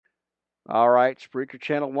All right, Spreaker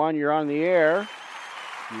Channel 1, you're on the air.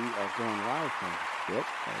 You are going live from it.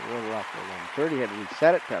 A little after 11:30. Had to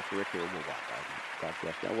reset it. Pastor Rick here,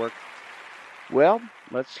 Podcast Network. Well,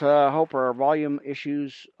 let's hope our volume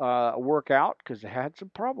issues work out because I had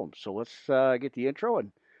some problems. So let's get the intro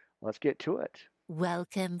and let's get to it.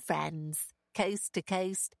 Welcome, friends, coast to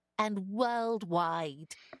coast and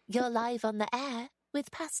worldwide. You're live on the air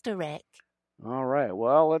with Pastor Rick. All right.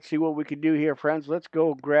 Well, let's see what we can do here, friends. Let's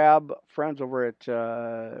go grab friends over at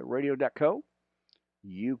radio.co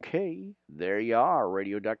UK. There you are,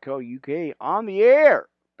 radio.co UK on the air.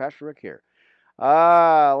 Pastor Rick here.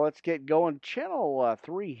 Let's get going. Channel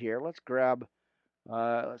 3 here. Let's grab,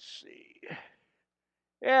 let's see.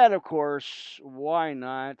 And of course, why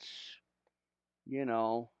not?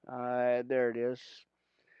 There it is.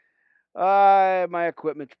 My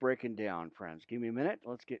equipment's breaking down, friends. Give me a minute.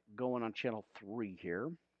 Let's get going on channel 3 here.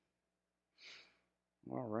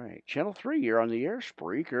 All right. Channel 3, you're on the air.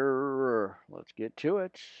 Spreaker. Let's get to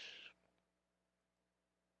it.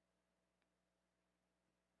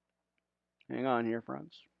 Hang on here,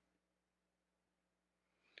 friends.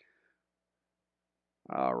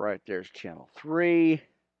 All right, there's channel 3.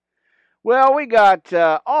 Well, we got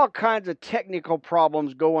all kinds of technical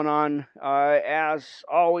problems going on, as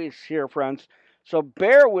always here, friends. So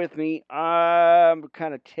bear with me. I'm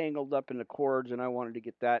kind of tangled up in the cords, and I wanted to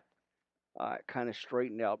get that kind of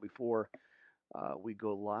straightened out before we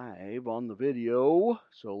go live on the video.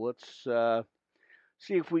 So let's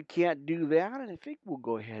see if we can't do that. And I think we'll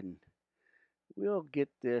go ahead and we'll get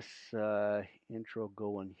this intro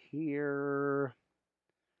going here.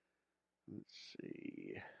 Let's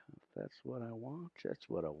see if that's what I want. That's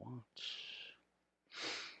what I want.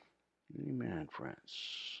 Amen,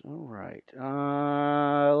 friends. All right.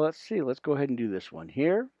 Let's see. Let's go ahead and do this one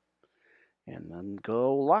here. And then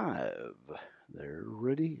go live. There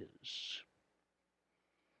it is.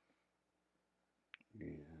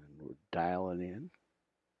 And we're dialing in.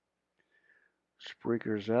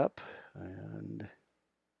 Spreaker's up. And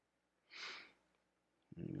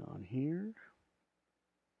hang on here.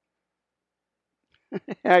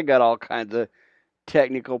 I got all kinds of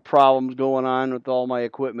technical problems going on with all my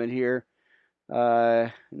equipment here.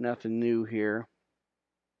 Nothing new here.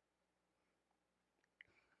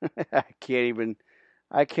 I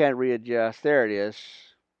can't readjust. There it is.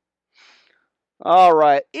 All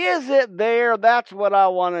right. Is it there? That's what I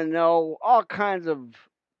want to know. All kinds of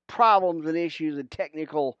problems and issues and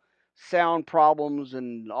technical sound problems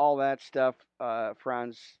and all that stuff,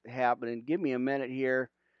 friends, happening. Give me a minute here.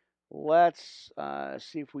 Let's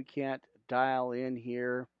see if we can't dial in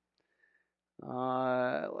here.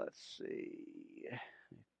 Let's see. I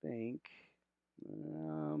think.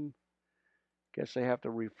 Guess I have to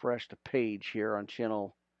refresh the page here on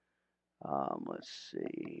channel. Let's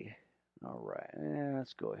see. All right.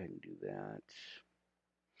 Let's go ahead and do that.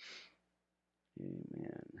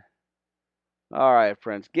 Amen. All right,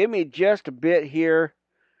 friends. Give me just a bit here.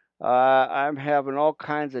 I'm having all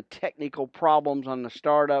kinds of technical problems on the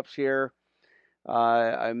startups here.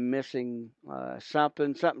 I'm missing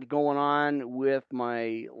something. Something's going on with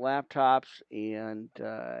my laptops and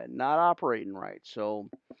not operating right. So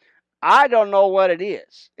I don't know what it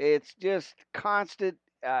is. It's just constant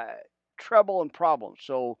trouble and problems.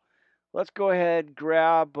 So let's go ahead,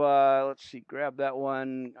 grab that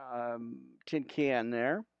one, tin can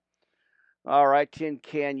there. All right, tin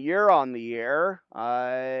can, you're on the air.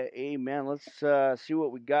 Amen. Let's see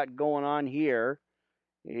what we got going on here.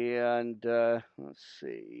 And let's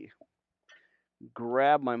see.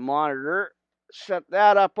 Grab my monitor, set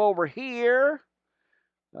that up over here.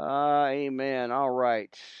 Amen. All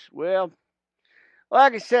right. Well,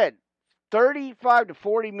 like I said, 35 to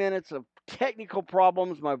 40 minutes of technical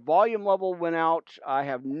problems. My volume level went out. I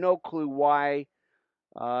have no clue why.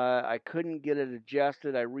 I couldn't get it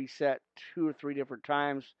adjusted. I reset 2 or 3 different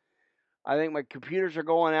times. I think my computers are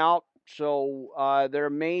going out. So there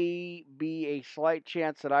may be a slight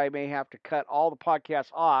chance that I may have to cut all the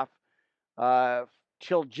podcasts off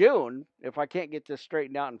till June if I can't get this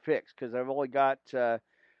straightened out and fixed, because I've only got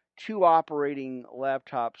 2 operating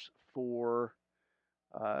laptops for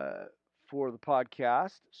the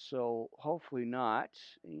podcast. So hopefully not.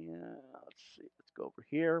 Yeah, let's see. Let's go over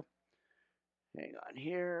here. Hang on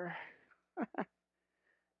here.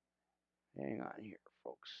 Hang on here,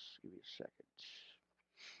 folks. Give me a second.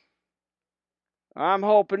 I'm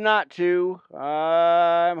hoping not to.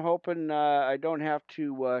 I'm hoping I don't have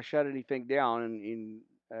to shut anything down and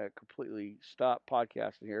completely stop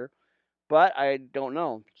podcasting here. But I don't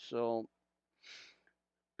know. So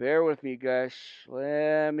bear with me, guys.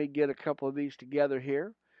 Let me get a couple of these together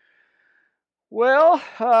here. Well,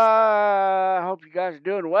 I hope you guys are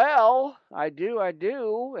doing well. I do.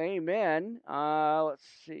 Amen. Let's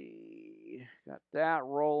see. Got that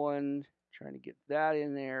rolling. Trying to get that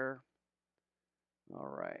in there. All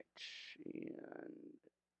right.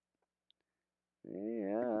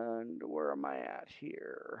 And where am I at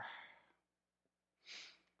here?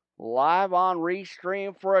 Live on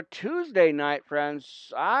Restream for a Tuesday night,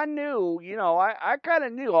 friends. I knew, I kind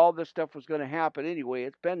of knew all this stuff was going to happen anyway.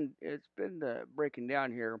 It's been breaking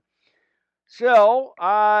down here. So,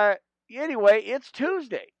 anyway, it's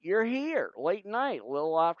Tuesday. You're here late night, a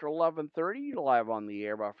little after 11:30. You're live on the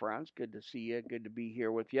air, my friends. Good to see you. Good to be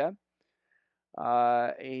here with you.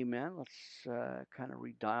 Amen. Let's kind of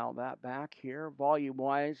redial that back here, volume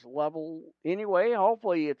wise, level. Anyway,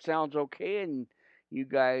 hopefully it sounds okay, and you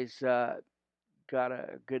guys got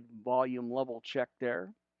a good volume level check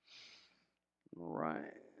there. All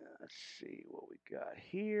right. Let's see what we got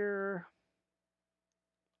here.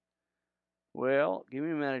 Well, give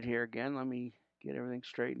me a minute here again. Let me get everything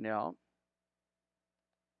straightened out.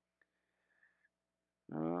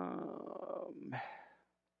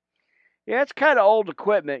 Yeah, it's kind of old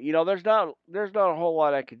equipment. There's not a whole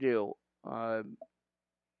lot I could do. Uh,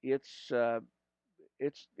 it's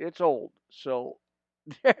it's old. So,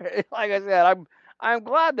 like I said, I'm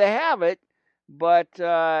glad to have it, but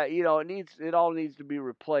it all needs to be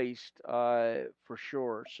replaced for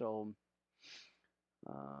sure. So,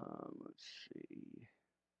 let's see.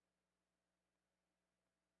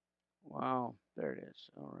 Wow, there it is.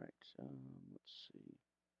 All right. Let's see.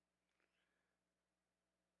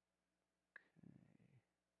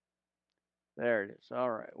 There it is. All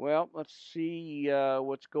right. Well, let's see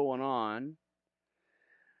what's going on.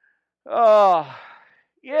 Oh,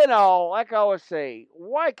 like I always say,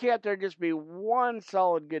 why can't there just be one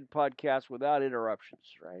solid good podcast without interruptions,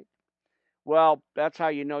 right? Well, that's how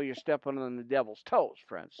you know you're stepping on the devil's toes,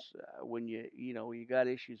 friends. When you got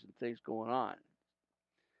issues and things going on.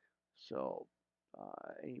 So,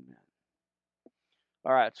 amen.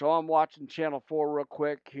 All right, so I'm watching Channel 4 real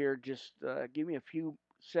quick here. Just give me a few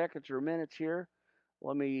seconds or minutes here.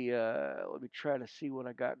 Let me try to see what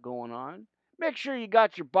I got going on. Make sure you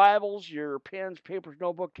got your Bibles, your pens, papers,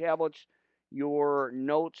 notebook, tablets, your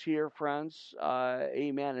notes here, friends.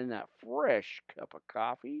 Amen. And that fresh cup of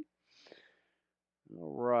coffee.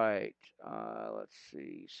 All right. Let's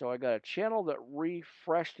see. So I got a channel that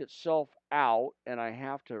refreshed itself out, and I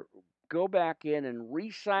have to go back in and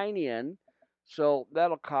re-sign in. So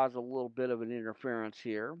that'll cause a little bit of an interference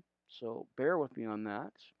here. So bear with me on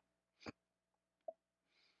that.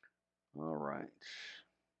 All right.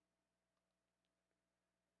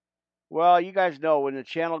 Well, you guys know when the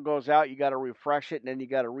channel goes out, you got to refresh it, and then you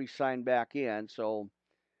got to re-sign back in. So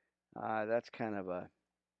that's kind of a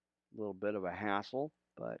little bit of a hassle.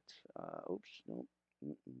 But oops, no.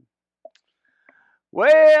 Mm-mm.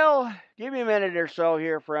 Well, give me a minute or so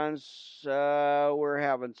here, friends. We're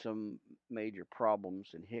having some major problems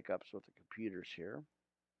and hiccups with the computers here.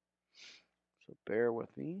 So bear with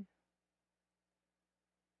me.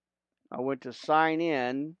 I went to sign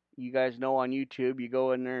in. You guys know on YouTube, you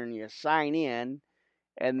go in there and you sign in.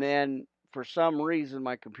 And then for some reason,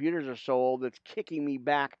 my computers are so old, it's kicking me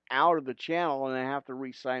back out of the channel and I have to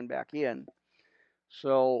re sign back in.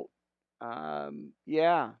 So,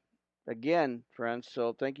 yeah. Again, friends,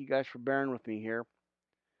 so thank you guys for bearing with me here.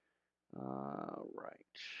 Right.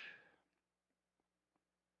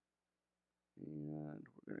 And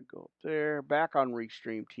we're going to go up there. Back on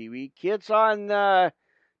Restream TV. Kids on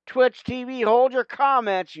Twitch TV, hold your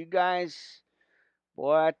comments, you guys.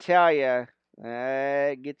 Boy, I tell you,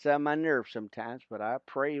 it gets on my nerves sometimes, but I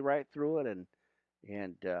pray right through it,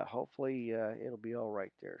 and hopefully it'll be all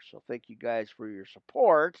right there. So thank you guys for your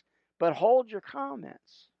support, but hold your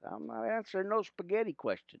comments. I'm not answering no spaghetti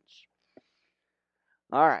questions.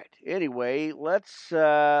 All right. Anyway, let's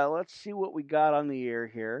see what we got on the air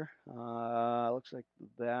here. Looks like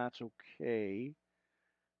that's okay.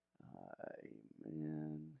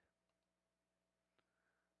 Amen.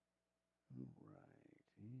 All right,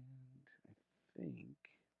 and I think,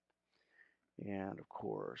 and of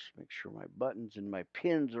course, make sure my buttons and my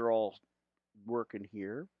pins are all working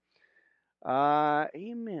here.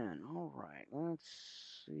 Amen. All right, let's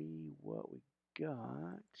see what we got.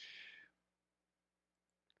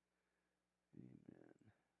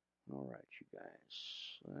 All right, you guys.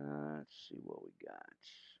 Let's see what we got.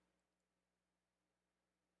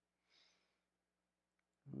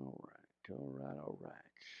 All right.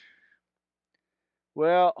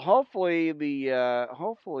 Well, hopefully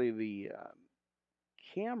the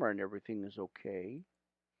camera and everything is okay.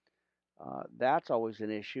 That's always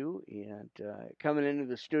an issue. And coming into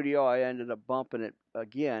the studio, I ended up bumping it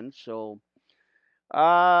again. So,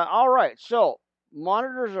 all right. So,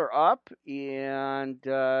 monitors are up, and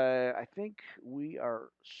I think we are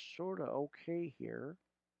sort of okay here.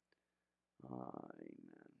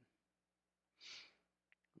 Amen.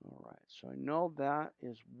 All right. So, I know that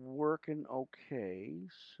is working okay.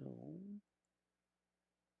 So,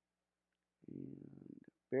 and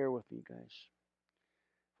bear with me, guys.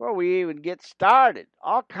 Before we even get started,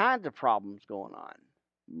 all kinds of problems going on.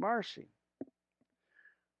 Mercy.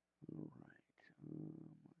 All right.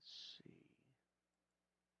 Let's see.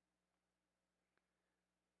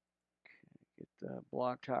 Get the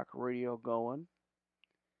Blog Talk Radio going.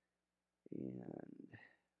 And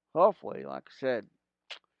hopefully, like I said,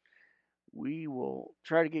 we will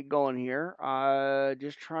try to get going here.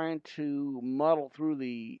 Just trying to muddle through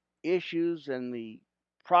the issues and the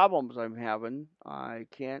problems I'm having. I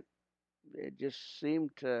can't. It just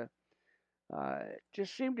seemed to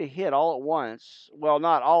hit all at once. Well,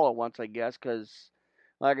 not all at once, I guess, because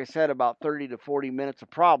like I said, about 30 to 40 minutes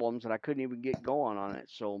of problems, and I couldn't even get going on it.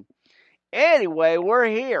 So anyway, we're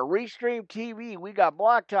here. Restream TV. We got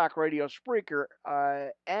Block Talk Radio, Spreaker,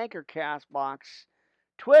 Anchor, Castbox,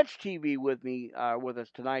 Twitch TV with me, with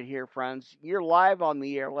us tonight here, friends. You're live on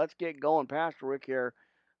the air. Let's get going. Pastor Rick here.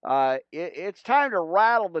 It's time to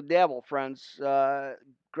rattle the devil, friends.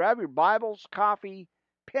 Grab your Bibles, coffee,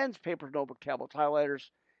 pens, papers, notebook, tablets, highlighters,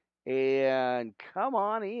 and come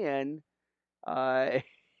on in. Uh,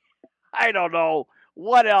 I don't know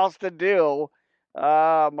what else to do.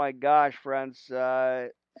 Oh my gosh, friends.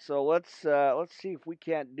 So let's see if we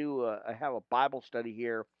can't have a Bible study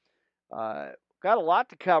here. Got a lot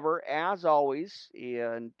to cover as always,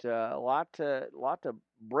 and a lot to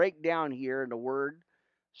break down here in the Word.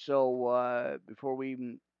 So before we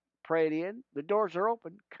even pray it in, the doors are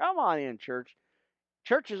open. Come on in, church.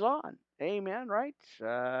 Church is on. Amen. Right?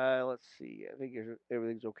 Let's see. I think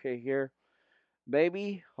everything's okay here.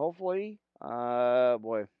 Maybe. Hopefully.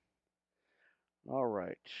 Boy. All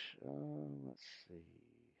right. Let's see.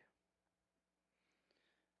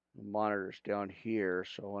 The monitor's down here,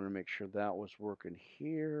 so I want to make sure that was working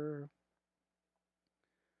here.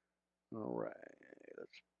 All right.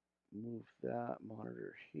 Let's move that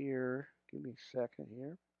monitor here. Give me a second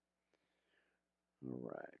here. All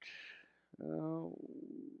right.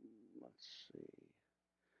 Let's see.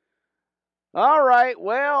 All right.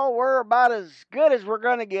 Well, we're about as good as we're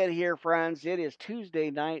going to get here, friends. It is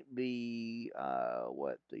Tuesday night, the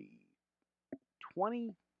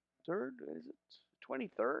 23rd, is it?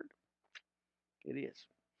 23rd? It is.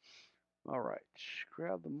 All right.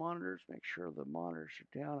 Grab the monitors, make sure the monitors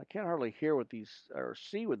are down. I can't hardly hear with these or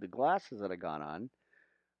see with the glasses that I got on.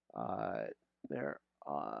 They're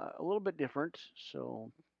a little bit different.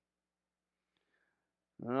 So,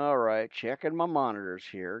 all right. Checking my monitors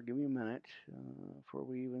here. Give me a minute before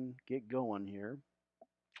we even get going here.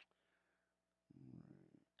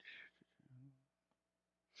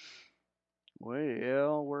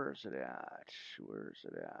 Well, where is it at? Where is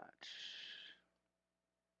it at?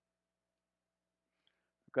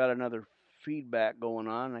 I've got another feedback going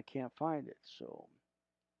on. I can't find it. So,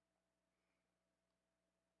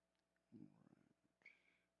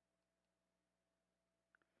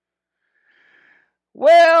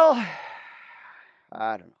 well,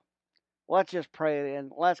 I don't know. Let's just pray it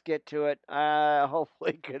in. Let's get to it.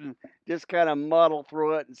 Hopefully, can just kind of muddle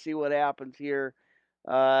through it and see what happens here.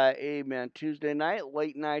 Amen. Tuesday night,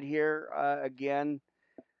 late night here again.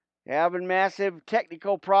 Having massive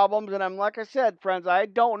technical problems, and I'm like I said, friends. I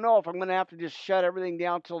don't know if I'm going to have to just shut everything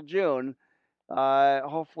down till June.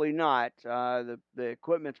 Hopefully not. The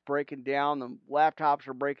equipment's breaking down. The laptops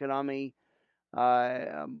are breaking on me.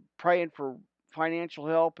 I'm praying for financial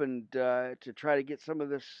help and to try to get some of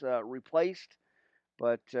this replaced.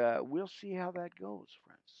 But we'll see how that goes,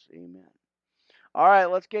 friends. Amen. All right,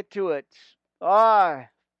 let's get to it.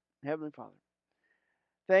 Heavenly Father,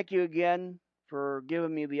 thank you again for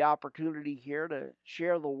giving me the opportunity here to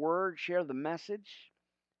share the word, share the message,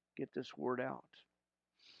 get this word out.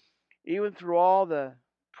 Even through all the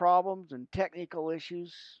problems and technical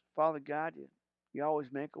issues, Father God, you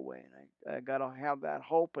always make a way. And I got to have that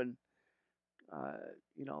hope and,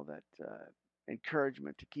 that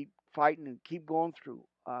encouragement to keep fighting and keep going through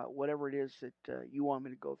whatever it is that you want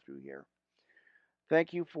me to go through here.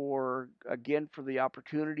 Thank you for the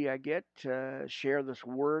opportunity I get to share this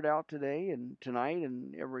word out today and tonight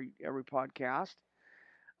and every podcast.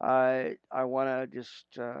 I want to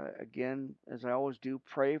just again, as I always do,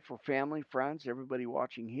 pray for family, friends, everybody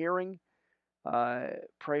watching, hearing.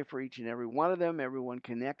 Pray for each and every one of them, everyone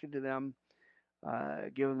connected to them.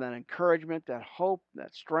 Give them that encouragement, that hope,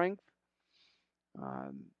 that strength,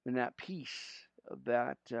 and that peace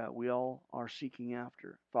that we all are seeking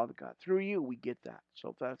after. Father God, through you we get that.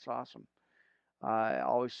 So that's awesome. I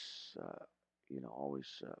always, always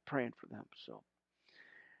praying for them. So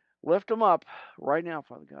lift them up right now,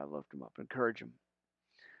 Father God. Lift them up, encourage them.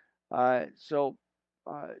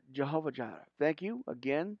 Jehovah Jireh, thank you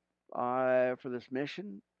again for this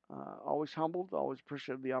mission. Always humbled, always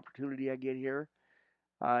appreciative of the opportunity I get here.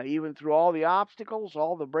 Even through all the obstacles,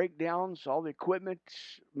 all the breakdowns, all the equipment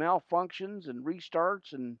malfunctions and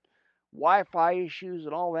restarts and Wi-Fi issues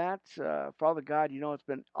and all that, Father God, it's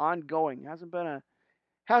been ongoing. Hasn't been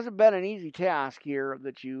an easy task here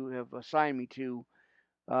that you have assigned me to,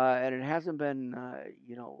 and it hasn't been,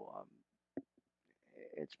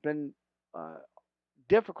 it's been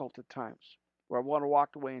difficult at times where I want to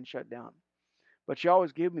walk away and shut down. But you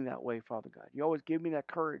always give me that way, Father God. You always give me that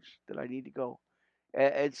courage that I need to go.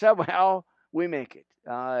 And somehow we make it.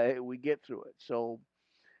 We get through it. So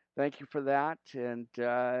thank you for that. And,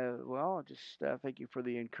 just thank you for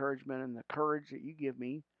the encouragement and the courage that you give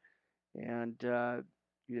me. And, the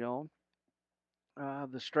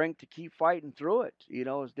strength to keep fighting through it,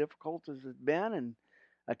 as difficult as it's been and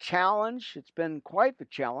a challenge. It's been quite the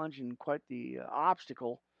challenge and quite the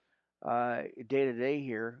obstacle day to day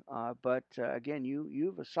here. But again,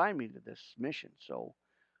 you've assigned me to this mission, so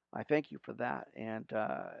I thank you for that, and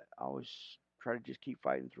I always try to just keep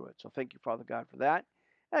fighting through it. So thank you, Father God, for that.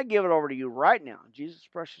 I give it over to you right now. In Jesus'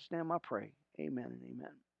 precious name I pray. Amen and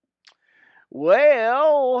amen.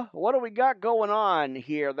 Well, what do we got going on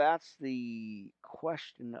here? That's the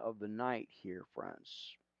question of the night here,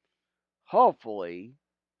 friends. Hopefully,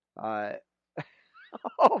 uh,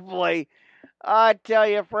 hopefully, I tell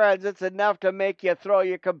you, friends, it's enough to make you throw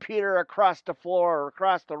your computer across the floor or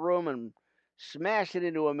across the room and smash it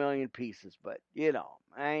into a million pieces. But,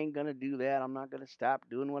 I ain't going to do that. I'm not going to stop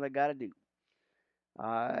doing what I got to do.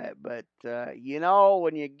 When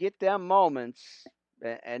you get them moments,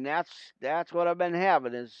 and that's what I've been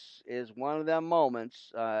having is one of them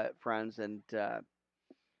moments, friends, and I'm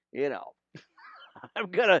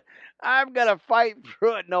gonna fight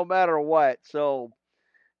through it no matter what. So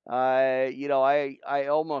I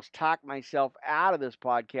almost talked myself out of this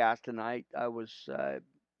podcast tonight. I was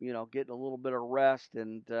getting a little bit of rest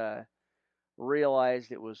and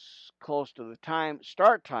realized it was close to the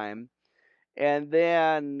start time. And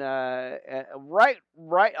then right,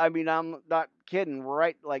 I mean, I'm not kidding,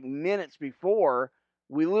 right, like minutes before,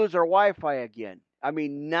 we lose our Wi-Fi again. I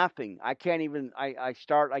mean, nothing. I can't even, I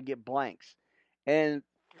get blanks. And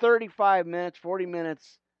 35 minutes, 40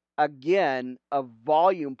 minutes again of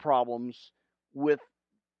volume problems with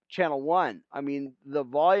channel 1. I mean, the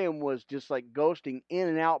volume was just like ghosting in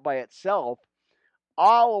and out by itself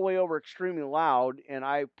all the way over extremely loud, and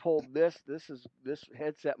I pulled this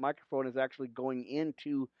headset microphone is actually going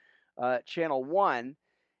into channel 1,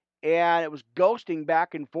 and it was ghosting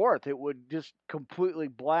back and forth. It would just completely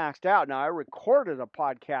blast out. Now, I recorded a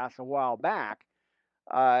podcast a while back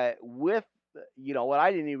with what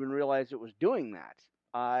I didn't even realize it was doing that.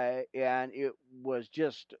 And it was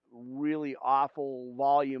just really awful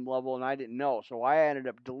volume level, and I didn't know. So I ended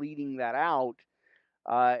up deleting that out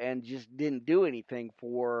and just didn't do anything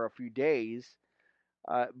for a few days.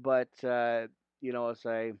 But as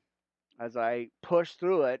I push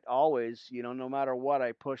through it, always, no matter what,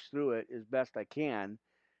 I push through it as best I can.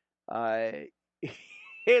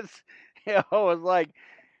 It's it was like,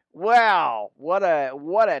 wow, what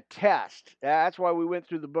a test. That's why we went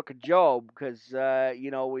through the book of Job, because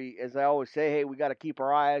we, as I always say, hey, we got to keep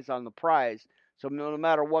our eyes on the prize. So no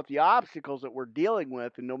matter what the obstacles that we're dealing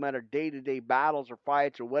with, and no matter day-to-day battles or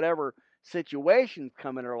fights or whatever situations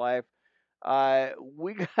come in our life,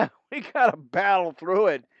 we got to battle through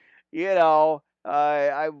it.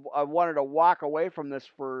 I wanted to walk away from this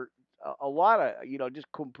for a lot of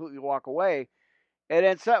just completely walk away. And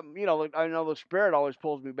then something, I know the Spirit always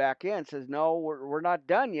pulls me back in, says, no, we're not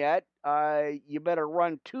done yet. You better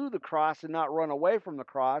run to the cross and not run away from the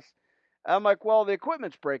cross. I'm like, well, the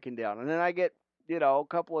equipment's breaking down. And then I get, a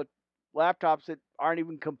couple of laptops that aren't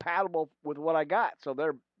even compatible with what I got. So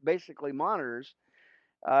they're basically monitors.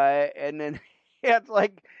 And then it's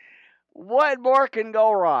like, what more can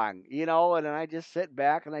go wrong? And then I just sit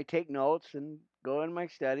back and I take notes and go in my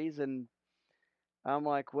studies. And I'm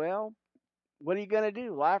like, well, what are you gonna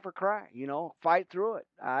do? Laugh or cry? Fight through it.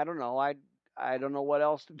 I don't know. I don't know what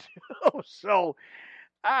else to do. So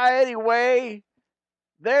anyway,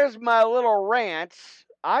 there's my little rant.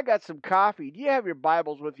 I got some coffee. Do you have your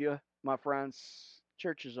Bibles with you, my friends?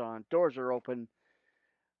 Church is on. Doors are open.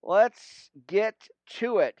 let's get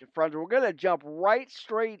to it, friends. We're going to jump right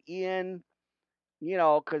straight in,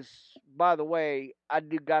 because, by the way, I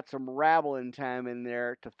do got some rabbling time in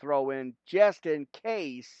there to throw in just in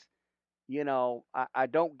case, I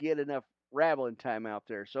don't get enough rabbling time out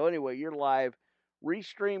there. So, anyway, you're live.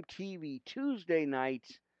 Restream TV Tuesday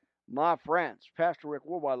nights, my friends. Pastor Rick,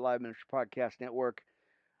 Worldwide Live Ministry Podcast Network.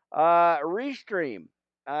 Restream.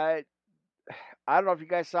 I don't know if you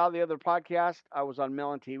guys saw the other podcast. I was on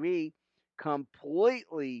Melon TV.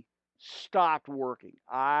 Completely stopped working.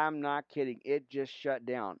 I'm not kidding. It just shut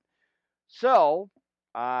down. So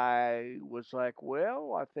I was like,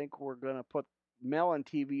 well, I think we're going to put Melon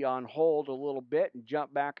TV on hold a little bit and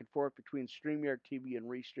jump back and forth between StreamYard TV and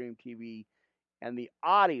Restream TV. And the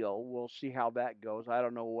audio, we'll see how that goes. I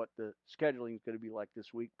don't know what the scheduling is going to be like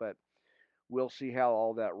this week, but we'll see how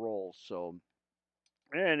all that rolls. So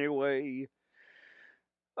anyway,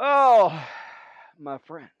 oh, my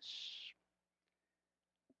friends,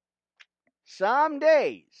 some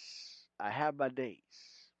days I have my days,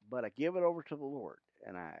 but I give it over to the Lord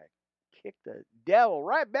and I kick the devil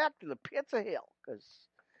right back to the pits of hell because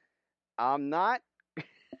I'm not,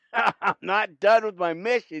 I'm not done with my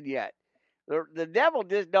mission yet. The devil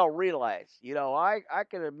just don't realize, I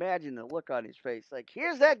can imagine the look on his face. Like,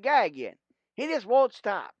 here's that guy again. He just won't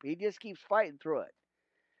stop. He just keeps fighting through it.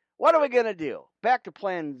 What are we going to do? Back to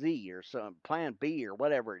plan Z or some plan B or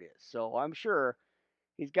whatever it is. So I'm sure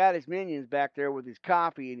he's got his minions back there with his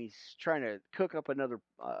coffee and he's trying to cook up another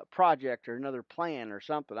project or another plan or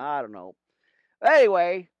something. I don't know.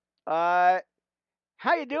 Anyway, how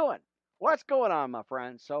you doing? What's going on, my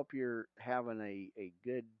friends? Hope you're having a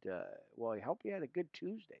good, I hope you had a good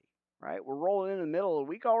Tuesday, right? We're rolling in the middle of the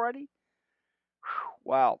week already.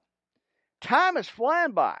 Whew, wow. Time is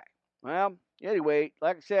flying by. Well, anyway,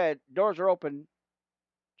 like I said, doors are open.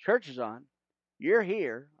 Church is on. You're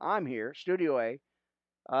here. I'm here. Studio A.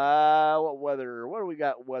 What weather? What do we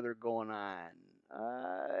got weather going on?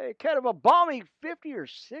 Kind of a balmy 50 or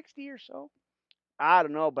 60 or so. I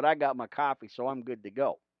don't know, but I got my coffee, so I'm good to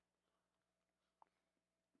go.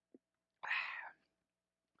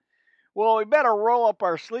 Well, we better roll up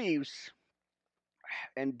our sleeves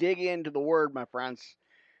and dig into the word, my friends.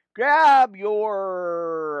 Grab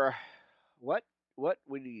your what? What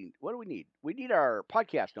we need? What do we need? We need our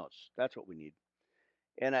podcast notes. That's what we need.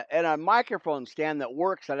 And a microphone stand that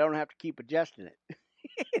works. I don't have to keep adjusting it.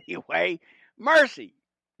 Anyway, mercy.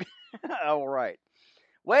 All right.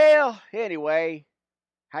 Well, anyway,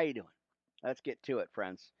 how you doing? Let's get to it,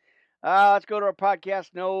 friends. Let's go to our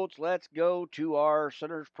podcast notes. Let's go to our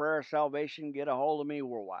Sinner's Prayer of Salvation. Get a hold of me,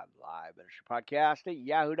 Worldwide Live Ministry Podcast at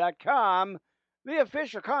yahoo.com. The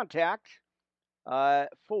official contact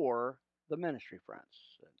for the ministry, friends.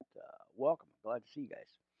 And, welcome. Glad to see you guys.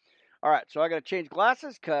 All right, so I got to change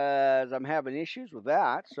glasses because I'm having issues with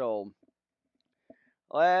that. So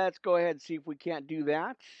let's go ahead and see if we can't do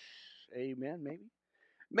that. Amen, maybe.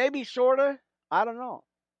 Maybe, sort of. I don't know.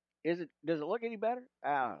 Does it look any better?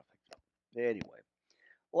 I don't think so. Anyway,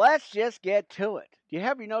 let's just get to it. Do you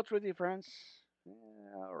have your notes with you, friends?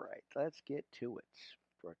 All right, let's get to it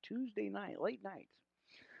for a Tuesday night, late night.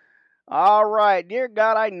 All right, dear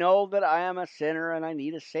God, I know that I am a sinner and I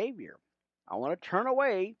need a Savior. I want to turn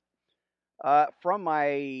away from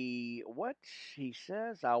what he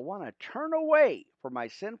says. I want to turn away from my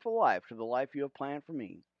sinful life to the life you have planned for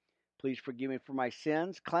me. Please forgive me for my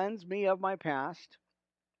sins. Cleanse me of my past.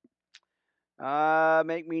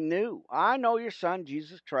 Make me new. I know your Son,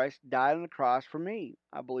 Jesus Christ, died on the cross for me.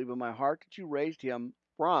 I believe in my heart that you raised him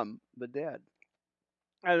from the dead.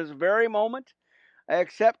 At this very moment, I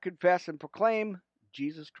accept, confess, and proclaim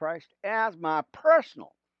Jesus Christ as my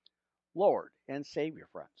personal Lord and Savior,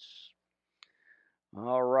 friends.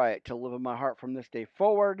 All right, to live in my heart from this day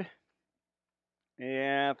forward.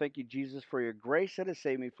 And thank you, Jesus, for your grace that has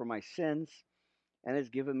saved me from my sins and has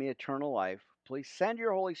given me eternal life. Please send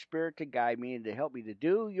your Holy Spirit to guide me and to help me to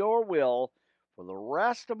do your will for the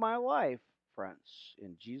rest of my life, friends.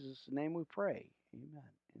 In Jesus' name we pray. Amen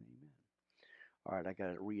and amen. All right, I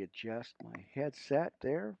got to readjust my headset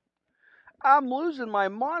there. I'm losing my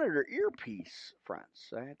monitor earpiece,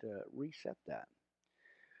 friends. I had to reset that.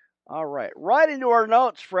 All right, right into our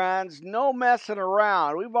notes, friends. No messing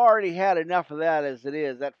around. We've already had enough of that as it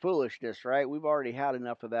is, that foolishness, right? We've already had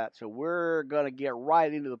enough of that. So we're going to get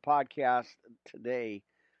right into the podcast today,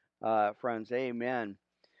 friends. Amen.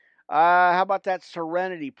 How about that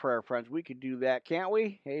serenity prayer, friends? We could do that, can't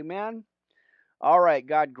we? Amen. All right,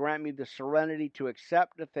 God, grant me the serenity to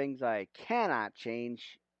accept the things I cannot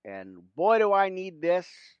change. And boy, do I need this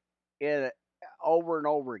over and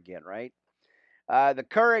over again, right? The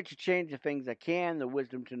courage to change the things I can, the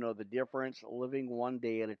wisdom to know the difference, living one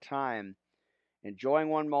day at a time, enjoying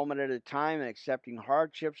one moment at a time, and accepting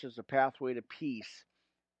hardships as a pathway to peace.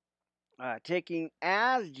 Taking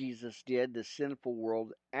as Jesus did the sinful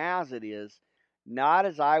world as it is, not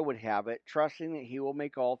as I would have it, trusting that He will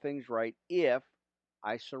make all things right if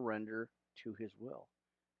I surrender to His will.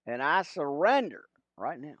 And I surrender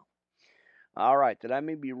right now. All right, that I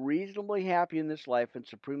may be reasonably happy in this life and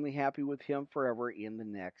supremely happy with Him forever in the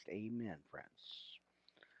next. Amen, friends.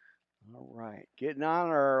 All right, getting on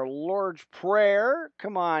our Lord's Prayer.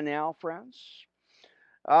 Come on now, friends.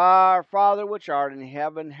 Our Father which art in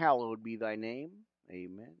heaven, hallowed be thy name.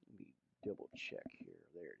 Amen. Let me double check here.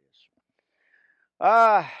 There it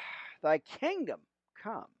is. Thy kingdom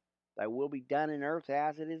come. Thy will be done in earth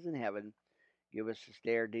as it is in heaven. Give us this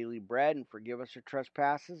day our daily bread, and forgive us our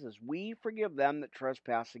trespasses, as we forgive them that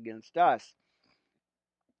trespass against us.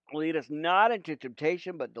 Lead us not into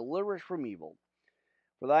temptation, but deliver us from evil.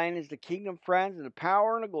 For thine is the kingdom, friends, and the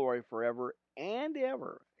power and the glory forever and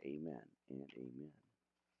ever. Amen and amen.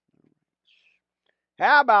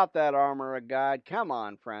 How about that armor of God? Come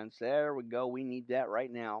on, friends. There we go. We need that right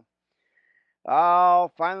now.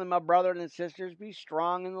 Oh, finally, my brothers and sisters, be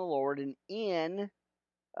strong in the Lord and in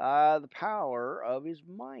the power of His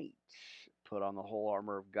might. Put on the whole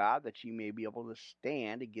armor of God, that ye may be able to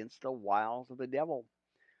stand against the wiles of the devil.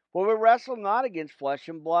 For we wrestle not against flesh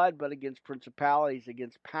and blood, but against principalities,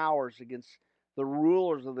 against powers, against the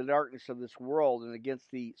rulers of the darkness of this world, and against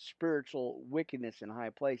the spiritual wickedness in high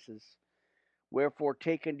places. Wherefore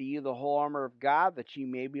take unto you the whole armor of God, that ye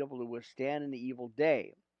may be able to withstand in the evil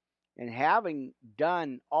day. And having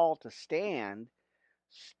done all to stand,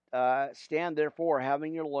 stand therefore,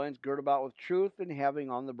 having your loins girt about with truth, and having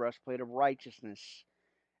on the breastplate of righteousness,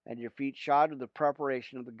 and your feet shod with the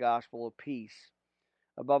preparation of the gospel of peace.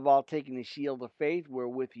 Above all, taking the shield of faith,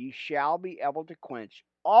 wherewith ye shall be able to quench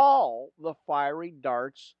all the fiery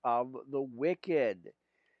darts of the wicked.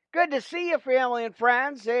 Good to see you, family and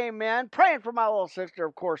friends. Amen. Praying for my little sister,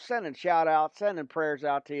 of course, sending shout outs, sending prayers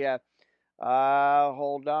out to you.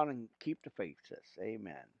 Hold on and keep the faith, sis.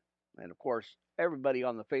 Amen. And of course, everybody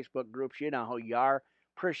on the Facebook groups, you know who you are.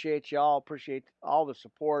 Appreciate y'all. Appreciate all the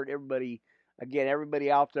support. Everybody, again,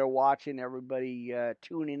 everybody out there watching, everybody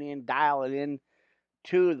tuning in, dialing in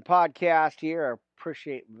to the podcast here. I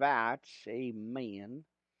appreciate that. Amen.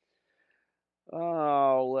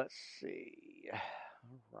 Oh, let's see. All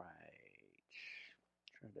right.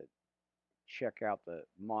 Trying to check out the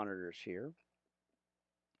monitors here.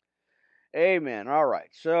 Amen. All right.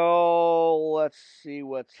 So let's see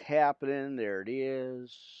what's happening. There it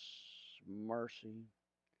is. Mercy.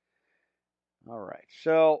 All right.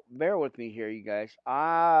 So bear with me here, you guys.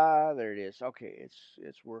 There it is. Okay,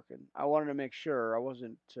 it's working. I wanted to make sure. I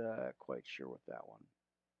wasn't quite sure with that one.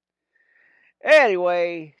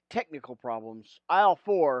 Anyway, technical problems. Aisle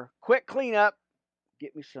 4. Quick cleanup.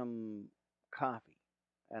 Get me some coffee,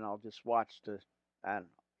 and I'll just watch the. I don't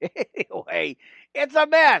know. Anyway, it's a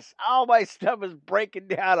mess. All my stuff is breaking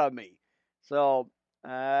down on me. So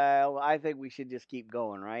I think we should just keep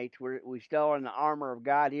going, right? We still in the armor of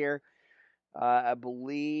God here. I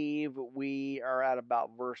believe we are at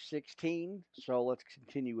about verse 16. So let's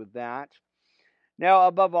continue with that. Now,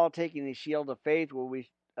 above all, taking the shield of faith,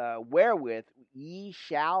 wherewith ye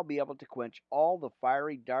shall be able to quench all the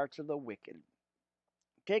fiery darts of the wicked.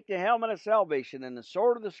 Take the helmet of salvation and the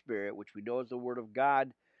sword of the Spirit, which we know is the word of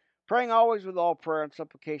God, praying always with all prayer and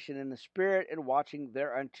supplication in the Spirit, and watching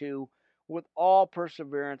thereunto with all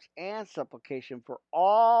perseverance and supplication for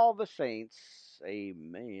all the saints.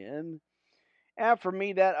 Amen. And for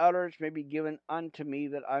me that utterance may be given unto me,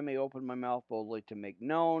 that I may open my mouth boldly to make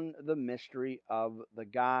known the mystery of the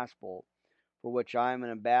gospel, for which I am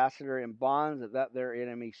an ambassador in bonds, that their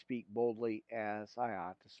enemy speak boldly as I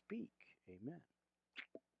ought to speak. Amen.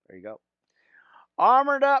 There you go.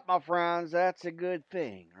 Armored up, my friends. That's a good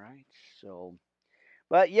thing, right? So,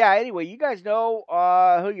 but yeah, anyway, you guys know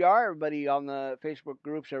who you are. Everybody on the Facebook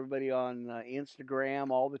groups, everybody on Instagram,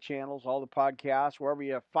 all the channels, all the podcasts, wherever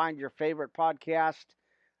you find your favorite podcast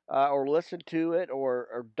or listen to it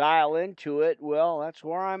or dial into it. Well, that's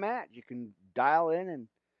where I'm at. You can dial in and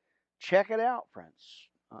check it out, friends.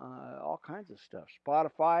 All kinds of stuff.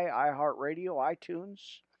 Spotify, iHeartRadio, iTunes,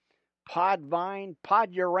 Podvine,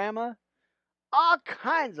 Podurama, all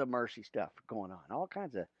kinds of mercy stuff going on. All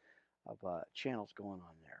kinds of channels going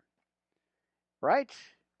on there. Right?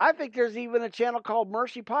 I think there's even a channel called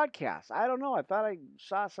Mercy Podcast. I don't know. I thought I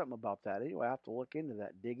saw something about that. Anyway, I have to look into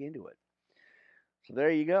that, dig into it. So there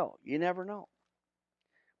you go. You never know.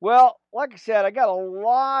 Well, like I said, I got a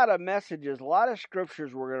lot of messages, a lot of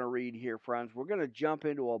scriptures we're going to read here, friends. We're going to jump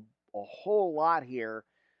into a whole lot here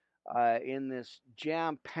in this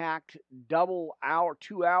jam-packed double hour,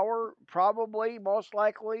 2 hour, probably, most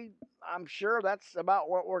likely. I'm sure that's about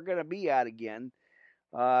what we're going to be at again.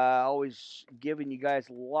 Always giving you guys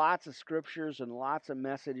lots of scriptures and lots of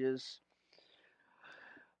messages.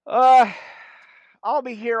 Uh, I'll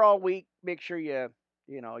be here all week. Make sure you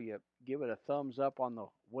give it a thumbs up on the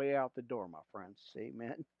way out the door, my friends.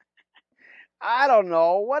 Amen. I don't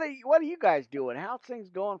know. What are you guys doing? How's things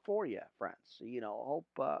going for you, friends? Hope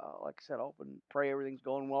like I said, hope and pray everything's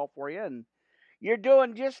going well for you, and you're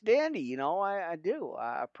doing just dandy. I do.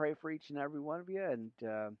 I pray for each and every one of you, and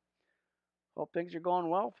hope things are going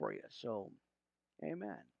well for you. So,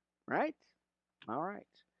 amen. Right? All right.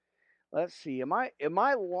 Let's see. Am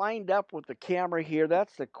I lined up with the camera here?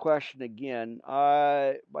 That's the question again.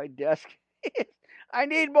 My desk. I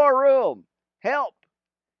need more room. Help.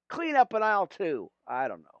 Clean up an aisle two. I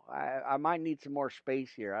don't know. I might need some more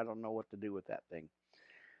space here. I don't know what to do with that thing.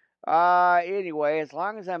 Anyway, as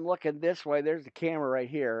long as I'm looking this way, there's the camera right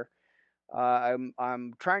here.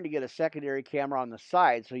 I'm trying to get a secondary camera on the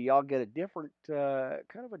side so y'all get a different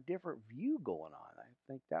kind of a different view going on. I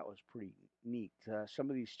think that was pretty neat. Some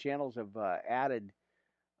of these channels have uh, added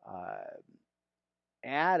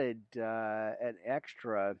an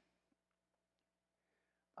extra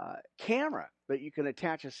camera that you can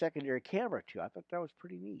attach a secondary camera to. I thought that was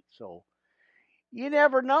pretty neat. So you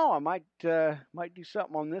never know. I might do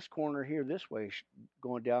something on this corner here this way,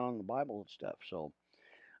 going down on the Bible and stuff. So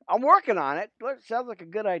I'm working on it. It sounds like a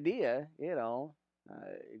good idea. Be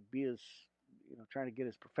as trying to get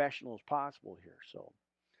as professional as possible here. So,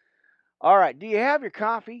 all right. Do you have your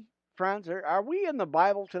coffee, friends? Are we in the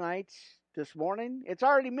Bible tonight? This morning? It's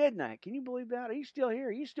already midnight. Can you believe that? Are you still here?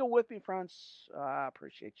 Are you still with me, friends? I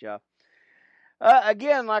appreciate you.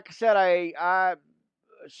 Again, like I said, I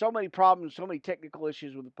so many problems, so many technical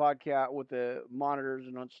issues with the podcast, with the monitors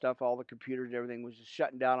and stuff, all the computers, everything was just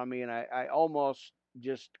shutting down on me, and I almost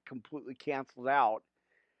just completely canceled out.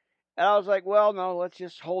 And I was like, well, no, let's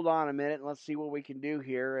just hold on a minute and let's see what we can do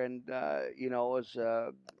here. And as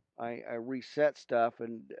I reset stuff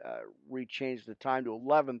and rechanged the time to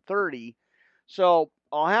 11:30, so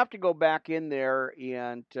I'll have to go back in there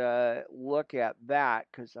and look at that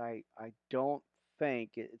because I don't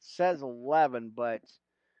think it says 11, but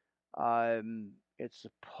it's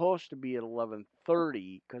supposed to be at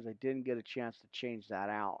 11:30 because I didn't get a chance to change that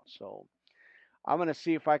out. So I'm going to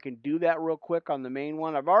see if I can do that real quick on the main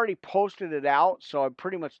one. I've already posted it out, so I'm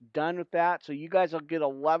pretty much done with that. So you guys will get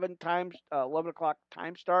 11 o'clock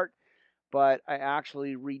time start, but I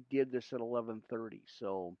actually redid this at 11:30.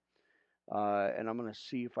 So, and I'm going to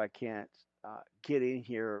see if I can't get in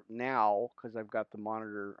here now because I've got the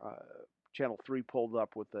monitor channel 3 pulled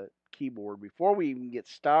up with the keyboard before we even get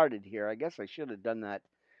started here. I guess I should have done that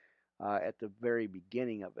at the very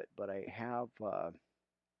beginning of it, but I have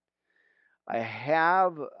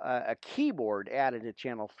a keyboard added to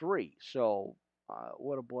channel 3. So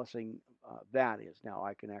what a blessing that is. Now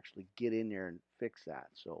I can actually get in there and fix that.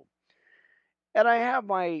 So, and I have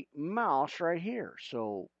my mouse right here.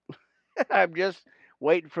 So I'm just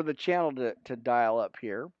waiting for the channel to dial up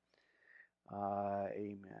here.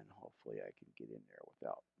 Amen. Hopefully I can get in there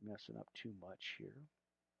without messing up too much here.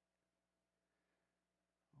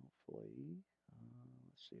 Hopefully.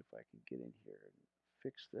 Let's see if I can get in here and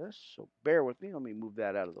fix this. So bear with me. Let me move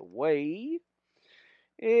that out of the way.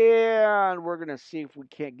 And we're going to see if we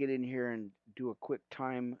can't get in here and do a quick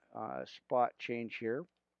time spot change here.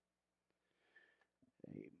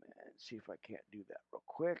 Amen. See if I can't do that real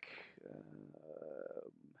quick.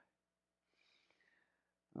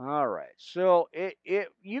 All right. So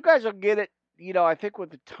you guys will get it. I think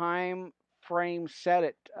with the time frame set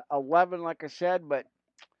at 11, like I said, but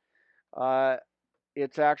uh,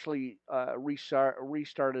 it's actually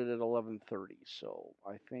restarted at 11:30. So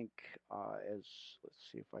I think let's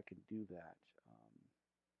see if I can do that.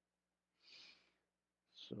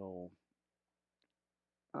 So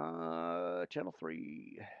channel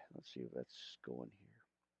 3. Let's see if that's going here.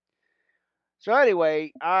 So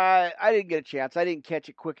anyway, I didn't get a chance. I didn't catch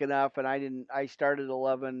it quick enough, and I started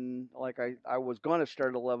 11, like I was going to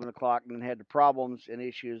start at 11 o'clock, and then had the problems and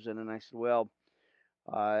issues, and then I said, well,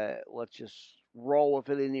 let's just roll with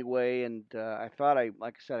it anyway. And like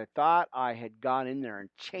I said, I thought I had gone in there and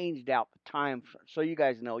changed out the time, so you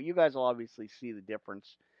guys know. You guys will obviously see the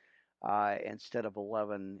difference. Instead of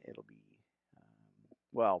 11, it'll be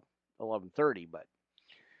 11:30, but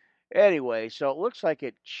anyway, so it looks like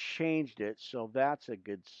it changed it, so that's a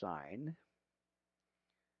good sign.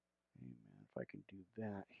 Amen, if I can do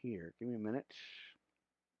that here. Give me a minute.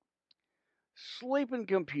 Sleeping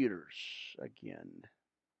computers again.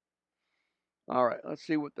 All right, let's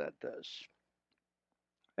see what that does.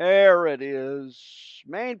 There it is.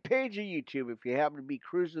 Main page of YouTube. If you happen to be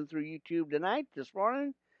cruising through YouTube tonight, this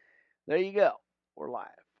morning, there you go. We're live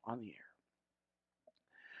on the air.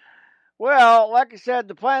 Well, like I said,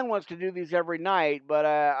 the plan was to do these every night, but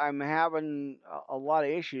I'm having a lot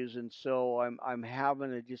of issues, and so I'm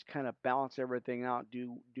having to just kind of balance everything out,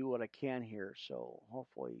 do what I can here. So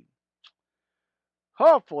hopefully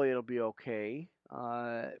it'll be okay,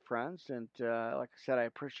 friends. And like I said, I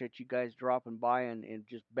appreciate you guys dropping by and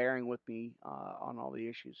just bearing with me on all the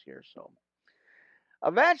issues here. So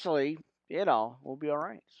eventually, we'll be all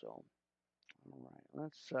right. So all right,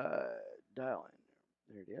 let's dial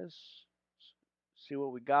in. There it is. See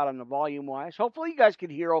what we got on the volume wise. Hopefully you guys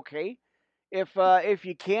can hear okay. If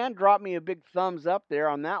you can, drop me a big thumbs up there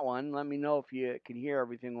on that one. Let me know if you can hear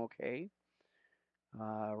everything okay.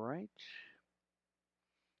 All right.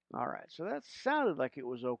 All right. So that sounded like it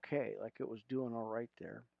was okay, like it was doing all right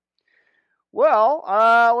there. Well,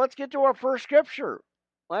 let's get to our first scripture.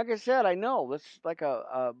 Like I said, I know this is like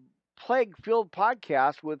a plague-filled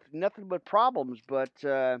podcast with nothing but problems, but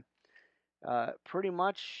pretty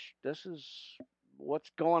much this is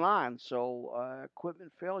what's going on. So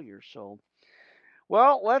equipment failure. So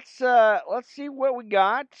well, let's see what we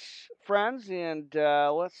got, friends, and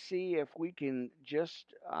let's see if we can just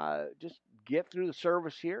get through the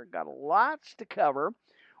service here. Got lots to cover.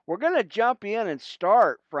 We're gonna jump in and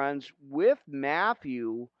start, friends, with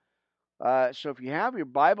Matthew. So if you have your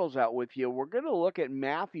Bibles out with you, we're going to look at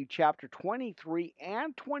Matthew chapter 23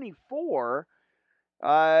 and 24,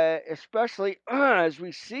 especially as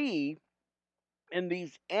we see in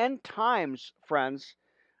these end times, friends.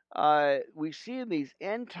 We see in these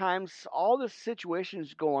end times all the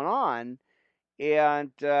situations going on,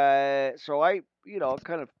 and so I,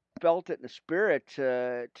 kind of felt it in the spirit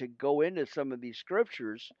to go into some of these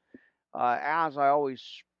scriptures, as I always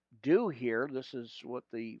do here. This is what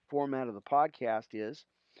the format of the podcast is.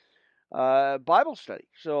 Bible study.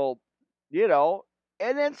 So,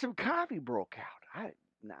 and then some coffee broke out. I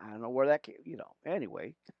don't know where that came,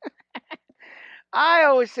 Anyway, I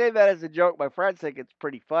always say that as a joke. My friends think it's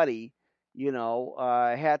pretty funny.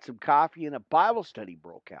 I had some coffee and a Bible study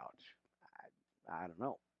broke out. I don't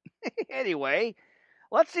know. Anyway,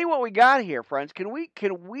 let's see what we got here, friends. Can we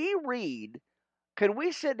read? Can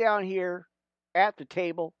we sit down here at the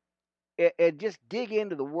table and just dig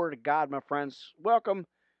into the Word of God, my friends? Welcome.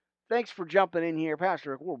 Thanks for jumping in here,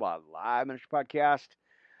 Pastor Rick Woolbach, Live Ministry Podcast.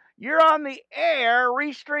 You're on the air,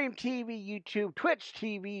 Restream TV, YouTube, Twitch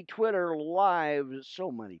TV, Twitter, Live,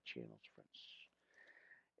 so many channels, friends.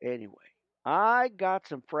 Anyway, I got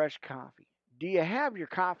some fresh coffee. Do you have your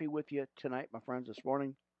coffee with you tonight, my friends, this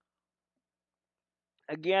morning?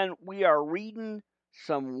 Again, we are reading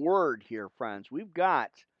some Word here, friends. We've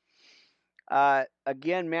got,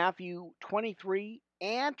 again, Matthew 23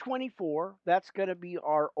 and 24. That's going to be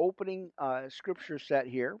our opening scripture set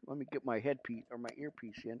here. Let me get my headpiece or my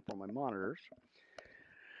earpiece in for my monitors.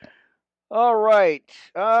 All right,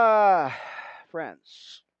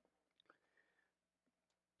 friends,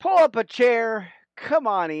 pull up a chair, come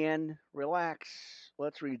on in, relax.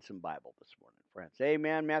 Let's read some Bible this morning, friends.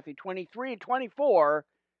 Amen. Matthew 23 and 24.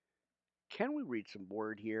 Can we read some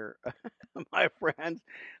word here, my friends?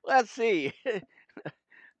 Let's see.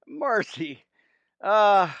 Mercy.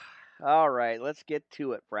 All right, let's get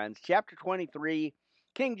to it, friends. Chapter 23,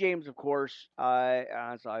 King James, of course,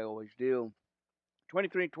 as I always do.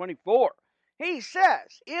 23 and 24. He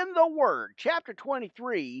says in the Word, chapter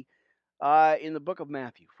 23, in the book of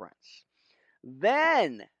Matthew, friends.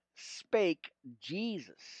 Then spake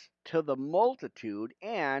Jesus to the multitude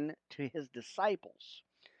and to his disciples,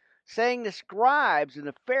 saying, the scribes and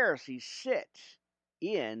the Pharisees sit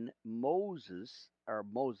in Moses'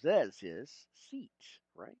 seat,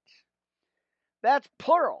 right? That's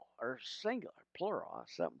plural or singular, plural,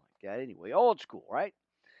 something like that. Anyway, old school, right?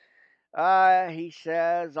 He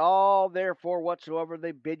says, all therefore whatsoever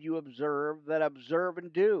they bid you observe, that observe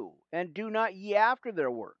and do not ye after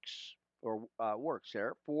their works, or works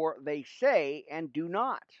there, for they say and do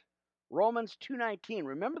not. Romans 2:19.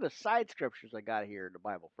 Remember the side scriptures I got here in the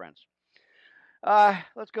Bible, friends.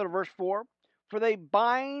 Let's go to verse 4. For they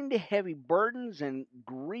bind heavy burdens and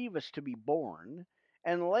grievous to be borne,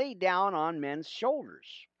 and lay down on men's shoulders.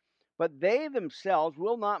 But they themselves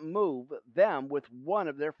will not move them with one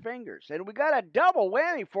of their fingers. And we got a double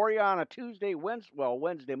whammy for you on a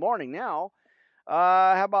Wednesday morning now.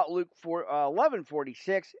 How about Luke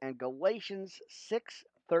 11:46 and Galatians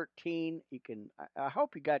 6:13? I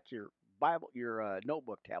hope you got your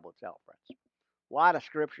notebook tablets out, friends. A lot of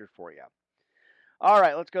scriptures for you. All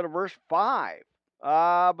right, let's go to verse 5.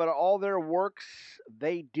 But all their works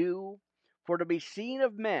they do for to be seen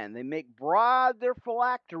of men. They make broad their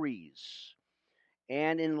phylacteries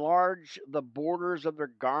and enlarge the borders of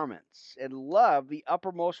their garments, and love the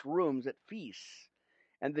uppermost rooms at feasts,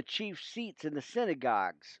 and the chief seats in the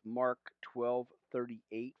synagogues. Mark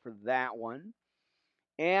 12:38 for that one.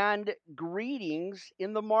 And greetings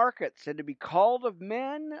in the markets, and to be called of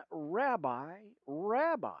men, Rabbi,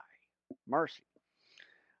 Rabbi. Mercy.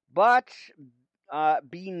 But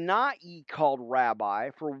be not ye called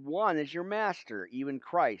Rabbi, for one is your master, even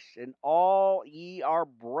Christ, and all ye are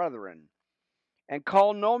brethren. And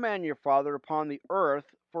call no man your father upon the earth,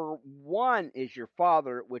 for one is your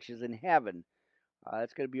Father which is in heaven.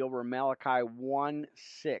 That's going to be over in Malachi 1:6,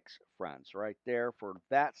 friends, right there for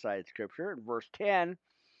that side of Scripture. In verse 10,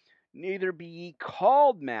 neither be ye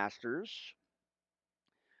called masters,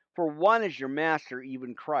 for one is your master,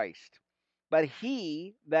 even Christ. But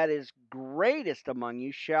he that is greatest among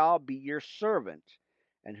you shall be your servant.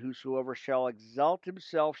 And whosoever shall exalt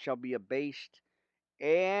himself shall be abased,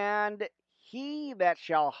 and he that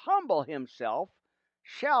shall humble himself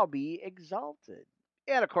shall be exalted.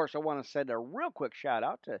 And of course, I want to send a real quick shout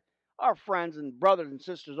out to our friends and brothers and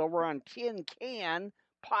sisters over on Tin Can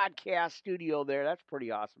Podcast Studio there. That's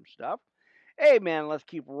pretty awesome stuff. Hey, man, let's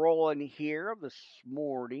keep rolling here this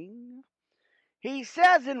morning. He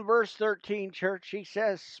says in verse 13, church, he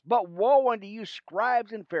says, But woe unto you,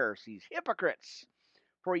 scribes and Pharisees, hypocrites,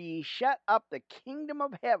 for ye shut up the kingdom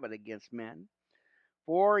of heaven against men.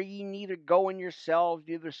 For ye neither go in yourselves,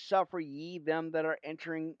 neither suffer ye them that are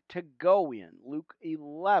entering to go in. Luke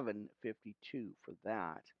 11:52 for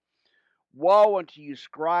that. Woe unto you,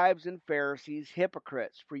 scribes and Pharisees,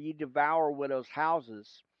 hypocrites, for ye devour widows'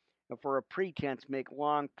 houses, and for a pretense make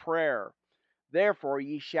long prayer. Therefore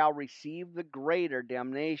ye shall receive the greater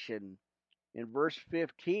damnation. In verse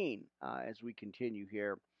 15, as we continue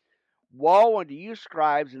here, woe unto you,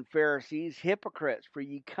 scribes and Pharisees, hypocrites, for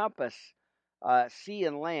ye compass sea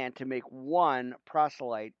and land to make one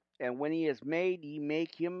proselyte, and when he is made, ye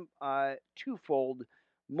make him twofold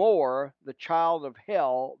more the child of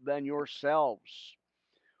hell than yourselves.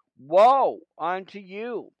 Woe unto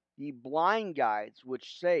you, ye blind guides,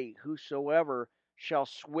 which say, Whosoever shall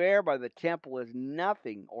swear by the temple is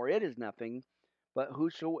nothing, or it is nothing, but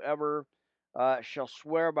whosoever shall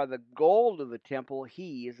swear by the gold of the temple,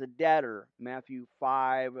 he is a debtor. Matthew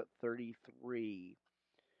 5:33.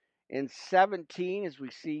 In 17, as we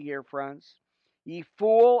see here, friends, ye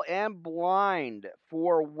fool and blind,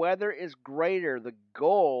 for whether is greater, the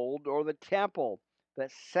gold or the temple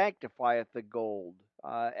that sanctifieth the gold?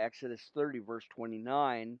 Exodus 30, verse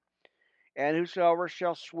 29. And whosoever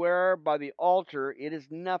shall swear by the altar, it is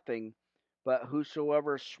nothing, but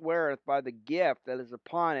whosoever sweareth by the gift that is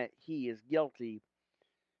upon it, he is guilty.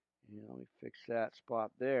 Let me fix that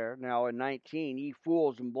spot there. Now in 19, ye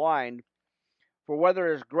fools and blind, for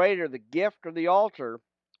whether is greater the gift or the altar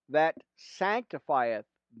that sanctifieth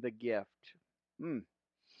the gift. In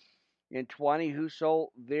 20,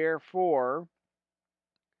 whoso therefore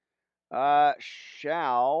shall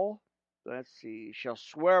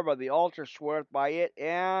swear by the altar, sweareth by it,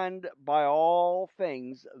 and by all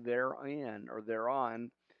things therein or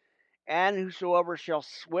thereon. And whosoever shall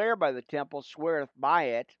swear by the temple, sweareth by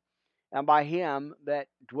it, and by him that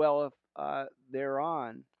dwelleth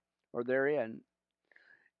thereon or therein.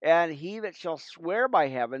 And he that shall swear by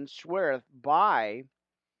heaven sweareth by,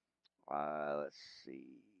 let's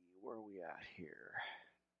see, where are we at here?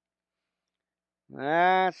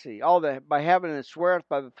 Let's see. By heaven, and sweareth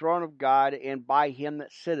by the throne of God, and by him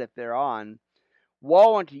that sitteth thereon.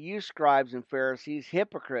 Woe unto you, scribes and Pharisees,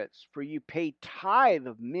 hypocrites, for you pay tithe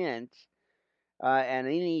of mint and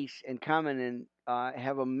anise, and come and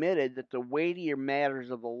have omitted that the weightier matters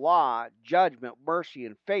of the law, judgment, mercy,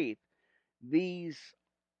 and faith, these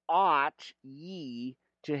ought ye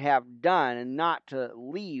to have done, and not to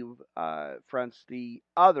leave, friends, the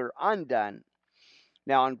other undone.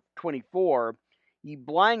 Now in 24, ye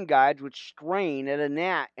blind guides which strain at a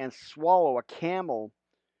gnat and swallow a camel.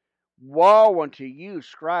 Woe unto you,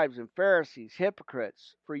 scribes and Pharisees,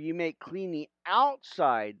 hypocrites, for ye make clean the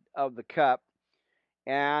outside of the cup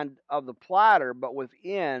and of the platter, but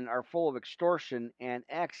within are full of extortion and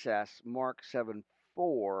excess. Mark 7:4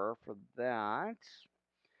 for that.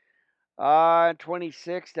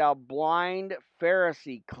 26, thou blind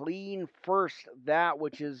Pharisee, clean first that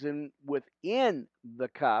which is within the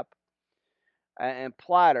cup and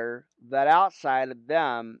platter, that outside of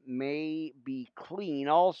them may be clean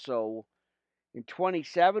also. In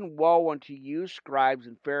 27, woe unto you, scribes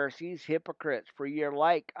and Pharisees, hypocrites, for ye are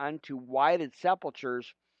like unto whited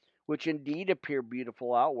sepulchres, which indeed appear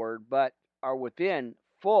beautiful outward, but are within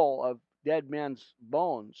full of dead men's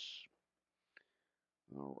bones.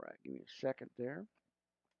 All right, give me a second there.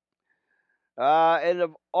 And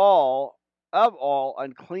of all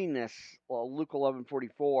uncleanness, well, Luke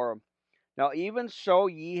 11:44. Now even so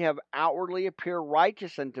ye have outwardly appear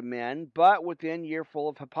righteous unto men, but within ye are full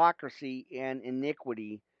of hypocrisy and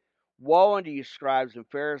iniquity. Woe unto you, scribes and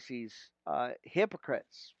Pharisees,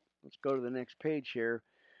 hypocrites. Let's go to the next page here.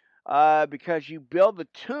 Because you build the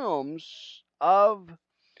tombs of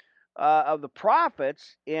the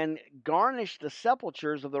prophets and garnish the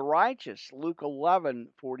sepulchres of the righteous. Luke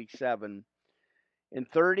 11:47 and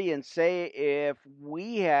 30, and say, if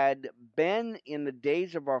we had been in the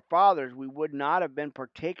days of our fathers, we would not have been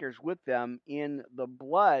partakers with them in the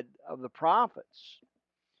blood of the prophets.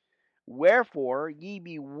 Wherefore ye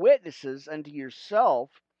be witnesses unto yourself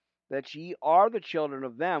that ye are the children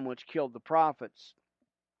of them which killed the prophets.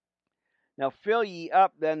 Now fill ye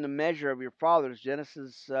up then the measure of your fathers.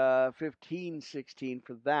 Genesis 15:16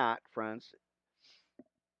 for that, friends.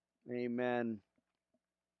 Amen.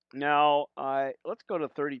 Now, let's go to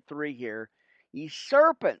 33 here. Ye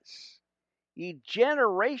serpents, ye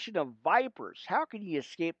generation of vipers, how can ye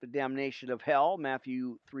escape the damnation of hell?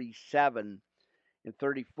 Matthew 3:7. And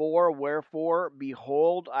 34, wherefore,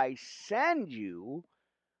 behold, I send you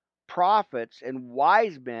prophets and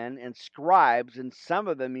wise men and scribes, and some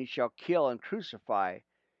of them ye shall kill and crucify,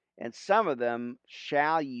 and some of them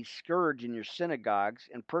shall ye scourge in your synagogues,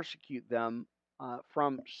 and persecute them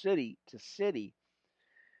from city to city,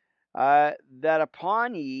 that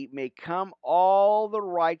upon ye may come all the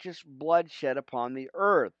righteous bloodshed upon the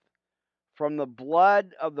earth, from the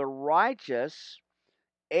blood of the righteous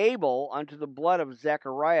Abel unto the blood of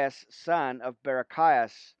Zacharias son of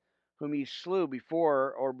Barachias, whom he slew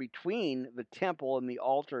before or between the temple and the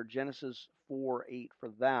altar. Genesis 4:8 for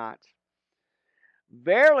that.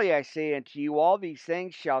 Verily I say unto you, all these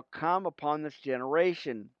things shall come upon this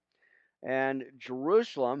generation. And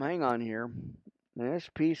Jerusalem, hang on here. This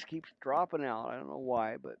piece keeps dropping out. I don't know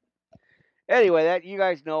why, but anyway, that you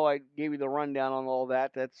guys know I gave you the rundown on all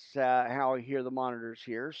that. That's how I hear the monitors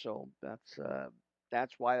here, so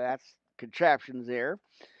that's why that's contraptions there.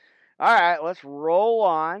 All right, let's roll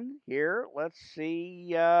on here. Let's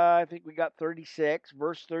see. I think we got 36,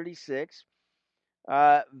 verse 36.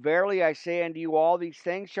 Verily I say unto you, all these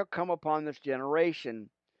things shall come upon this generation.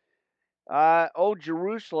 O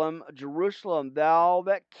Jerusalem, Jerusalem, thou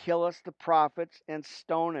that killest the prophets and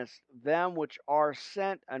stonest them which are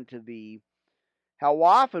sent unto thee, how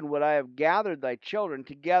often would I have gathered thy children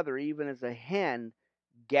together, even as a hen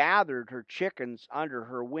gathered her chickens under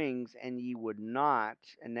her wings, and ye would not.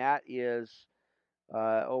 And that is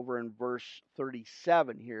over in verse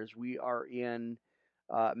 37 here, as we are in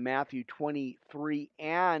Matthew 23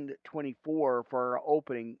 and 24 for our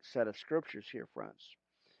opening set of scriptures here, friends.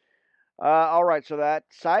 All right, so that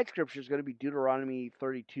side scripture is going to be Deuteronomy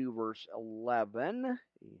 32, verse 11. And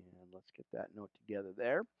let's get that note together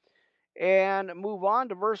there. And move on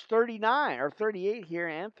to verse 39, or 38 here,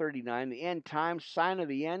 and 39, the end time, sign of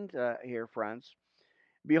the end here, friends.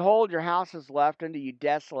 Behold, your house is left unto you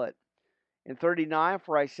desolate. And 39,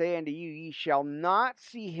 for I say unto you, ye shall not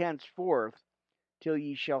see henceforth, till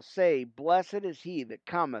ye shall say, blessed is he that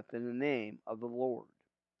cometh in the name of the Lord.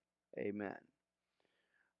 Amen.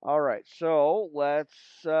 All right, so let's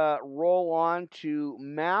roll on to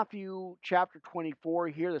Matthew chapter 24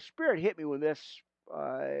 here. The Spirit hit me with this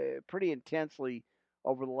pretty intensely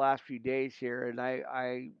over the last few days here, and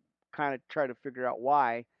I kind of try to figure out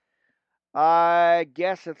why. I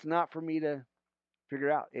guess it's not for me to figure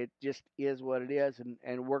out. It just is what it is,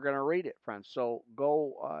 and we're going to read it, friends. So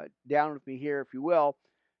go down with me here, if you will,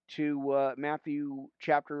 to Matthew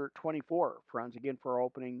chapter 24, friends, again, for our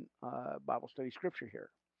opening Bible study scripture here.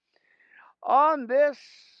 On this,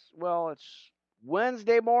 well, it's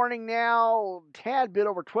Wednesday morning now, tad bit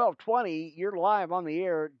over 12:20. You're live on the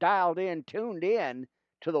air, dialed in, tuned in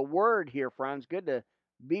to the Word here, friends. Good to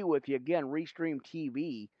be with you again, Restream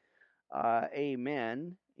TV.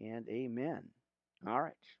 Amen and amen. All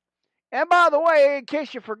right. And by the way, in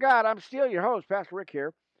case you forgot, I'm still your host, Pastor Rick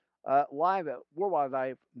here, live at Worldwide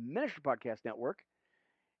Live Ministry Podcast Network.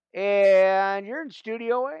 And you're in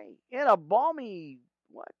Studio A in a balmy,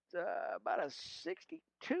 about a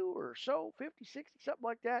 62 or so, 50, 60, something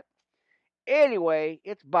like that. Anyway,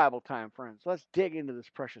 it's Bible time, friends. Let's dig into this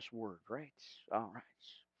precious word, right? All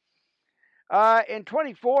right. In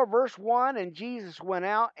 24, verse 1, and Jesus went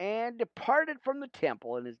out and departed from the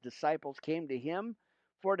temple, and his disciples came to him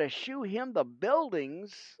for to shew him the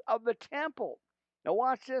buildings of the temple. Now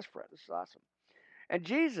watch this, friend. This is awesome. And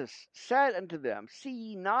Jesus said unto them, See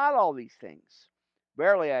ye not all these things?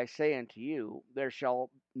 Verily I say unto you, there shall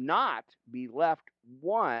not be left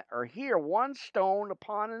one, or here one stone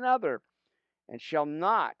upon another, and shall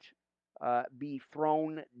not be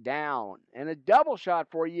thrown down. And a double shot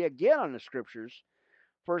for you again on the scriptures.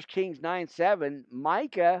 1 Kings 9:7,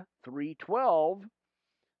 Micah 3:12.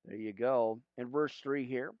 There you go. In verse 3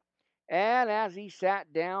 here. And as he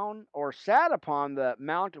sat down or sat upon the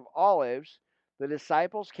Mount of Olives, the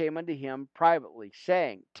disciples came unto him privately,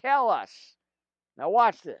 saying, Tell us. Now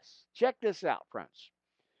watch this. Check this out, friends.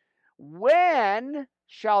 When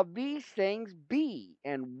shall these things be,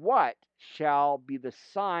 and what shall be the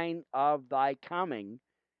sign of thy coming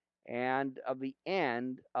and of the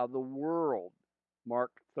end of the world?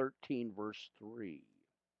 Mark 13, verse 3.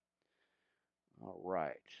 All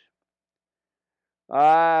right.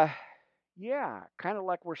 Yeah, kind of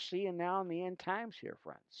like we're seeing now in the end times here,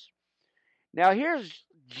 friends. Now, here's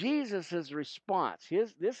Jesus' response.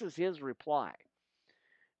 This is his reply.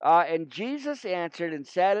 And Jesus answered and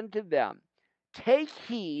said unto them, Take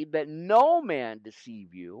heed that no man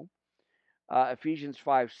deceive you. Ephesians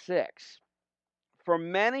 5:6. For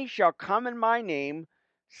many shall come in my name,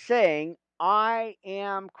 saying, I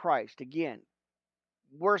am Christ. Again,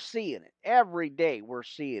 we're seeing it. Every day we're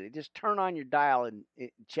seeing it. Just turn on your dial and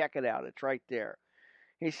check it out. It's right there.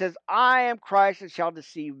 He says, I am Christ and shall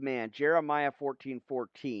deceive man. Jeremiah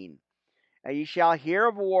 14:14. And ye shall hear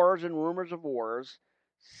of wars and rumors of wars.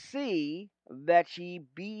 See that ye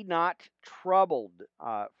be not troubled,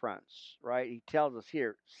 friends. Right? He tells us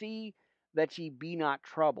here, see that ye be not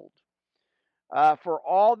troubled. For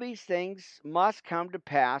all these things must come to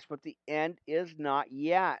pass, but the end is not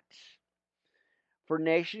yet. For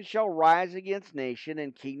nation shall rise against nation,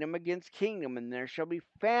 and kingdom against kingdom, and there shall be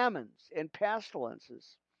famines and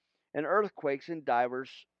pestilences, and earthquakes in divers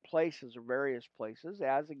places, or various places,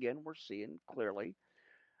 as again we're seeing clearly.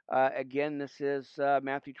 Again, this is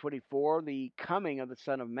Matthew 24, the coming of the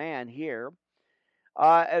Son of Man here.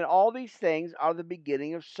 And all these things are the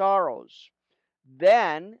beginning of sorrows.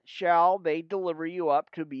 Then shall they deliver you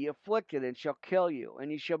up to be afflicted, and shall kill you,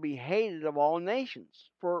 and ye shall be hated of all nations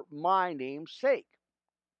for my name's sake.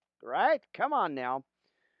 Right? Come on now.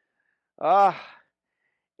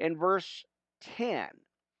 In verse 10,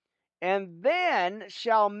 and then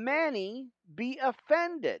shall many be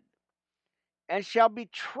offended, and shall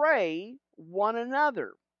betray one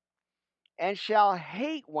another, and shall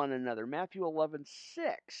hate one another. Matthew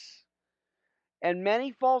 11:6. And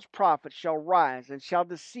many false prophets shall rise, and shall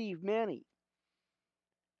deceive many.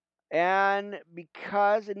 And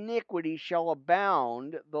because iniquity shall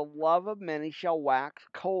abound, the love of many shall wax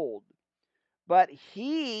cold. But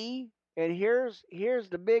he, and here's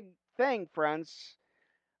the big thing, friends.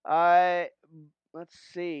 Let's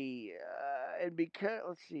see. And because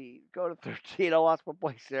let's see, go to 13. I lost my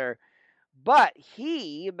place there. But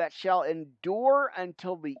he that shall endure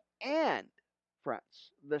until the end,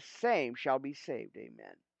 friends, the same shall be saved.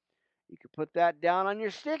 Amen. You can put that down on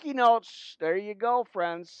your sticky notes. There you go,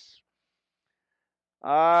 friends.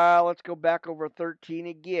 Let's go back over 13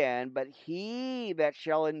 again. But he that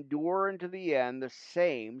shall endure unto the end, the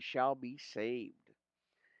same shall be saved.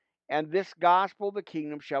 And this gospel of the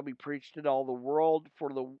kingdom shall be preached in all the world for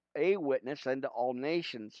a witness unto all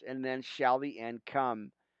nations, and then shall the end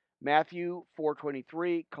come. Matthew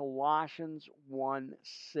 4:23, Colossians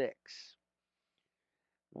 1:6.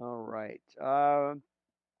 All right.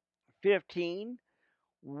 15.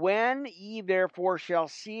 When ye therefore shall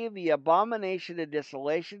see the abomination of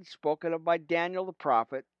desolation spoken of by Daniel the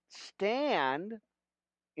prophet, stand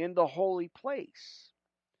in the holy place.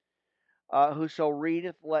 Whoso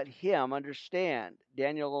readeth, let him understand.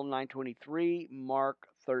 Daniel 9:23, Mark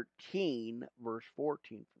 13, verse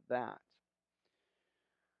 14 for that.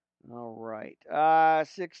 All right.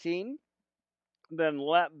 16. Then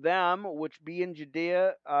let them which be in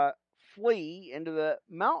Judea flee into the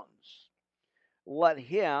mountains. Let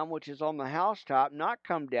him which is on the housetop not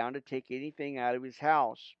come down to take anything out of his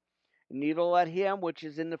house. Neither let him which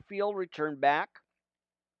is in the field return back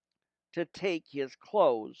to take his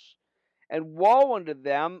clothes. And woe unto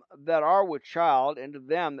them that are with child, and to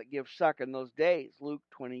them that give suck in those days. Luke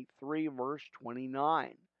 23, verse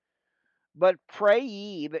 29. But pray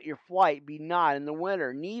ye that your flight be not in the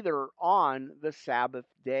winter, neither on the Sabbath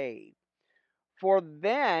day. For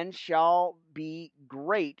then shall be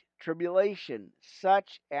great tribulation,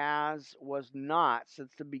 such as was not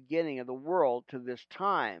since the beginning of the world to this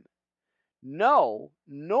time. No,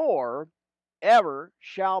 nor ever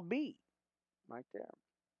shall be. Right there.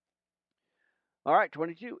 All right,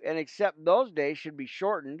 22. And except those days should be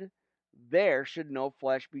shortened, there should no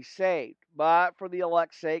flesh be saved. But for the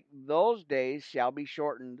elect's sake, those days shall be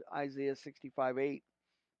shortened. Isaiah 65:8.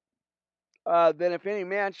 Then if any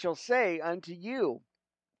man shall say unto you,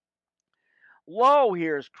 Lo,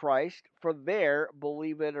 here is Christ, for there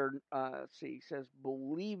believe it or he says,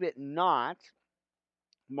 believe it not.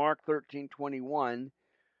 Mark 13:21.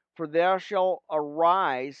 For there shall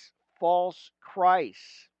arise false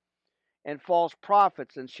Christs and false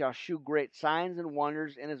prophets, and shall shew great signs and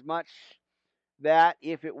wonders, inasmuch that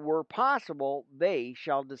if it were possible, they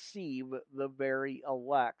shall deceive the very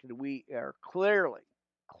elect. And we are clearly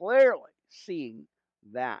seeing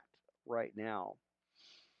that right now.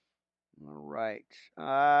 All right.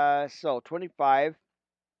 So 25.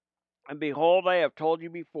 And behold, I have told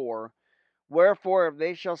you before. Wherefore, if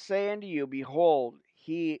they shall say unto you, Behold,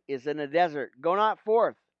 he is in a desert, go not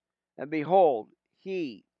forth. And behold,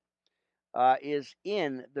 he is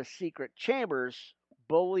in the secret chambers,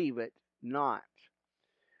 believe it not.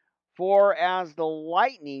 For as the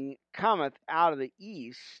lightning cometh out of the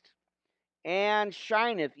east, and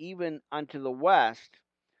shineth even unto the west,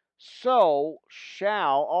 so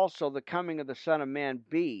shall also the coming of the Son of Man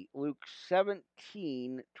be. Luke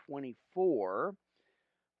 17:24.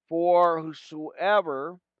 For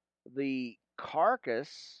whosoever the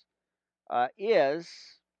carcass is,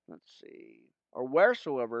 or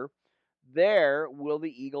wheresoever, there will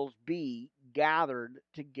the eagles be gathered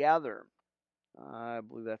together. I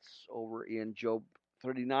believe that's over in Job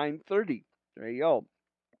 39:30. There you go.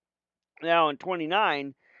 Now in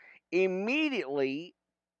 29, immediately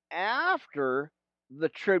after the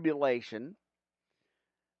tribulation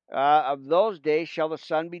of those days shall the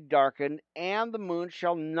sun be darkened, and the moon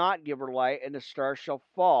shall not give her light, and the stars shall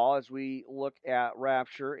fall. As we look at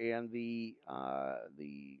rapture and the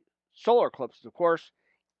solar eclipses, of course,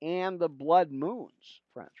 and the blood moons,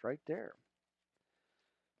 friends, right there.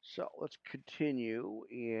 So let's continue.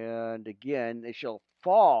 And again, they shall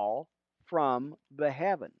fall from the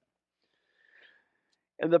heaven.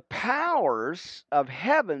 And the powers of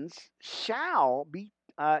heavens shall be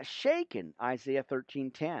shaken. Isaiah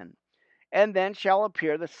 13:10. And then shall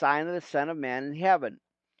appear the sign of the Son of Man in heaven.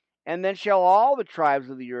 And then shall all the tribes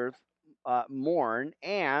of the earth mourn,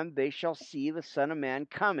 and they shall see the Son of Man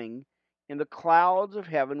coming in the clouds of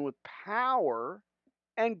heaven with power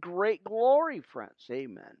and great glory, friends.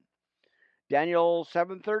 Amen. Daniel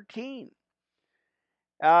 7:13,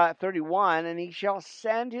 31, and he shall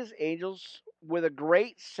send his angels with a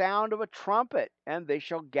great sound of a trumpet, and they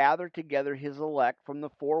shall gather together his elect from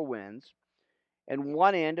the four winds, and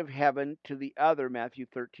one end of heaven to the other. Matthew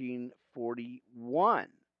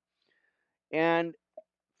 13:41. And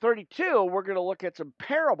 32, we're going to look at some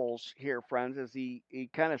parables here, friends, as he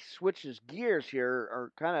kind of switches gears here,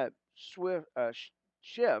 or kind of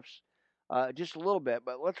shifts just a little bit,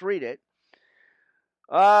 but let's read it.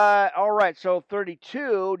 All right, so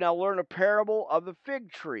 32, now learn a parable of the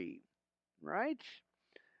fig tree, right?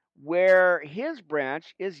 Where his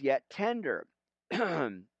branch is yet tender,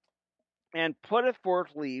 and putteth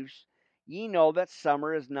forth leaves, ye know that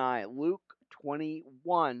summer is nigh. Luke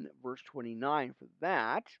 21, verse 29 for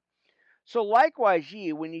that. So likewise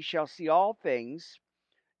ye, when ye shall see all things,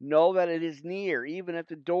 know that it is near, even at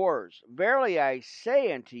the doors. Verily I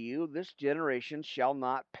say unto you, this generation shall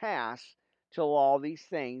not pass till all these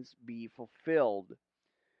things be fulfilled.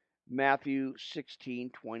 Matthew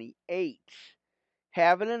 16:28.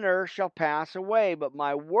 Heaven and earth shall pass away, but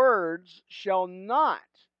my words shall not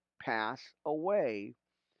pass away.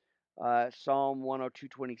 Psalm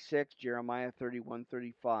 102:26, Jeremiah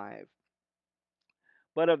 31:35.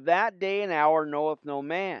 But of that day and hour knoweth no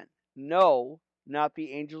man, no, not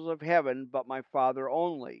the angels of heaven, but my Father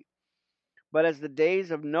only. But as the days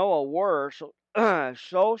of Noah were, so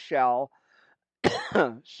shall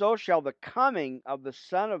so shall the coming of the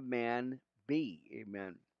Son of Man be.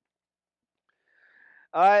 Amen.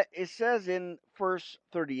 It says in verse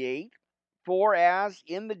 38, For as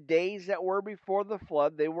in the days that were before the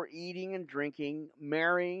flood, they were eating and drinking,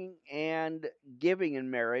 marrying and giving in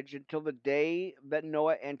marriage, until the day that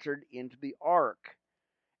Noah entered into the ark,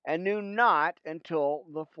 and knew not until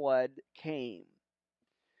the flood came,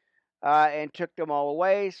 and took them all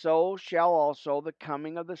away, so shall also the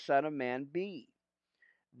coming of the Son of Man be.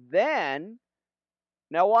 Then,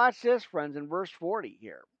 now watch this, friends, in verse 40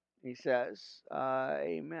 here. He says,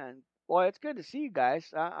 amen. Well, it's good to see you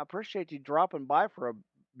guys. I appreciate you dropping by for a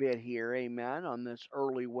bit here, amen, on this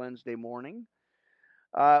early Wednesday morning.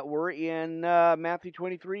 We're in Matthew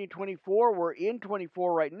 23 and 24. We're in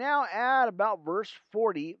 24 right now at about verse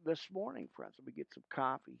 40 this morning, friends. Let me get some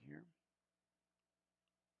coffee here.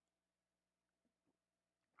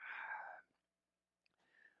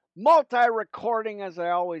 multi-recording as I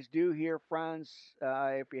always do here, friends.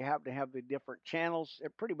 If you happen to have the different channels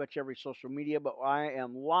at pretty much every social media, but I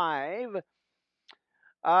am live.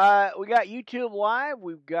 We got YouTube live.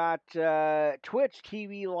 We've got Twitch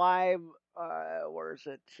TV live. Where is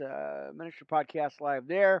it? Ministry Podcast live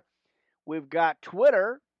there. We've got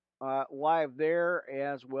Twitter live there,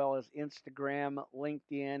 as well as Instagram,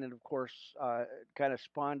 LinkedIn, and of course, kind of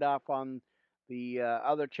spawned off on the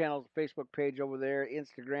other channels, Facebook page over there,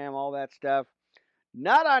 Instagram, all that stuff.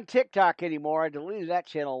 Not on TikTok anymore. I deleted that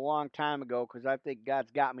channel a long time ago because I think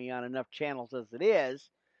God's got me on enough channels as it is.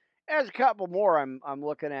 There's a couple more I'm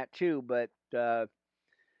looking at too, but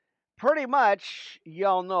pretty much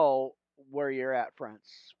y'all know where you're at, friends.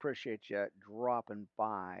 Appreciate you dropping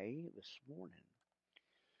by this morning.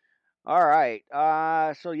 All right.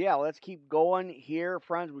 So yeah, let's keep going here,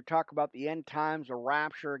 friends. We talk about the end times, the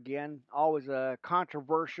rapture again. Always a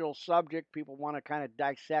controversial subject. People want to kind of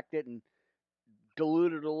dissect it and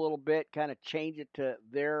dilute it a little bit, kind of change it to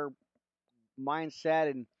their mindset,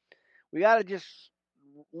 and we got to just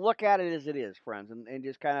look at it as it is, friends, and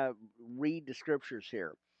just kind of read the scriptures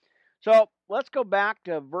here. So let's go back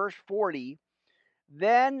to verse 40.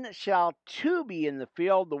 Then shall two be in the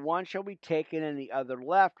field, the one shall be taken and the other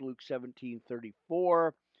left. Luke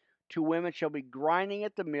 17:34. Two women shall be grinding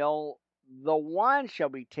at the mill, the one shall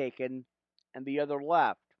be taken and the other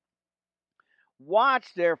left.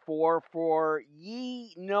 Watch therefore, for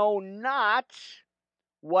ye know not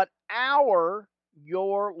what hour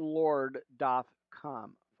your Lord doth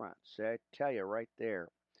come. Friends, I tell you right there.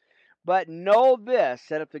 But know this,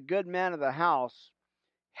 that if the good man of the house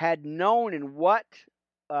had known in what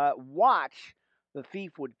watch the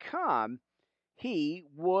thief would come, he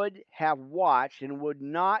would have watched and would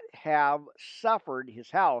not have suffered his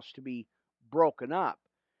house to be broken up.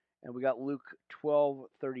 And we got Luke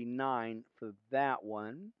 12:39 for that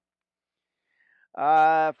one.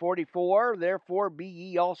 44, therefore be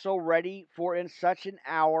ye also ready, for in such an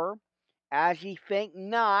hour as ye think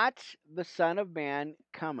not, the Son of Man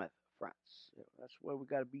cometh, friends. That's why we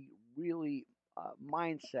got to be really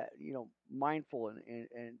mindset, mindful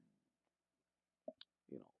and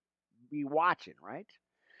be watching, right?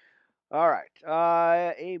 All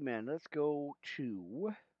right. Amen. Let's go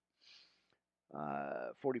to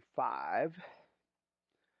 45.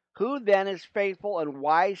 Who then is faithful and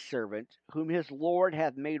wise servant, whom his Lord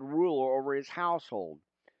hath made ruler over his household,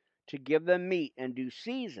 to give them meat in due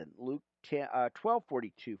season? Luke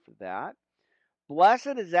 12:42 for that.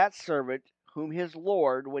 Blessed is that servant whom his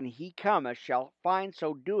Lord, when he cometh, shall find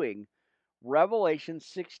so doing. Revelation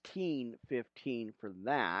 16:15 for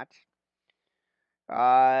that.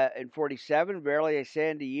 In 47, verily I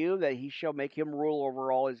say unto you that he shall make him rule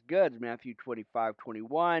over all his goods. Matthew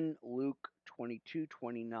 25:21, Luke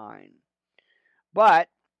 22:29. But,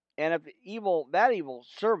 and if that evil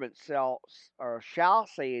servant shall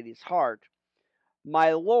say in his heart,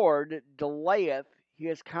 my Lord delayeth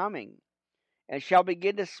his coming, and shall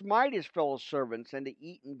begin to smite his fellow servants, and to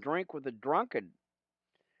eat and drink with the drunken,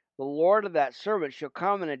 the Lord of that servant shall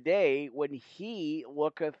come in a day when he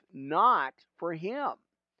looketh not for him,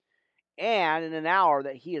 and in an hour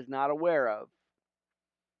that he is not aware of.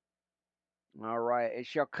 All right. It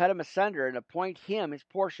shall cut him asunder and appoint him his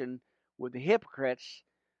portion with the hypocrites.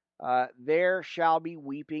 There shall be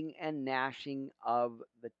weeping and gnashing of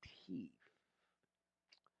the teeth.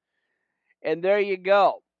 And there you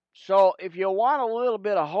go. So if you want a little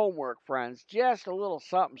bit of homework, friends, just a little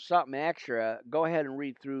something extra, go ahead and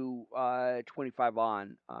read through 25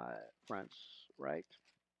 on, friends, right?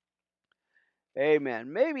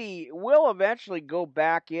 Amen. Maybe we'll eventually go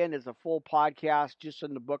back in as a full podcast just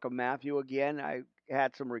in the book of Matthew again. I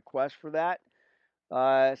had some requests for that,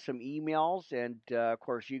 some emails, and of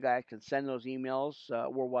course, you guys can send those emails,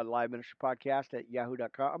 Worldwide Live Ministry Podcast at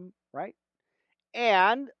yahoo.com, right?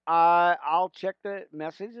 And I'll check the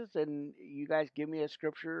messages, and you guys give me a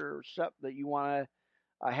scripture or something that you want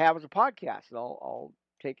to have as a podcast, and I'll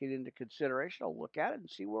take it into consideration. I'll look at it and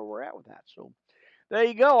see where we're at with that. So there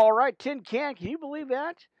you go. All right, Tin Can, can you believe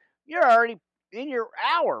that? You're already in your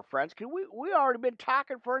hour, friends. We already been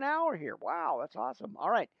talking for an hour here. Wow, that's awesome. All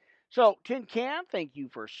right. So, Tin Can, thank you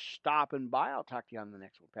for stopping by. I'll talk to you on the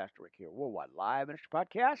next one. Pastor Rick here, Worldwide Live Ministry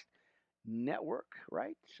Podcast Network,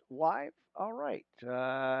 right? Live. All right.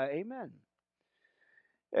 Amen.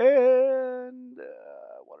 And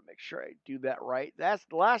I want to make sure I do that right. That's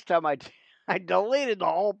the last time I deleted the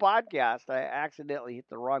whole podcast. I accidentally hit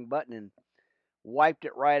the wrong button and wiped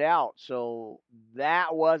it right out. So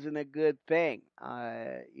that wasn't a good thing.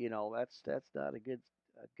 That's not a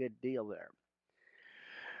good deal there.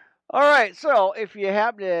 All right, so if you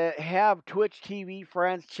happen to have Twitch TV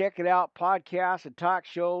friends, check it out. Podcast and talk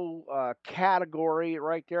show category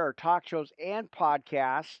right there, or talk shows and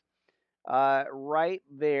podcasts right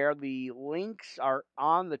there. The links are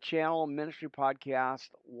on the channel Ministry Podcast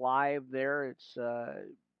live there. It's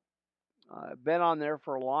been on there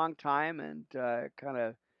for a long time, and kind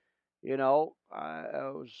of,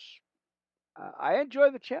 I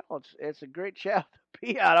enjoy the channel. It's a great channel to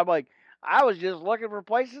be on. I'm like, I was just looking for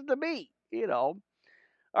places to be. All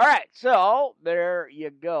right, so there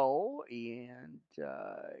you go, and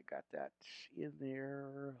got that in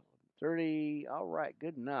there. 30. All right,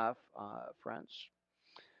 good enough, friends.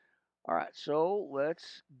 All right, so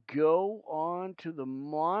let's go on to the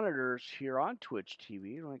monitors here on Twitch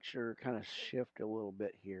TV. Make sure to kind of shift a little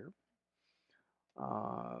bit here.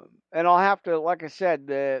 And I'll have to, like I said,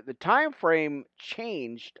 the time frame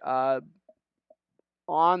changed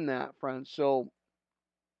on that, friends. So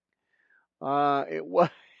it was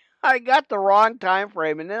I got the wrong time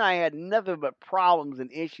frame, and then I had nothing but problems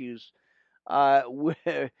and issues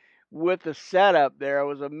with the setup. There, it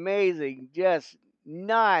was amazing, just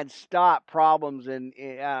non-stop problems, and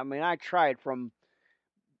I mean, I tried from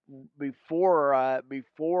before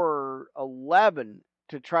 11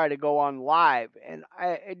 to try to go on live, and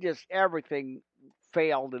it just everything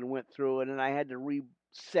failed and went through it, and I had to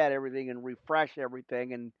reset everything and refresh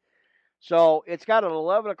everything, and so it's got an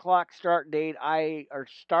 11 o'clock start date, or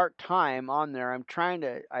start time on there. I'm trying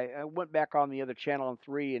to. I went back on the other channel on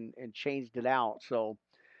 3 and changed it out. So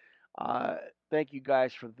thank you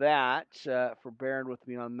guys for that, for bearing with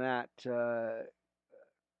me on that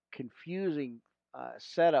confusing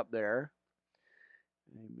setup there.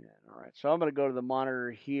 Amen. All right, so I'm going to go to the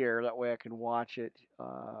monitor here. That way I can watch it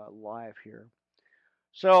live here.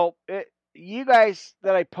 So you guys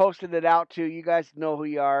that I posted it out to, you guys know who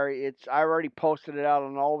you are. I already posted it out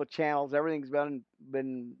on all the channels. Everything's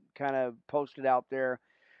been kind of posted out there.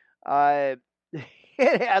 Uh,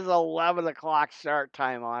 it has 11 o'clock start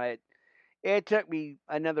time on it. It took me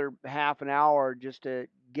another half an hour just to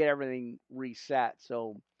get everything reset.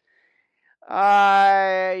 So,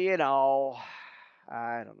 I don't know.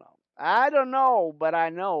 I don't know, but I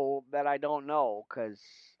know that I don't know because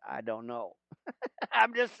I don't know.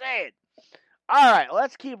 I'm just saying. All right,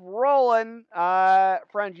 let's keep rolling,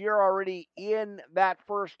 friends. You're already in that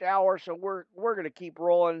first hour, so we're gonna keep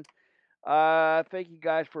rolling. Thank you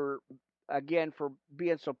guys for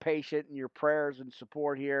being so patient and your prayers and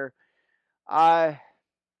support here. Yeah,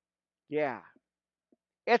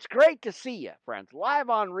 it's great to see you, friends, live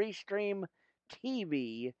on Restream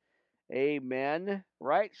TV. Amen.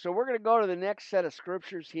 Right, so we're gonna go to the next set of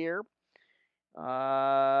scriptures here.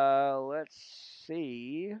 Let's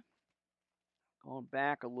see. Going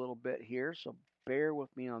back a little bit here, so bear with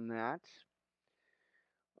me on that.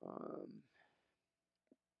 Um,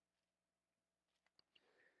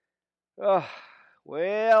 uh,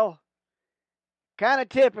 well, kind of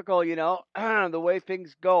typical, the way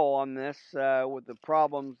things go on this with the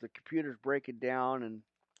problems, the computer's breaking down, and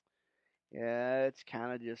yeah, it's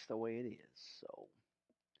kind of just the way it is. So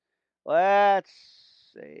let's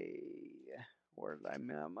see. Where did I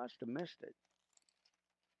must have missed it.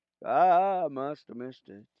 I must have missed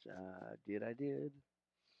it. I did.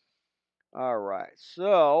 All right.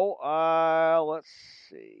 So, let's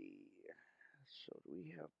see. So, do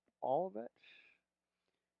we have all of it?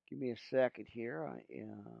 Give me a second here. I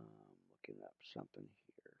am looking up something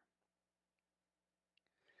here.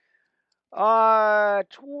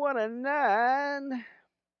 29.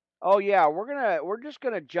 Oh yeah, we're just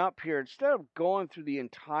gonna jump here instead of going through the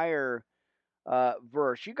entire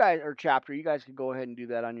verse. You guys, or chapter. You guys can go ahead and do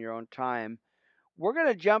that on your own time. We're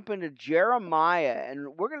gonna jump into Jeremiah,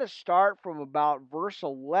 and we're gonna start from about verse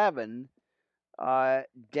 11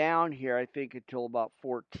 down here, I think, until about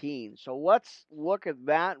 14. So let's look at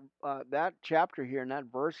that chapter here and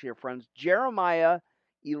that verse here, friends. Jeremiah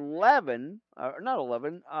 11, not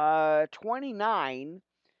 11, 29,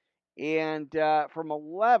 and from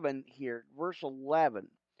 11 here, verse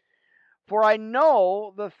 11. For I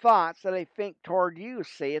know the thoughts that I think toward you,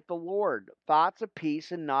 saith the Lord, thoughts of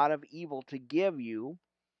peace and not of evil, to give you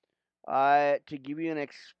an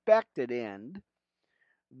expected end.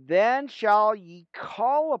 Then shall ye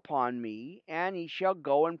call upon me, and ye shall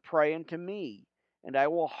go and pray unto me, and I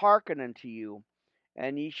will hearken unto you,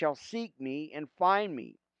 and ye shall seek me and find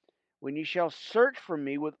me, when ye shall search for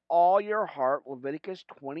me with all your heart. Leviticus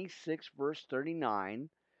 26, verse 39.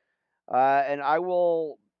 And I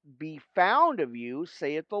will be found of you,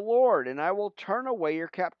 saith the Lord, and I will turn away your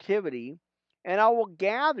captivity, and I will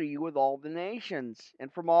gather you with all the nations,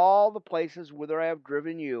 and from all the places whither I have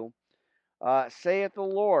driven you. saith the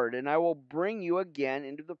Lord, and I will bring you again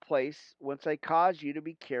into the place whence I caused you to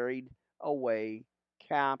be carried away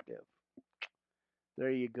captive.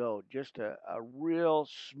 There you go. Just a real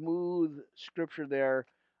smooth scripture there.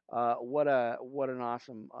 What an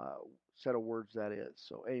awesome set of words that is.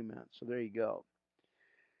 So amen. So there you go.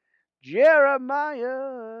 Jeremiah,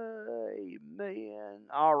 amen.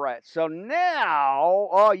 All right. So now,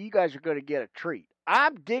 oh, you guys are going to get a treat.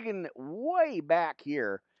 I'm digging way back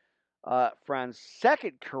here, friends.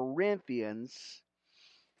 2 Corinthians.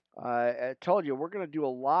 I told you we're going to do a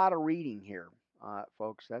lot of reading here,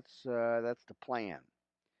 folks. That's the plan.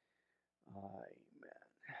 Amen.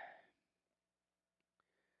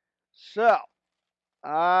 So,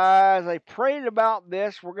 as I prayed about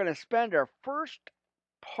this, we're going to spend our first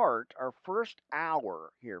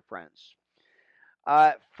hour here, friends.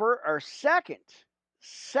 For our second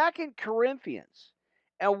Corinthians,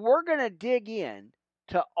 and we're going to dig in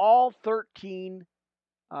to all 13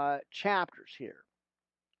 chapters here.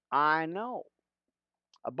 I know,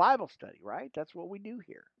 a Bible study, right? That's what we do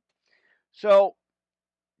here. So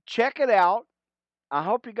check it out. I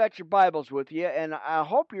hope you got your Bibles with you, and I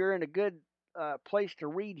hope you're in a good place to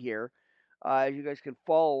read here. You guys can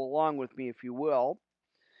follow along with me if you will.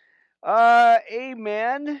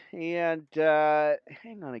 Amen. And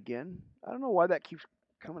hang on again. I don't know why that keeps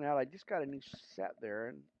coming out. I just got a new set there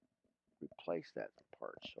and replaced that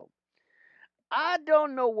part. So I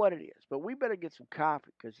don't know what it is, but we better get some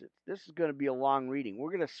coffee because this is going to be a long reading.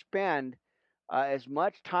 We're going to spend as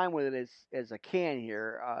much time with it as I can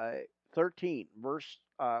here. 13, verse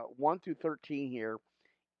 1 through 13 here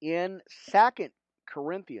in 2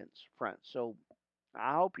 Corinthians, friends. So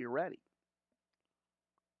I hope you're ready.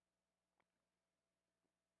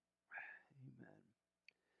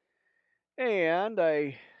 Amen. And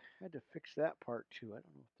I had to fix that part too. I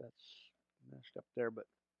don't know if that's messed up there, but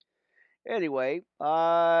anyway,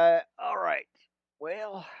 all right.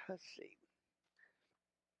 Well, let's see.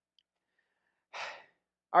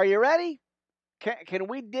 Are you ready? Can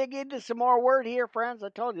we dig into some more word here, friends? I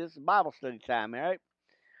told you this is Bible study time, all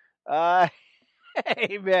right?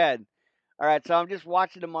 Amen. All right, so I'm just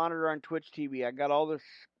watching the monitor on Twitch TV. I got all this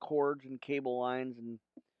cords and cable lines and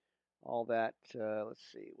all that. Let's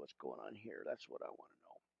see what's going on here. That's what I want to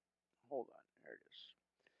know. Hold on. There it is.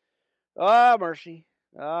 Ah, mercy.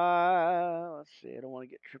 Let's see. I don't want to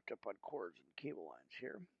get tripped up on cords and cable lines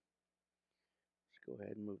here. Let's go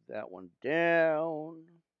ahead and move that one down.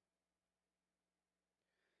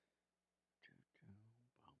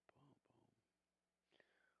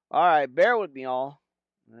 All right, bear with me all.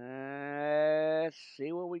 Let's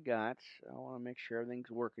see what we got. I want to make sure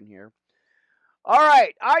everything's working here. All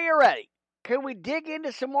right, are you ready? Can we dig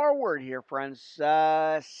into some more word here, friends? 2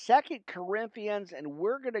 Corinthians, and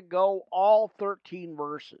we're going to go all 13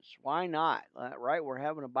 verses. Why not? Right? We're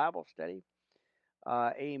having a Bible study.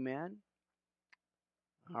 Amen.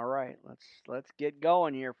 All right, let's get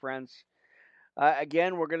going here, friends.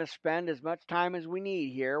 Again, we're going to spend as much time as we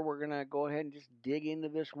need here. We're going to go ahead and just dig into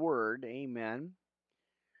this word. Amen.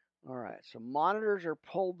 All right, so monitors are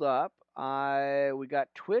pulled up. We got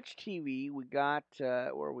Twitch TV. We got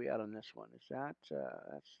where are we at on this one? Is that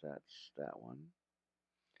that's that one?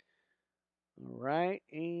 All right,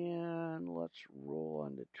 and let's roll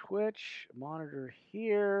onto Twitch monitor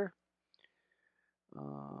here.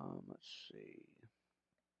 Let's see.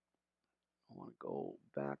 I want to go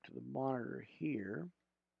back to the monitor here.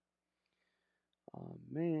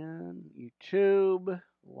 Man, YouTube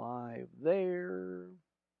live there.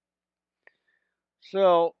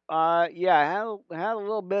 So, yeah, I had a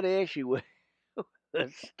little bit of issue with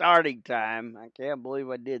the starting time. I can't believe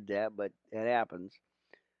I did that, but it happens.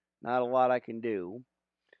 Not a lot I can do.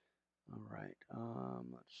 All right,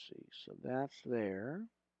 let's see. So that's there.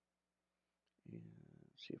 And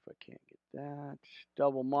see if I can't get that.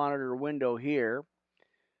 Double monitor window here.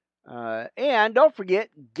 And don't forget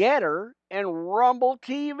Getter and Rumble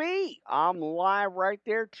TV. I'm live right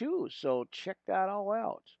there too, so check that all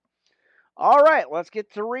out. All right, let's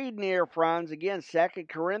get to reading here, friends. Again, 2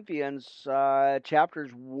 Corinthians chapters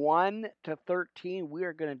 1 to 13. We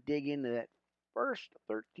are going to dig into that first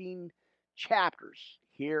 13 chapters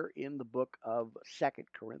here in the book of 2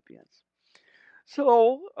 Corinthians.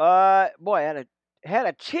 So, boy, I had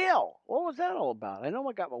a chill. What was that all about? I know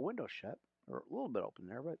I got my window shut, or a little bit open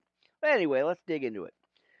there, but anyway, let's dig into it.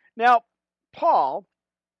 Now, Paul,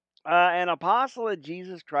 an apostle of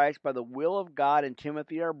Jesus Christ by the will of God, and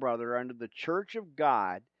Timothy our brother, unto the church of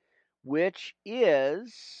God, which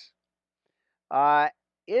is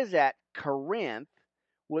at Corinth,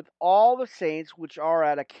 with all the saints which are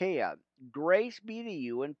at Achaia. Grace be to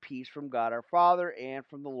you and peace from God our Father and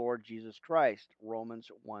from the Lord Jesus Christ.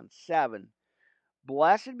 Romans 1:7.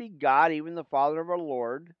 Blessed be God, even the Father of our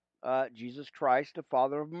Lord Jesus Christ, the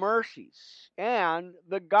Father of mercies, and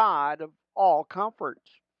the God of all comfort.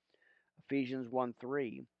 Ephesians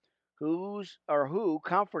 1:3. Who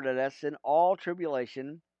comforted us in all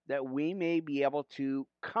tribulation, that we may be able to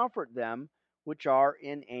comfort them which are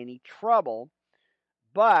in any trouble,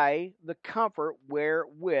 by the comfort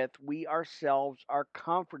wherewith we ourselves are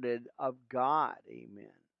comforted of God.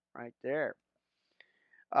 Amen. Right there.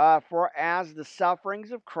 For as the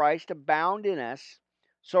sufferings of Christ abound in us,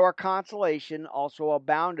 so our consolation also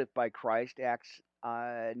aboundeth by Christ. Acts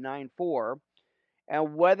 9:4.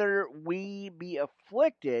 And whether we be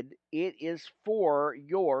afflicted, it is for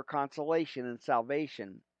your consolation and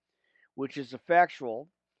salvation, which is effectual,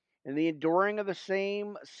 in the enduring of the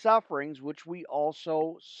same sufferings which we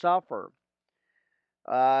also suffer.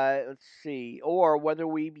 Let's see. Or whether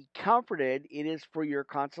we be comforted, it is for your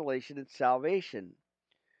consolation and salvation.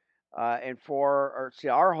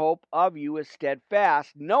 Our hope of you is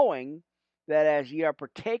steadfast, knowing that as ye are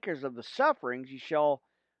partakers of the sufferings,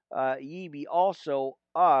 ye be also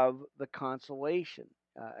of the consolation.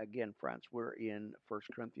 Again, friends, we're in 1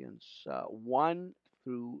 Corinthians 1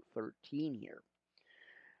 through 13 here.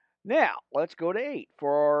 Now, let's go to 8.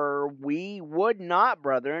 For we would not,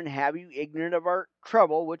 brethren, have you ignorant of our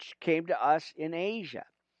trouble which came to us in Asia,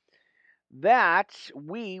 that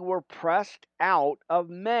we were pressed out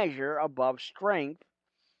of measure above strength,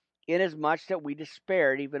 inasmuch that we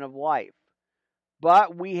despaired even of life.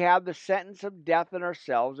 But we have the sentence of death in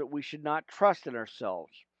ourselves, that we should not trust in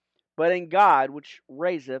ourselves, but in God which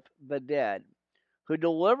raiseth the dead, who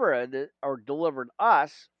delivered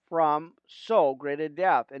us from so great a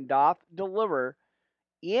death, and doth deliver,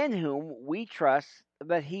 in whom we trust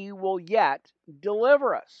that he will yet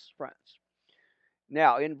deliver us, friends.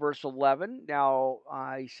 Now, in verse 11,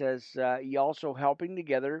 he says, ye also helping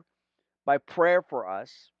together by prayer for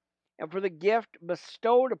us, and for the gift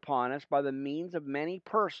bestowed upon us by the means of many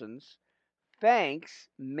persons, thanks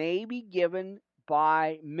may be given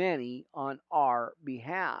by many on our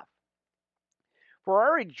behalf. For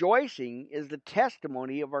our rejoicing is the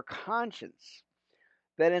testimony of our conscience,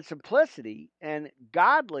 that in simplicity and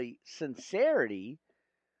godly sincerity,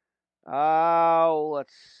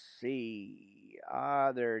 let's see,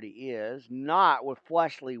 there it is, not with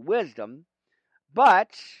fleshly wisdom,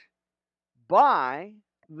 but by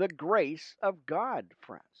the grace of God,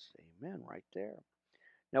 friends. Amen, right there.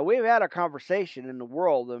 Now, we've had a conversation in the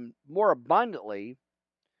world, and more abundantly,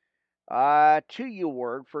 to your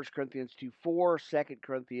word, 1 Corinthians 2:4, 2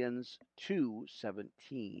 Corinthians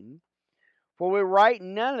 2:17. For we write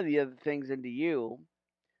none of the other things unto you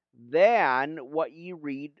than what ye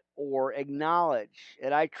read or acknowledge,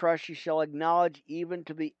 and I trust ye shall acknowledge even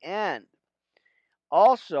to the end.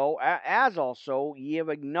 Also, as also ye have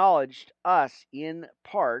acknowledged us in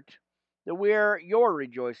part, that we are your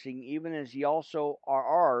rejoicing, even as ye also are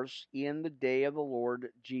ours in the day of the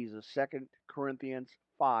Lord Jesus. 2 Corinthians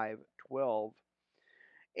 5:12.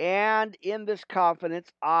 And in this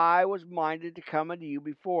confidence I was minded to come unto you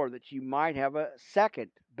before, that you might have a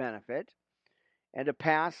second benefit, and to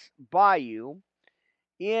pass by you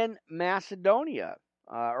in Macedonia,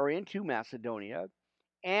 or into Macedonia,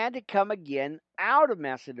 and to come again out of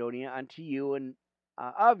Macedonia unto you, and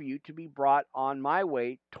of you to be brought on my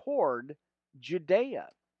way toward Judea.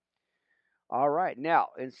 All right, now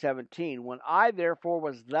in 17, when I therefore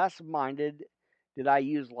was thus minded, did I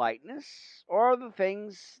use lightness, or the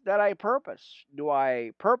things that I purpose? Do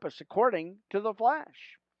I purpose according to the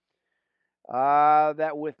flesh?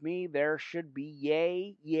 That with me there should be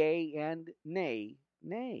yea, yea, and nay,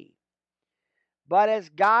 nay. But as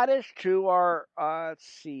God is true, our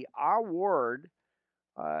word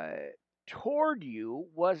toward you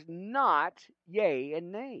was not yea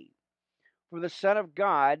and nay. For the Son of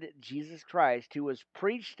God, Jesus Christ, who was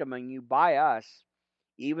preached among you by us,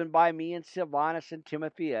 even by me and Silvanus and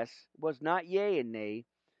Timotheus, was not yea and nay,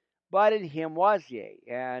 but in him was yea.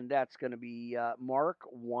 And that's going to be Mark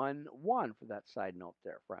 1:1 for that side note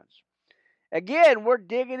there, friends. Again, we're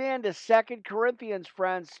digging into 2 Corinthians,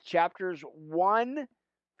 friends, chapters 1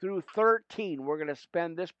 through 13. We're going to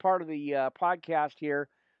spend this part of the podcast here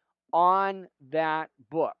on that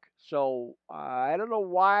book. So I don't know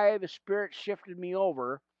why the Spirit shifted me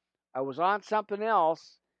over. I was on something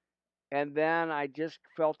else, and then I just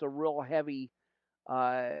felt a real heavy,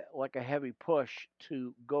 like a heavy push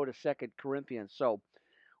to go to 2 Corinthians. So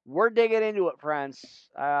we're digging into it, friends.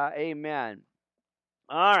 Amen.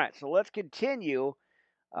 All right, so let's continue.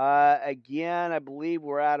 Again, I believe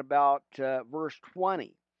we're at about verse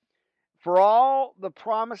 20. For all the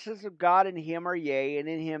promises of God in him are yea, and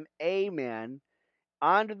in him amen,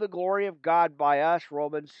 unto the glory of God by us,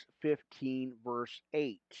 Romans 15, verse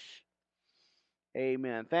 8.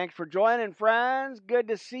 Amen. Thanks for joining, friends. Good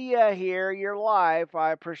to see you here. You're live.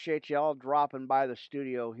 I appreciate you all dropping by the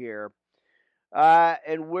studio here.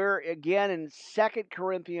 And we're again in 2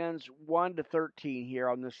 Corinthians 1 to 13 here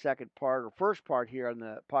on the second part, or first part here on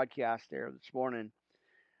the podcast there this morning.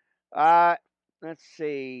 Let's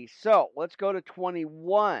see. So let's go to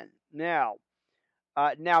 21. Now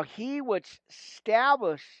he which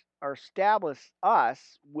established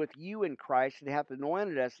us with you in Christ and hath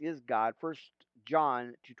anointed us is God. 1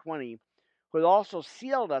 John 2:20, who hath also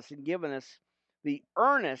sealed us and given us the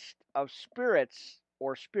earnest of spirits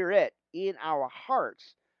or spirit in our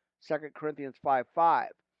hearts. 2 Corinthians 5:5.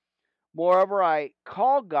 Moreover, I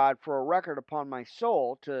call God for a record upon my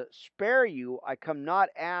soul to spare you. I come not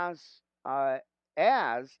as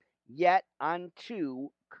yet unto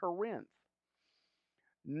Corinth,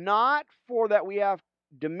 not for that we have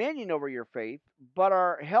dominion over your faith, but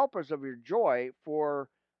are helpers of your joy, for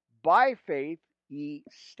by faith ye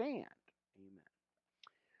stand. Amen.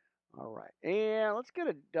 All right. And let's get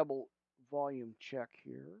a double volume check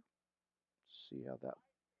here. See how that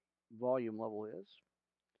volume level is.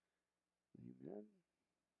 Amen.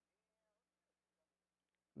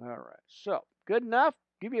 All right. So, good enough.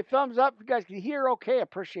 Give me a thumbs up if you guys can hear okay.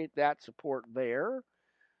 Appreciate that support there.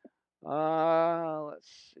 Let's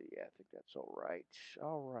see. I think that's all right.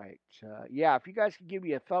 All right. Yeah, if you guys can give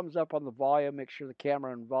me a thumbs up on the volume, make sure the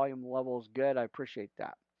camera and volume level is good. I appreciate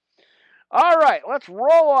that. All right, let's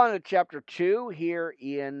roll on to chapter 2 here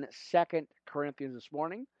in 2 Corinthians this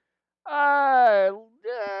morning.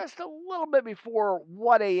 Just a little bit before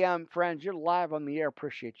 1 a.m., friends. You're live on the air.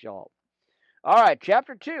 Appreciate y'all. All right,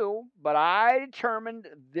 chapter 2. But I determined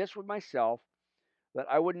this with myself, that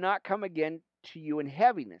I would not come again to you in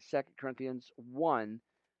heaviness. 2 Corinthians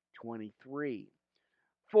 1:23.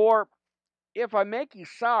 For if I make you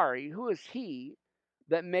sorry, who is he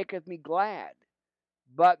that maketh me glad?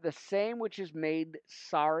 But the same which is made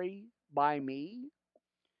sorry by me.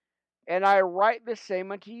 And I write the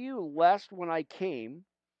same unto you, lest when I came,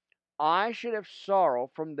 I should have sorrow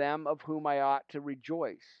from them of whom I ought to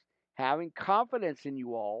rejoice, having confidence in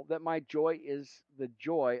you all, that my joy is the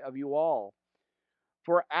joy of you all.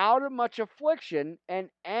 For out of much affliction and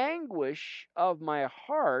anguish of my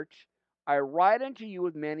heart, I write unto you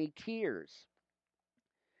with many tears.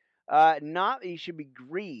 Not that ye should be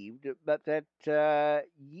grieved, but that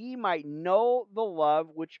ye might know the love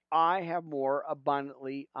which I have more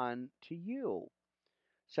abundantly unto you.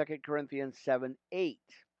 2 Corinthians 7:8.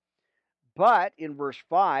 But in verse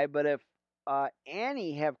 5, but if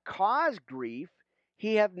any have caused grief,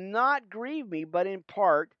 he hath not grieved me, but in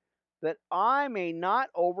part, that I may not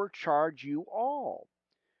overcharge you all.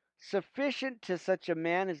 Sufficient to such a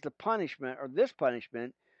man is the punishment, or this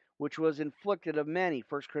punishment, which was inflicted of many.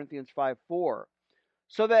 1 Corinthians 5:4.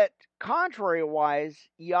 So that contrariwise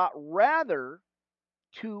ye ought rather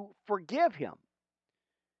to forgive him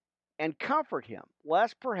and comfort him,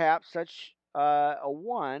 lest perhaps such a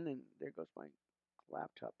one, and there goes my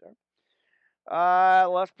laptop there,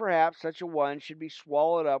 lest perhaps such a one should be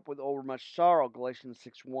swallowed up with overmuch sorrow. Galatians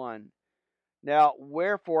 6:1. Now,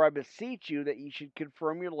 wherefore I beseech you that ye should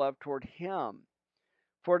confirm your love toward him.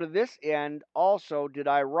 For to this end also did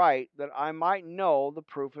I write, that I might know the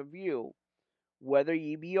proof of you, whether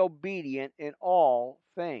ye be obedient in all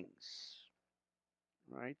things.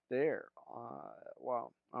 Right there.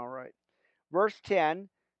 Wow. All right. Verse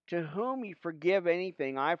 10, to whom ye forgive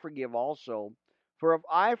anything, I forgive also. For if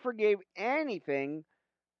I forgave anything,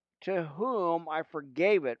 to whom I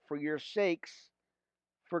forgave it, for your sakes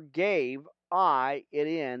forgave I it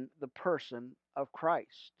in the person of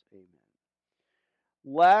Christ. Amen.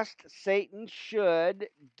 Lest Satan should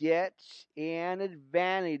get an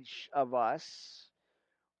advantage of us,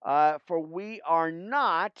 for we are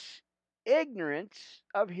not ignorant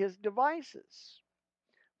of his devices.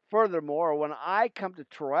 Furthermore, when I come to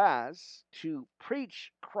Troas to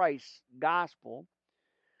preach Christ's gospel,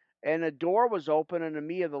 and a door was opened unto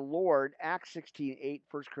me of the Lord, Acts 16:8,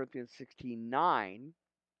 1 Corinthians 16:9,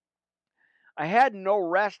 I had no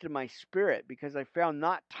rest in my spirit, because I found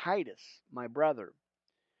not Titus, my brother.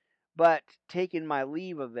 But taking my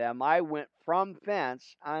leave of them, I went from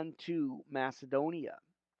thence unto Macedonia.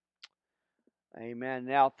 Amen.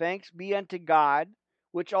 Now thanks be unto God,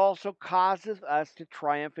 which also causeth us to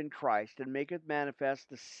triumph in Christ, and maketh manifest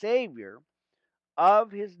the Savior of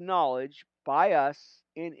his knowledge by us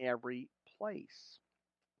in every place.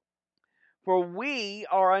 For we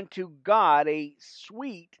are unto God a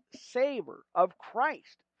sweet savor of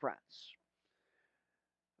Christ friends.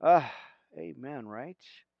 Amen, right?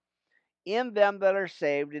 In them that are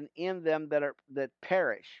saved and in them that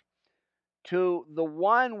perish. To the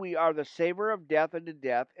one we are the savor of death unto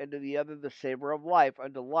death, and to the other the savor of life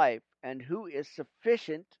unto life. And who is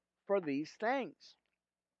sufficient for these things?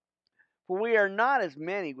 For we are not as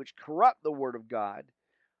many which corrupt the word of God,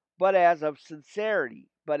 but as of sincerity,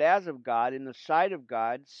 but as of God, in the sight of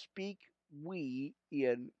God, speak we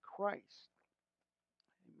in Christ.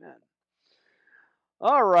 Amen.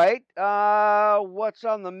 All right. What's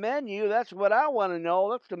on the menu? That's what I want to know.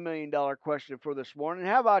 That's the $1,000,000 question for this morning.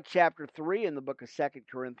 How about chapter 3 in the book of 2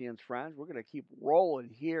 Corinthians, friends? We're going to keep rolling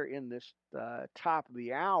here in this top of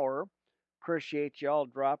the hour. Appreciate y'all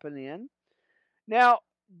dropping in. Now,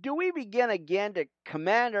 do we begin again to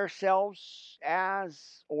command ourselves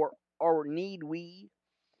as, or need we,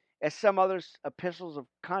 as some others, epistles of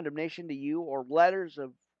condemnation to you, or letters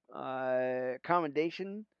of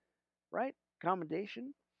commendation, right?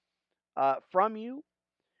 Commendation from you?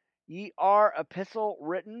 Ye are epistle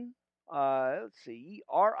written. Let's see. Ye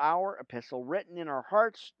are our epistle written in our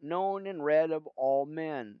hearts, known and read of all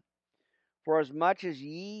men. For as much as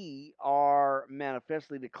ye are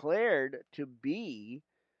manifestly declared to be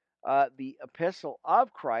the epistle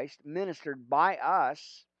of Christ, ministered by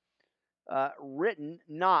us, written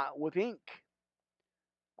not with ink,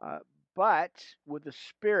 but with the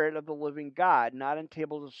Spirit of the living God, not in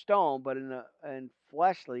tables of stone, but in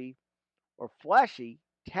fleshly or fleshy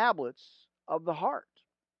tablets of the heart.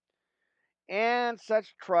 And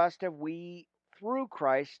such trust have we through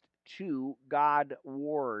Christ to God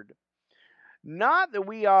ward. Not that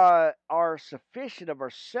we are sufficient of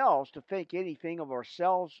ourselves to think anything of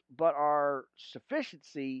ourselves, but our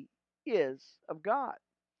sufficiency is of God,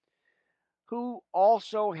 who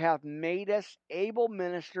also hath made us able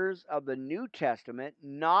ministers of the New Testament,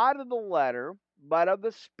 not of the letter, but of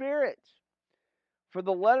the Spirit. For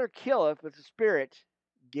the letter killeth, but the Spirit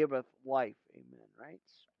giveth life. Amen, right?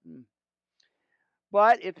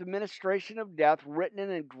 But if the ministration of death, written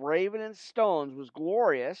and engraven in stones, was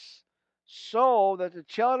glorious, so that the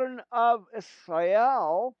children of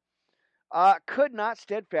Israel could not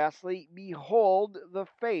steadfastly behold the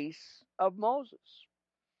face of Moses,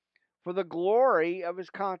 for the glory of his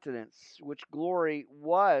countenance, which glory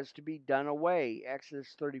was to be done away.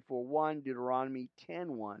 Exodus 34:1, Deuteronomy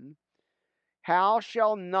 10:1. How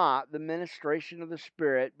shall not the ministration of the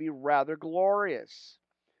Spirit be rather glorious?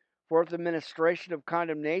 For if the ministration of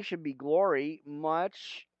condemnation be glory,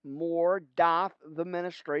 much more doth the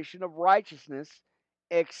ministration of righteousness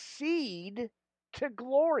exceed to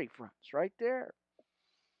glory, friends, right there.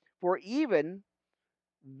 For even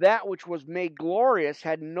that which was made glorious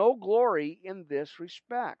had no glory in this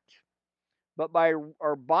respect, but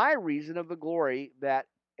by reason of the glory that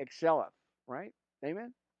excelleth, right?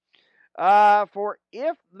 Amen. For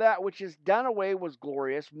if that which is done away was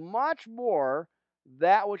glorious, much more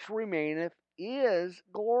that which remaineth is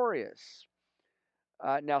glorious.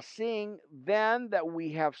 Now, seeing then that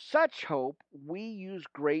we have such hope, we use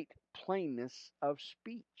great plainness of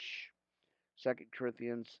speech. 2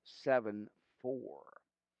 Corinthians 7:4.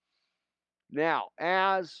 Now,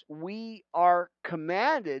 as we are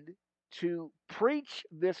commanded to preach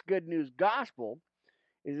this good news gospel,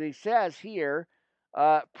 as he says here,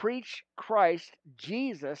 preach Christ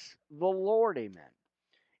Jesus the Lord, amen.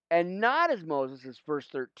 And not as Moses, is verse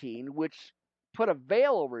 13, which put a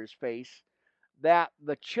veil over his face, that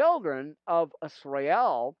the children of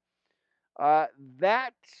Israel,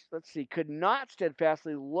 could not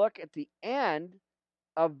steadfastly look at the end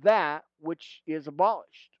of that which is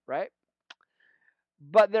abolished, right?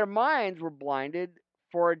 But their minds were blinded,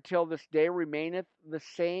 for until this day remaineth the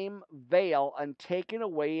same veil untaken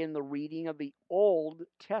away in the reading of the Old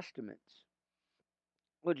Testament,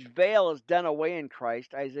 which veil is done away in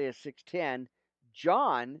Christ, Isaiah 6:10,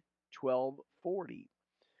 John 12:40.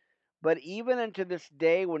 But even unto this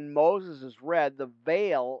day when Moses is read, the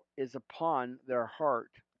veil is upon their heart.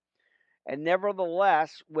 And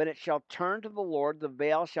nevertheless, when it shall turn to the Lord, the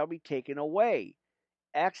veil shall be taken away.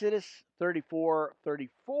 Exodus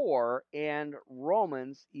 34:34 and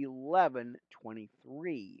Romans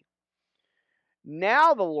 11:23.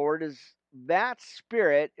 Now the Lord is that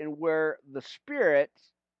Spirit, and where the Spirit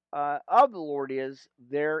of the Lord is,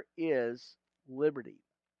 there is liberty.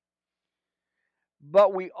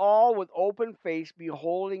 But we all, with open face,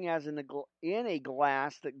 beholding as in a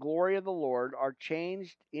glass the glory of the Lord, are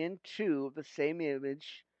changed into the same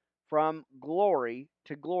image from glory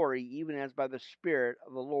to glory, even as by the Spirit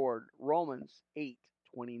of the Lord. Romans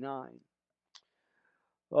 8:29.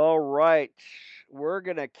 All right, we're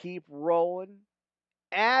going to keep rolling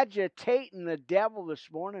agitating the devil this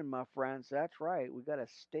morning, my friends. That's right. We got to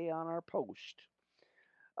stay on our post.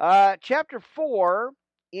 Chapter 4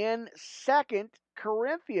 in 2nd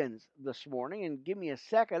Corinthians this morning. And give me a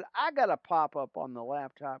second. I got to pop up on the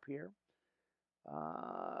laptop here.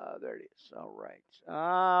 There it is. All right.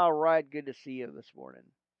 All right. Good to see you this morning.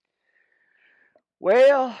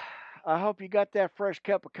 Well, I hope you got that fresh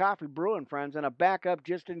cup of coffee brewing, friends, and a backup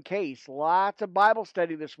just in case. Lots of Bible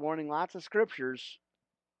study this morning, lots of scriptures.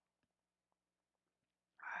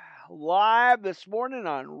 Live this morning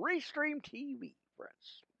on Restream TV,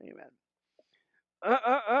 friends. Amen.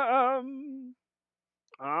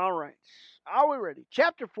 All right. Are we ready?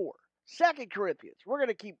 Chapter 4, 2 Corinthians. We're going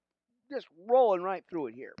to keep just rolling right through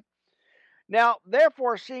it here. Now,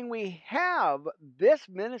 therefore, seeing we have this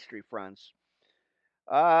ministry, friends,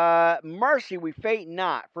 mercy we faint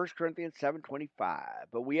not, 1 Corinthians 7:25.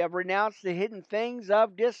 But we have renounced the hidden things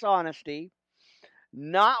of dishonesty,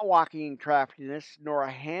 not walking in craftiness, nor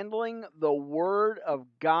handling the word of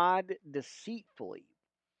God deceitfully.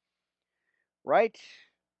 Right?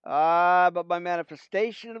 But by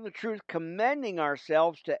manifestation of the truth, commending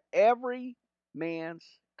ourselves to every man's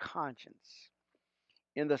conscience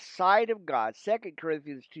in the sight of God. 2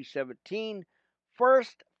 Corinthians 2:17, 1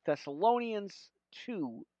 Thessalonians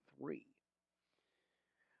 2:3.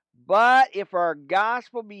 But if our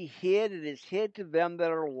gospel be hid, it is hid to them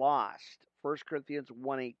that are lost. 1 Corinthians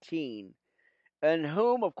 1:18. In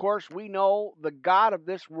whom, of course, we know the God of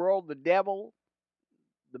this world, the devil,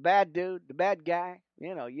 the bad dude, the bad guy,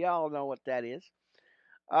 y'all know what that is,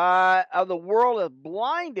 of the world hath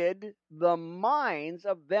blinded the minds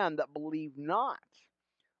of them that believe not,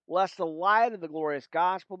 lest the light of the glorious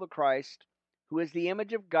gospel of the Christ, who is the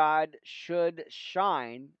image of God, should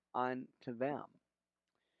shine unto them.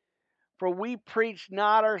 For we preach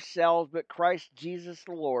not ourselves, but Christ Jesus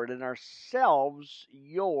the Lord, and ourselves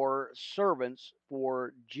your servants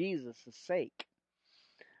for Jesus' sake.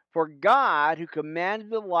 For God, who commanded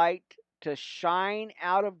the light to shine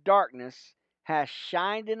out of darkness, has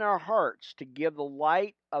shined in our hearts to give the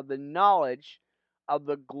light of the knowledge of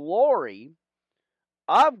the glory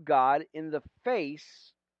of God in the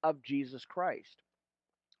face of Jesus Christ.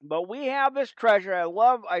 But we have this treasure.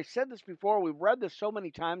 I said this before, we've read this so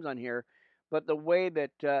many times on here, but the way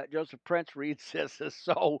that Joseph Prince reads this is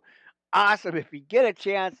so awesome. If you get a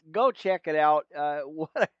chance, go check it out.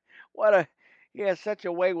 He has such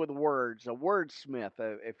a way with words, a wordsmith,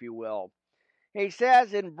 if you will. He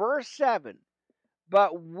says in verse 7,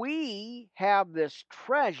 but we have this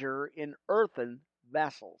treasure in earthen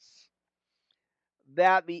vessels,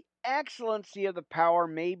 that the excellency of the power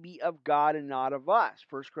may be of God and not of us.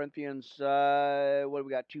 1 Corinthians, what do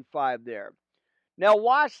we got? 2:5 there. Now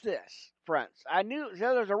watch this, friends.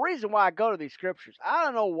 There's a reason why I go to these scriptures. I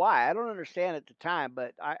don't know why. I don't understand at the time,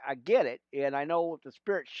 but I get it. And I know if the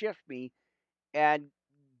Spirit shifts me and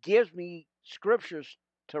gives me scriptures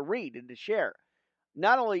to read and to share,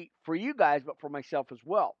 not only for you guys, but for myself as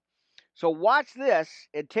well. So watch this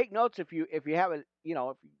and take notes if you haven't, if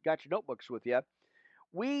you got your notebooks with you.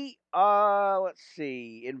 We, let's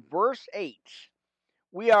see, in verse 8,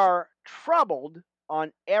 we are troubled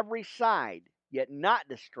on every side, yet not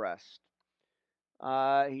distressed.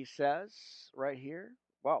 He says right here,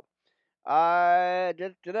 wow.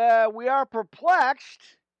 We are perplexed,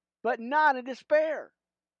 but not in despair.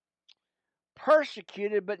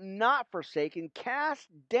 Persecuted, but not forsaken. Cast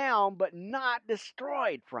down, but not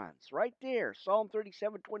destroyed, friends. Right there, Psalm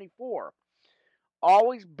 37:24.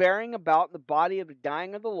 Always bearing about the body of the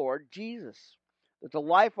dying of the Lord Jesus, that the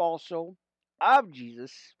life also of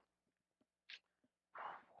Jesus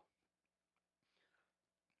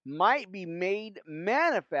might be made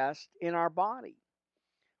manifest in our body.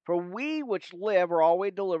 For we which live are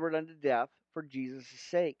always delivered unto death for Jesus'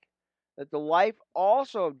 sake, that the life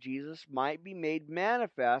also of Jesus might be made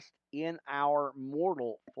manifest in our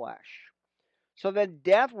mortal flesh. So then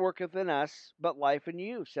death worketh in us, but life in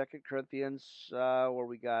you. 2 Corinthians, where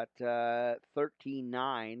we got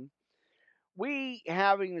 13:9. We,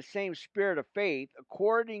 having the same spirit of faith,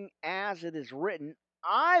 according as it is written,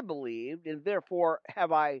 I believed, and therefore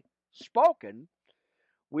have I spoken.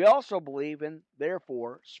 We also believe, and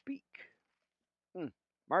therefore speak.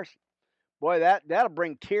 Mercy. Boy, that'll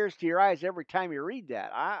bring tears to your eyes every time you read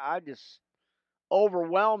that. I just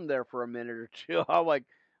overwhelmed there for a minute or two. I'm like,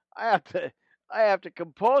 I have to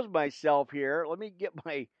compose myself here. Let me get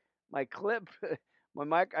my clip, my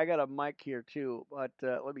mic. I got a mic here too, but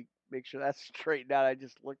let me make sure that's straightened out. I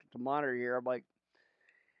just looked at the monitor here. I'm like,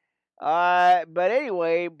 but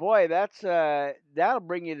anyway, boy, that'll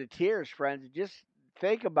bring you to tears, friends. Just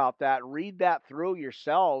think about that. Read that through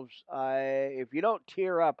yourselves. If you don't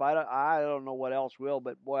tear up, I don't know what else will.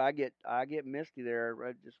 But boy, I get misty there.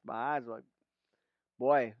 Just my eyes are like,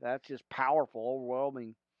 boy, that's just powerful,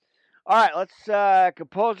 overwhelming. All right, let's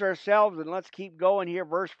compose ourselves and let's keep going here.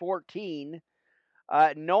 Verse 14.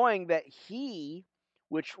 Knowing that he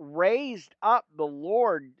which raised up the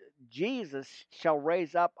Lord Jesus shall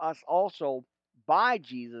raise up us also by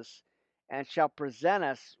Jesus and shall present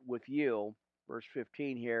us with you. Verse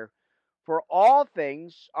 15 here. For all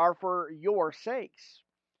things are for your sakes,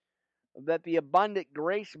 that the abundant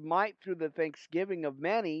grace might through the thanksgiving of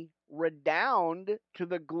many redound to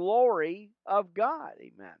the glory of God.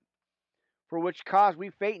 Amen. For which cause we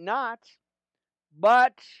faint not,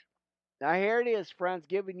 but now here it is, friends,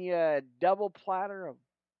 giving you a double platter of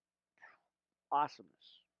awesomeness,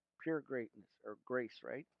 pure greatness or grace,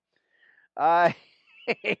 right? Uh,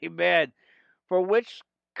 amen. For which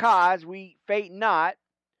cause we faint not,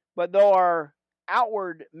 but though our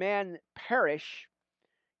outward man perish,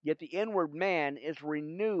 yet the inward man is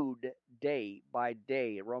renewed day by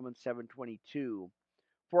day. Romans 7:22.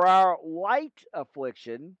 For our light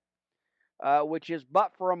affliction, which is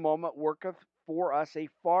but for a moment, worketh for us a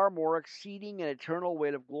far more exceeding and eternal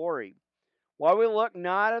weight of glory. While we look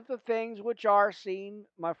not at the things which are seen,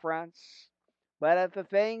 my friends, but at the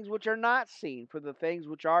things which are not seen. For the things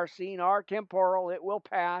which are seen are temporal, it will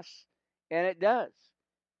pass, and it does.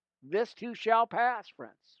 This too shall pass,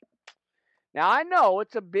 friends. Now, I know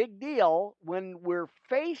it's a big deal when we're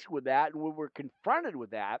faced with that and when we're confronted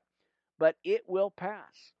with that, but it will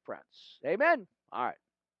pass, friends. Amen? All right.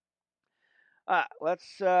 Let's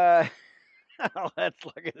let's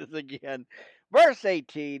look at this again. Verse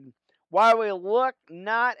 18. While we look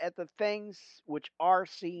not at the things which are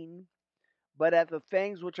seen, but at the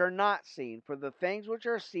things which are not seen. For the things which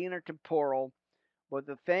are seen are temporal, but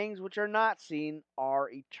the things which are not seen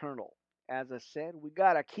are eternal. As I said, we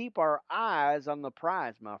got to keep our eyes on the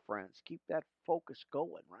prize, my friends. Keep that focus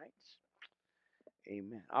going, right?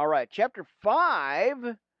 Amen. All right, chapter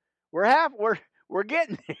 5. We're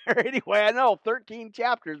getting there anyway. I know 13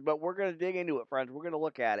 chapters, but we're going to dig into it, friends. We're going to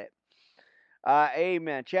look at it.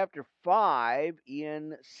 Amen. Chapter 5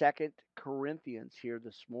 in 2 Corinthians here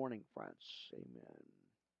this morning, friends. Amen.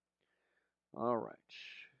 All right.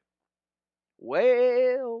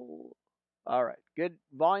 Well, all right. Good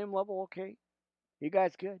volume level, okay? You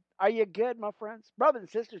guys good? Are you good, my friends? Brothers and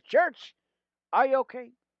sisters, church, are you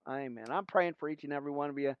okay? Amen. I'm praying for each and every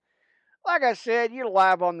one of you. Like I said, you're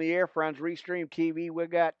live on the air, friends. Restream TV. We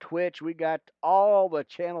got Twitch. We got all the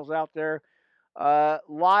channels out there.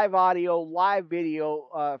 Live audio, live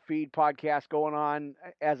video feed podcast going on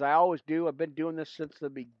as I always do. I've been doing this since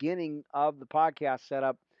the beginning of the podcast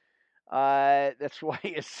setup. That's why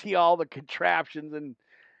you see all the contraptions and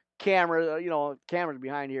cameras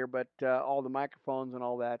behind here, but all the microphones and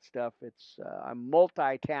all that stuff. It's I'm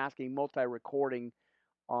multitasking, multi-recording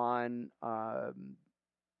on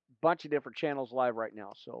bunch of different channels live right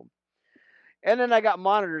now. So, and then I got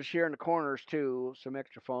monitors here in the corners too, some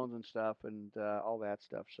extra phones and stuff, and all that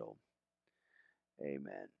stuff. So,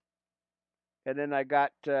 amen. And then I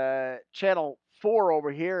got channel 4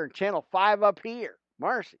 over here and channel 5 up here.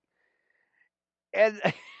 Mercy. And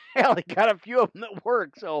I only got a few of them that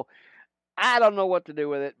work, so I don't know what to do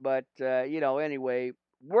with it. But anyway,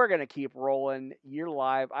 we're gonna keep rolling. You're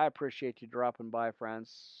live. I appreciate you dropping by,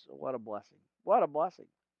 friends. What a blessing. What a blessing.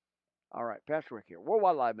 All right, Pastor Rick here,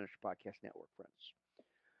 Worldwide Live Ministry Podcast Network, friends.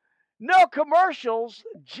 No commercials,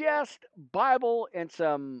 just Bible and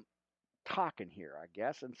some talking here, I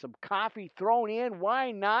guess, and some coffee thrown in.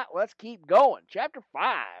 Why not? Let's keep going. Chapter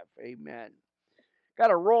 5, amen. Got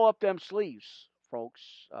to roll up them sleeves, folks.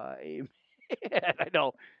 Amen. I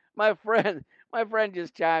know. My friend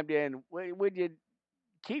just chimed in. Would you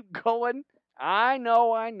keep going? I know.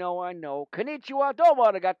 Konnichiwa,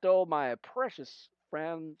 domo arigato, my precious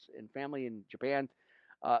friends and family in Japan.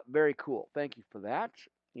 Very cool. Thank you for that.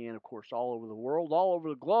 And of course, all over the world, all over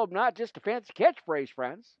the globe, not just a fancy catchphrase,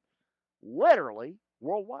 friends. Literally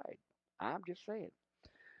worldwide. I'm just saying.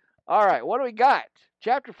 All right, what do we got?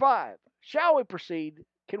 Chapter 5. Shall we proceed?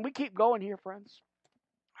 Can we keep going here, friends?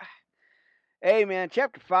 Amen.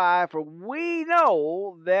 Chapter 5. For we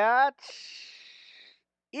know that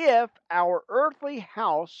if our earthly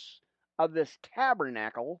house of this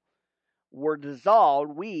tabernacle were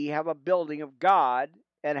dissolved, we have a building of God,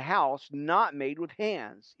 and a house not made with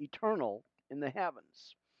hands, eternal in the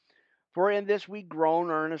heavens. For in this we groan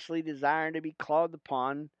earnestly, desiring to be clothed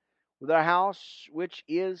upon with our house which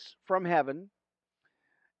is from heaven.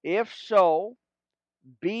 If so,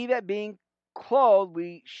 be that being clothed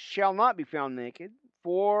we shall not be found naked.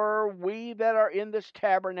 for we that are in this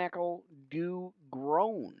tabernacle do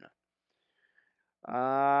groan,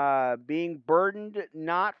 being burdened,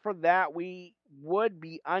 not for that we would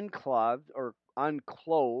be unclothed or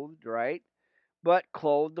unclothed, right? But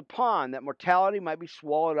clothed upon, that mortality might be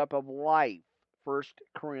swallowed up of life. 1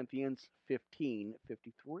 Corinthians 15:53.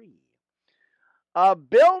 A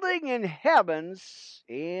building in heavens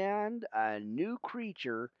and a new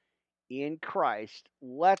creature in Christ.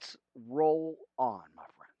 Let's roll on, my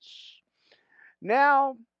friends.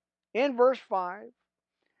 Now, in verse 5,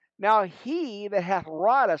 now he that hath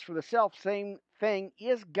wrought us for the selfsame thing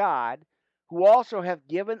is God, who also hath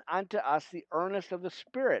given unto us the earnest of the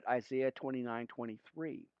Spirit. Isaiah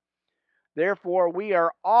 29:23. Therefore, we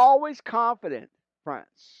are always confident,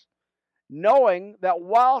 friends, knowing that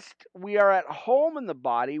whilst we are at home in the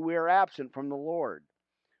body, we are absent from the Lord.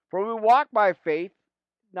 For we walk by faith,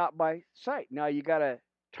 not by sight. Now you got to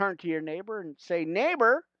turn to your neighbor and say,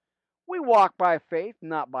 neighbor, we walk by faith,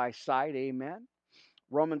 not by sight. Amen.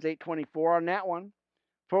 Romans 8:24 on that one.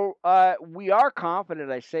 For we are confident,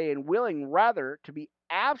 I say, and willing rather to be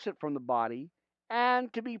absent from the body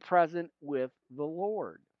and to be present with the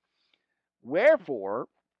Lord. Wherefore,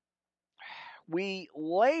 we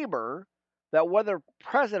labor that whether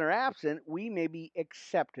present or absent, we may be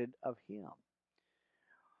accepted of him.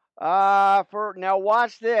 For now,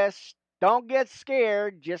 watch this. Don't get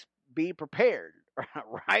scared. Just be prepared,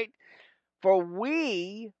 right? For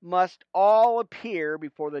we must all appear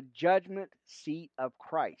before the judgment seat of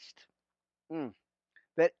Christ,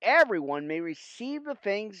 that everyone may receive the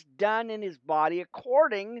things done in his body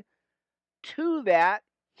according to that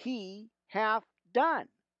he hath done,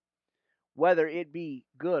 whether it be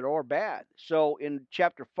good or bad. So in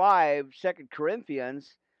chapter 5, 2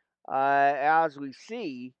 Corinthians, as we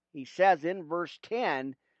see, he says in verse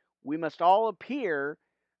 10, we must all appear,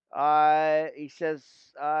 he says,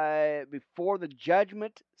 before the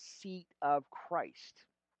judgment seat of Christ.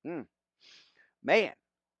 Man,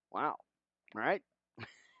 wow. All right.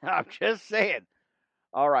 I'm just saying.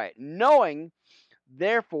 All right. Knowing,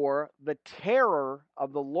 therefore, the terror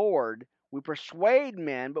of the Lord, we persuade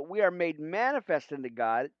men, but we are made manifest unto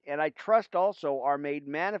God, and I trust also are made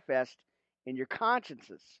manifest in your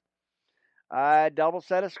consciences. Double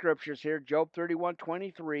set of scriptures here, Job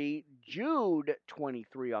 31:23, Jude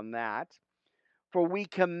 23 on that. For we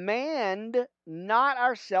command not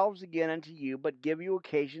ourselves again unto you, but give you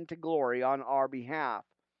occasion to glory on our behalf,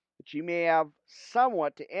 that ye may have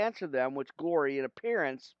somewhat to answer them which glory in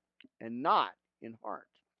appearance and not in heart.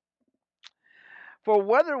 For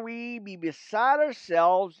whether we be beside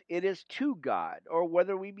ourselves, it is to God, or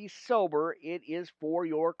whether we be sober, it is for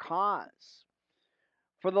your cause.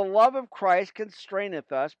 For the love of Christ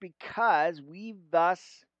constraineth us, because we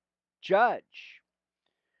thus judge,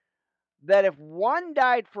 that if one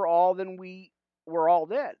died for all, then we were all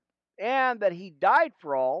dead, and that he died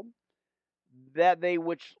for all, that they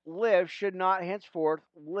which live should not henceforth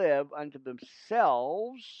live unto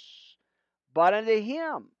themselves, but unto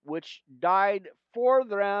him which died for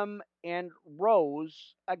them and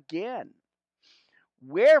rose again.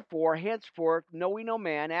 Wherefore, henceforth know we no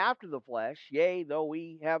man after the flesh. Yea, though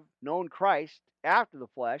we have known Christ after the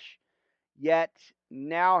flesh, yet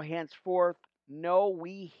now henceforth know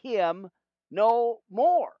we him no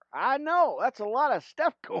more. I know, that's a lot of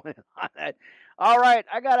stuff going on. All right,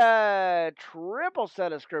 I got a triple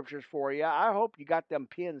set of scriptures for you. I hope you got them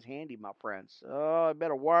pens handy, my friends. Oh, I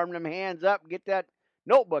better warm them hands up and get that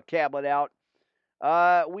notebook tablet out.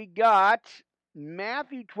 We got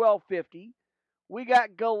Matthew 12:50. We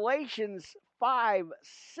got Galatians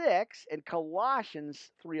 5:6 and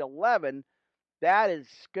Colossians 3:11. That is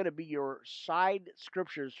going to be your side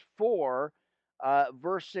scriptures for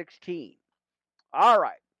verse 16. All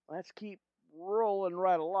right, let's keep rolling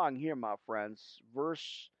right along here, my friends.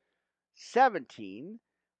 Verse 17.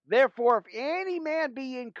 Therefore, if any man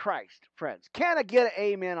be in Christ, friends, can I get an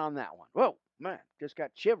amen on that one? Whoa, man, just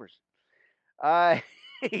got shivers.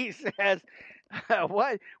 He says,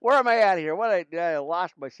 what? Where am I at here? I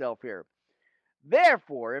lost myself here.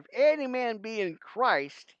 Therefore, if any man be in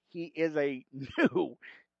Christ, he is a new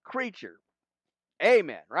creature.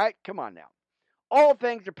 Amen, right? Come on now. All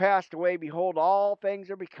things are passed away. Behold, all things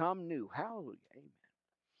are become new. Hallelujah. Amen.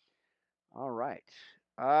 All right.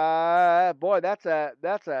 Boy, that's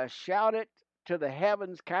a shout it to the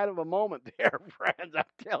heavens kind of a moment there, friends. I'm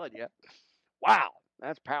telling you. Wow,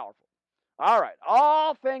 that's powerful. All right.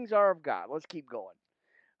 All things are of God. Let's keep going.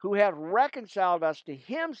 Who hath reconciled us to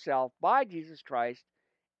himself by Jesus Christ,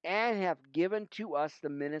 and hath given to us the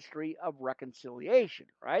ministry of reconciliation,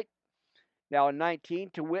 right? Now in 19,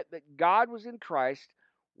 to wit, that God was in Christ,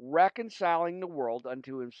 reconciling the world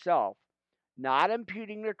unto himself, not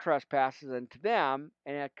imputing their trespasses unto them,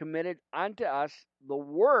 and hath committed unto us the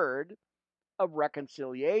word of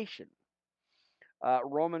reconciliation.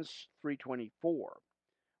 Romans 3:24.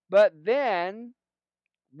 But then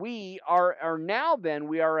we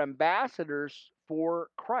are ambassadors for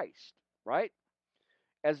Christ, right?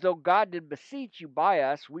 As though God did beseech you by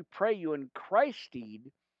us, we pray you in Christ's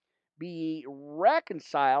stead, be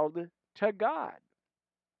reconciled to God.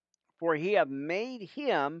 For he hath made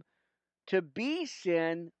him to be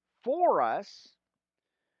sin for us,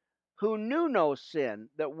 who knew no sin,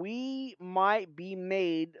 that we might be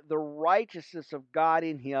made the righteousness of God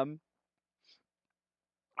in him.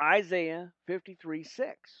 Isaiah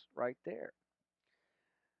 53:6, right there.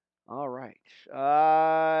 All right.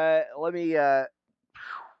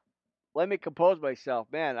 Let me compose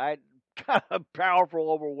myself, man. I got a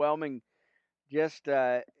powerful, overwhelming.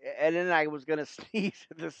 And then I was gonna sneeze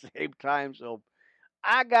at the same time, so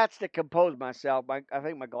I got to compose myself. I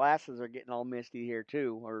think my glasses are getting all misty here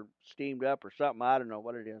too, or steamed up, or something. I don't know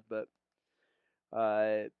what it is, but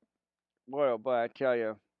boy, I tell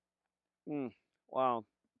you, wow.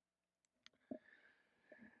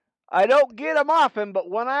 I don't get them often, but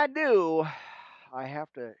when I do, I have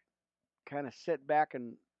to kind of sit back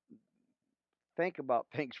and think about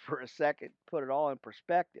things for a second, put it all in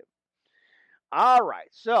perspective. All right,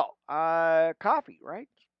 so coffee, right?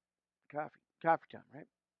 Coffee time, right?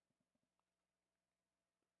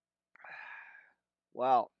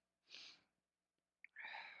 Wow,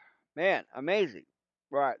 man, amazing.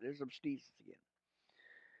 Right, there's some sneezes again.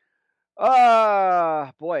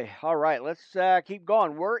 Boy. All right, let's keep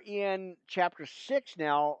going. We're in chapter 6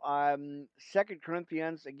 now. 2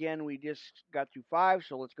 Corinthians. Again, we just got through 5,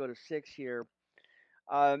 so let's go to 6 here.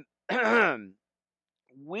 Um,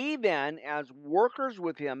 we then, as workers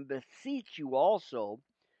with him, beseech you also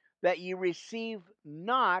that ye receive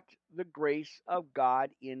not the grace of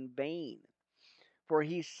God in vain. For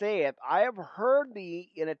he saith, I have heard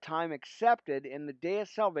thee in a time accepted, in the day of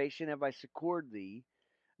salvation have I succored thee.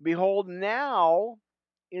 Behold, now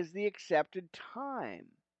is the accepted time.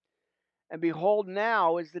 And behold,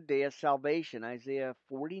 now is the day of salvation. Isaiah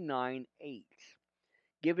 49:8.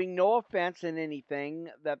 Giving no offense in anything,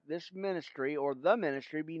 that this ministry or the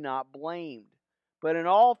ministry be not blamed, but in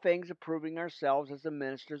all things approving ourselves as the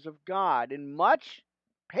ministers of God, in much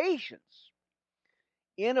patience,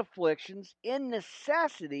 in afflictions, in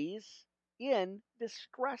necessities, in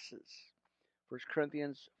distresses. 1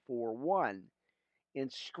 Corinthians 4:1. In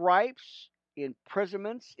stripes, in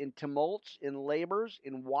imprisonments, in tumults, in labors,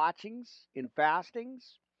 in watchings, in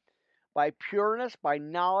fastings, by pureness, by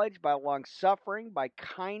knowledge, by long suffering, by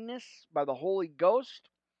kindness, by the Holy Ghost,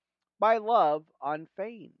 by love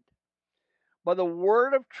unfeigned, by the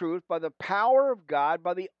word of truth, by the power of God,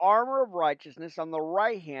 by the armor of righteousness on the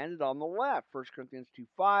right hand and on the left. 1 Corinthians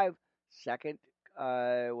 2:5,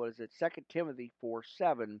 2 Timothy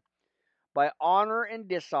 4:7. By honor and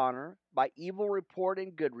dishonor, by evil report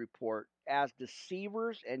and good report, as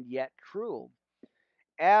deceivers and yet true,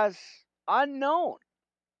 as unknown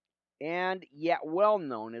and yet well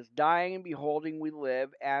known, as dying and beholding we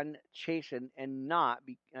live, and chastened and not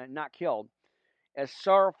killed, as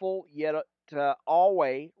sorrowful yet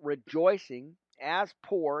always rejoicing, as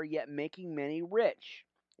poor yet making many rich,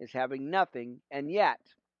 as having nothing and yet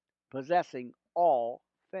possessing all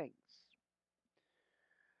things.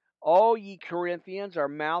 O ye Corinthians, our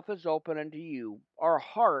mouth is open unto you, our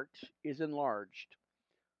heart is enlarged.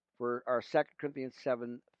 For our 2 Corinthians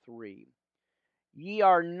 7:3. Ye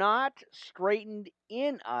are not straitened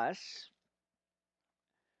in us,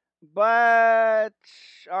 but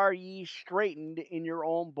are ye straitened in your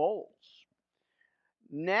own bowls.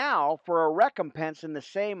 Now for a recompense in the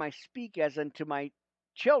same I speak as unto my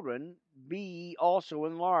children, be ye also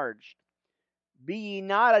enlarged. Be ye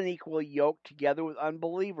not unequally yoked together with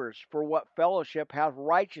unbelievers, for what fellowship hath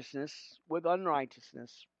righteousness with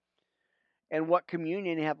unrighteousness? And what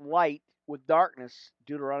communion hath light with darkness?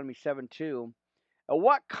 Deuteronomy 7:2. And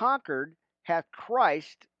what concord hath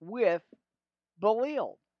Christ with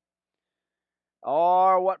Belial?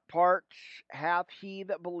 Or what part hath he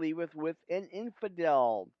that believeth with an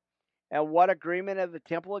infidel? And what agreement hath the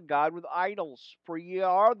temple of God with idols? For ye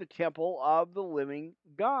are the temple of the living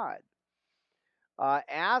God.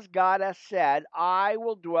 As God has said, I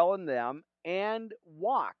will dwell in them and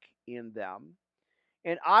walk in them,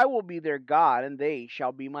 and I will be their God, and they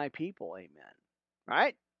shall be my people. Amen.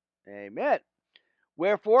 Right? Amen.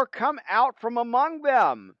 Wherefore come out from among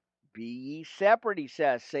them. Be ye separate, he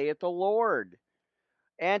says, saith the Lord.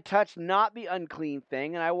 And touch not the unclean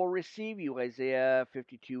thing, and I will receive you. Isaiah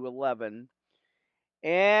 52:11.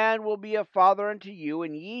 and will be a father unto you,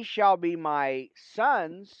 and ye shall be my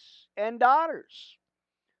sons and daughters,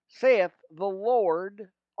 saith the Lord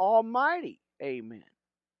Almighty. Amen.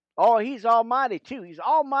 Oh, he's almighty too. He's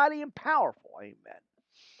almighty and powerful. Amen.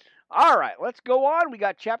 All right, let's go on. We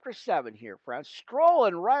got chapter 7 here, friends.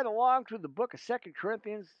 Strolling right along through the book of 2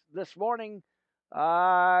 Corinthians this morning.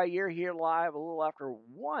 You're here live a little after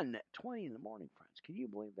 1:20 in the morning, friends. Can you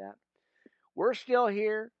believe that? We're still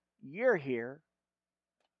here. You're here.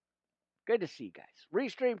 Good to see you guys.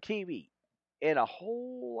 Restream TV and a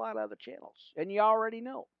whole lot of other channels. And you already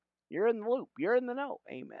know. You're in the loop. You're in the know.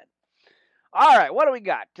 Amen. All right, what do we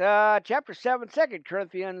got? Chapter 7, 2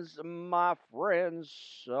 Corinthians, my friends.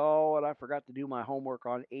 So, and I forgot to do my homework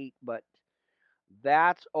on 8, but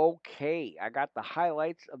that's okay. I got the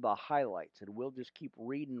highlights of the highlights, and we'll just keep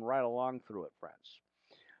reading right along through it, friends.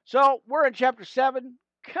 So, we're in chapter 7.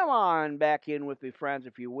 Come on back in with me, friends,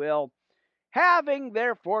 if you will. Having,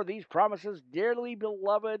 therefore, these promises, dearly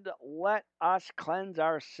beloved, let us cleanse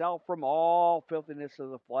ourselves from all filthiness of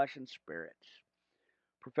the flesh and spirit,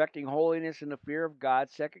 perfecting holiness in the fear of God.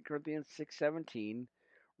 2 Corinthians 6:17.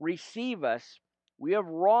 Receive us. We have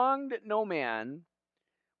wronged no man.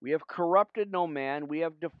 We have corrupted no man. We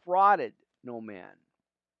have defrauded no man.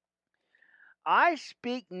 I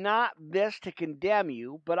speak not this to condemn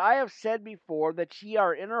you, but I have said before that ye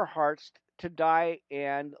are in our hearts to die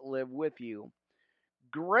and live with you.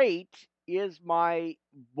 Great is my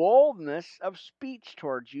boldness of speech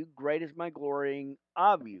towards you. Great is my glorying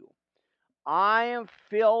of you. I am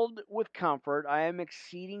filled with comfort. I am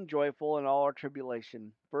exceeding joyful in all our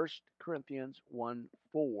tribulation. 1 Corinthians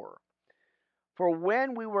 1:4. For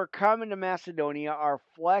when we were coming to Macedonia, our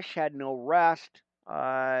flesh had no rest.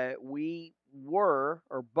 But we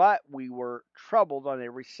were troubled on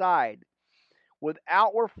every side, with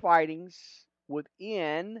outward fightings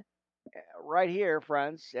within. Right here,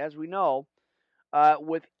 friends, as we know,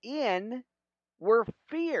 within were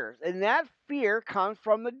fears, and that fear comes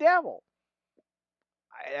from the devil.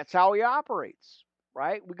 That's how he operates,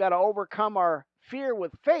 right? We got to overcome our fear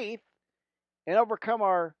with faith and overcome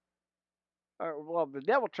well, the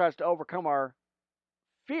devil tries to overcome our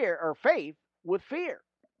fear or faith with fear.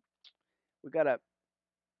 We got to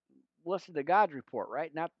listen to God's report,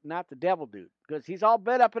 right? Not the devil dude, because he's all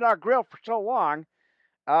bent up in our grill for so long.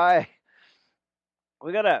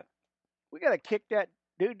 We gotta kick that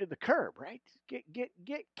dude to the curb, right? Get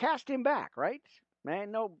cast him back, right?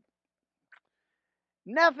 Man, no,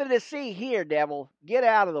 nothing to see here, devil. Get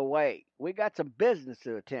out of the way. We got some business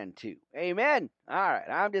to attend to. Amen. All right,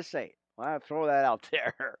 I'm just saying. I'll throw that out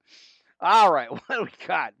there. All right, what do we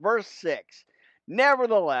got? Verse 6.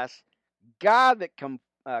 Nevertheless, God that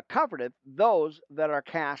comforteth those that are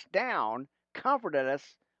cast down comforted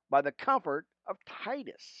us by the comfort of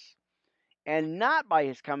Titus, and not by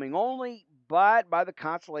his coming only, but by the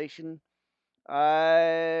consolation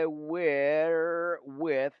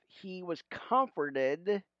wherewith he was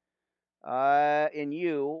comforted in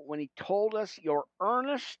you, when he told us your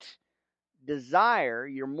earnest desire,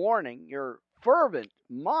 your mourning, your fervent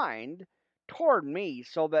mind toward me,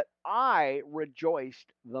 so that I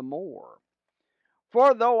rejoiced the more.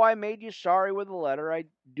 For though I made you sorry with the letter, I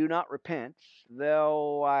do not repent,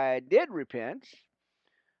 though I did repent.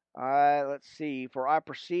 Let's see. For I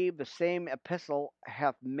perceive the same epistle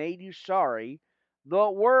hath made you sorry, though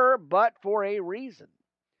it were but for a reason.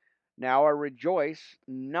 Now I rejoice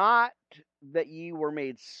not that ye were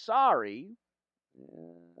made sorry.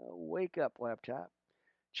 Wake up, laptop.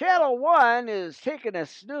 Channel 1 is taking a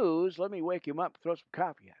snooze. Let me wake him up, throw some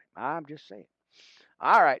coffee at him. I'm just saying.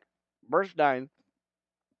 All right. Verse 9.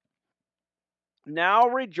 Now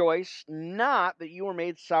rejoice not that you were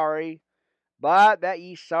made sorry, but that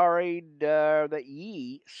ye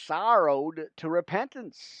sorrowed to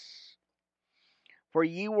repentance. For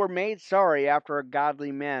ye were made sorry after a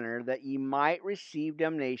godly manner, that ye might receive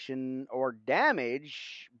damnation or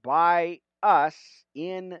damage by us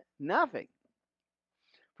in nothing.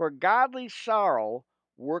 For godly sorrow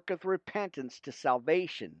worketh repentance to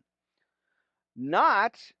salvation,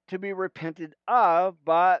 not to be repented of,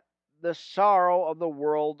 but the sorrow of the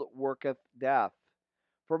world worketh death.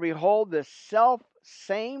 For behold, the self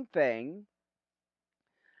same thing.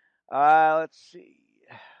 Let's see.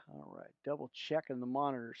 All right, double checking the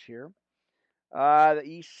monitors here. That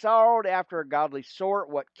ye sorrowed after a godly sort,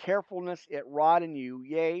 what carefulness it wrought in you,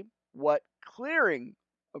 yea, what clearing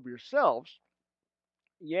of yourselves,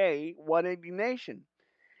 yea, what indignation,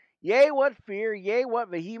 yea, what fear, yea, what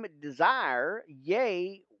vehement desire,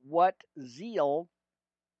 yea, what zeal,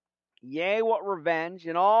 yea, what revenge.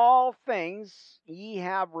 In all things ye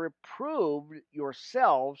have reproved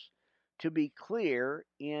yourselves to be clear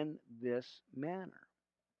in this manner.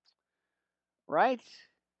 Right?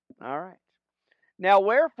 All right. Now,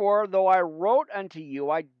 wherefore, though I wrote unto you,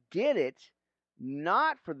 I did it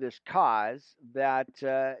not for this cause that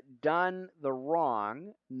done the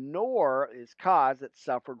wrong, nor is cause that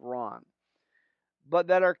suffered wrong, but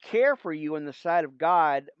that our care for you in the sight of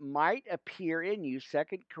God might appear in you. 2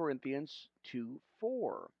 Corinthians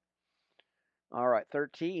 2:4. All right,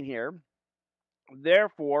 13 here.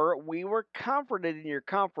 Therefore, we were comforted in your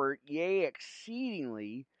comfort, yea,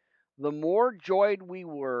 exceedingly, the more joyed we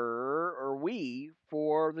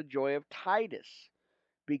for the joy of Titus,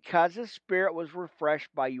 because his spirit was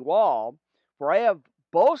refreshed by you all. For I have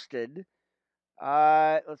boasted,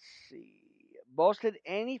 let's see, boasted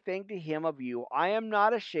anything to him of you. I am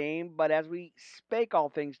not ashamed, but as we spake all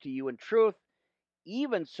things to you in truth,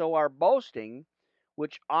 even so our boasting,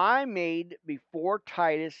 which I made before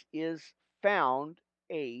Titus, is found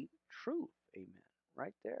a truth. Amen.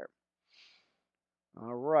 Right there.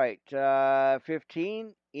 All right.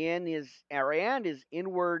 15. And his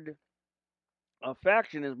inward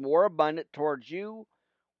affection is more abundant towards you,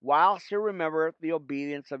 whilst he remembereth the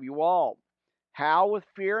obedience of you all, how with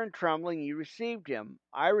fear and trembling you received him.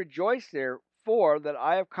 I rejoice therefore that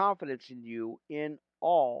I have confidence in you in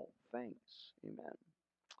all things. Amen.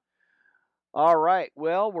 All right.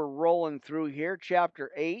 Well, we're rolling through here, chapter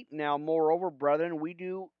 8. Now, moreover, brethren, we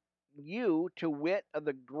do you to wit of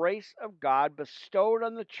the grace of God bestowed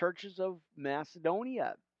on the churches of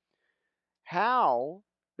Macedonia, how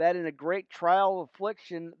that in a great trial of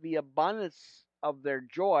affliction the abundance of their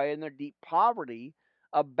joy and their deep poverty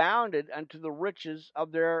abounded unto the riches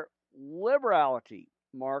of their liberality.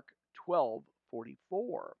 Mark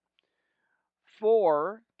 12:44.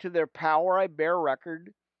 For to their power I bear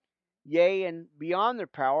record, yea, and beyond their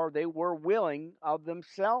power they were willing of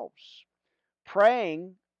themselves,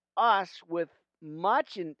 praying us with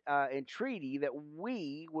much entreaty that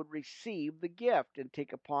we would receive the gift and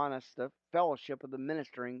take upon us the fellowship of the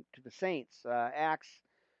ministering to the saints. Acts,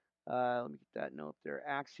 let me get that note there.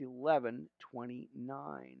 Acts 11:29.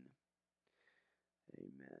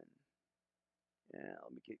 Amen. Yeah,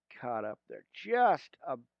 let me get caught up there just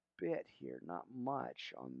a bit here, not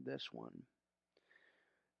much on this one.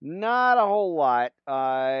 Not a whole lot.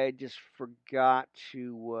 I just forgot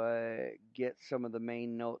to get some of the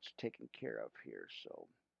main notes taken care of here, so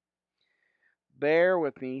bear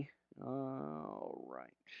with me. All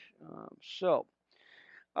right.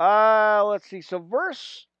 Let's see. So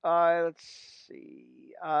verse, let's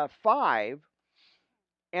see, 5.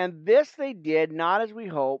 And this they did not as we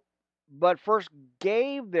hope, but first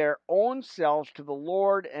gave their own selves to the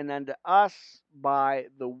Lord and unto us by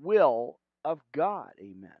the will of God.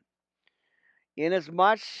 Amen.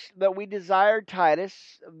 Inasmuch that we desired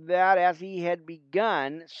Titus, that as he had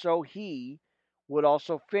begun, so he would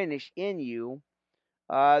also finish in you.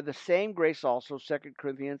 The same grace also, 2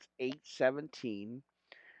 Corinthians 8:17.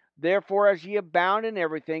 Therefore, as ye abound in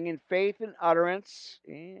everything, in faith and utterance,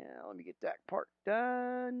 let me get that part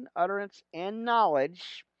done, utterance and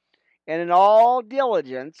knowledge, and in all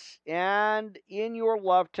diligence, and in your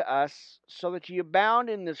love to us, so that ye abound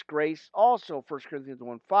in this grace also, 1 Corinthians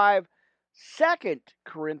 1:5, 2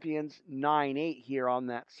 Corinthians 9:8 here on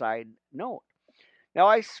that side note. Now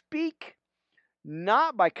I speak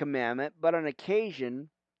not by commandment, but on occasion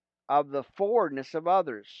of the forwardness of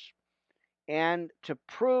others, and to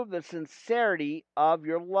prove the sincerity of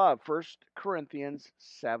your love, 1 Corinthians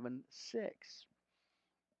 7:6.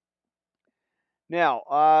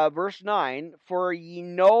 Now, verse 9, for ye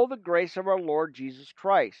know the grace of our Lord Jesus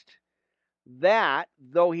Christ, that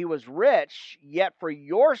though he was rich, yet for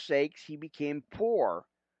your sakes he became poor,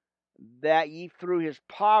 that ye through his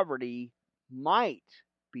poverty might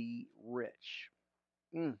be rich.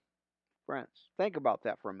 Friends, think about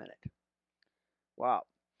that for a minute. Wow.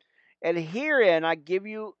 And herein I give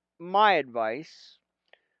you my advice,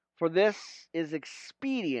 for this is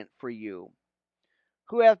expedient for you,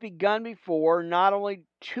 who hath begun before, not only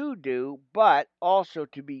to do, but also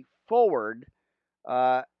to be forward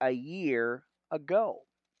a year ago.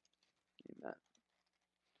 Amen.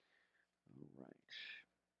 All right.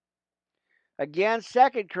 Again,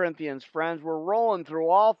 2 Corinthians, friends, we're rolling through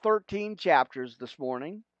all 13 chapters this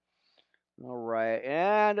morning. All right.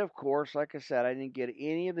 And of course, like I said, I didn't get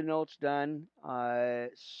any of the notes done.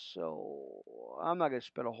 So I'm not going to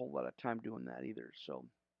spend a whole lot of time doing that either. So.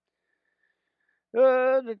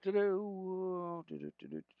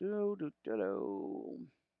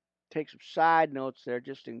 Take some side notes there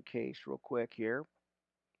just in case, real quick here.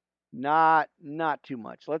 Not too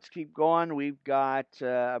much. Let's keep going. We've got,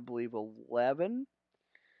 I believe, 11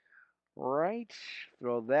 Right.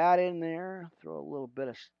 Throw that in there. Throw a little bit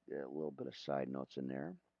of side notes in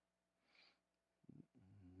there.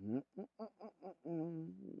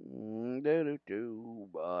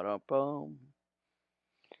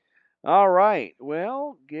 All right.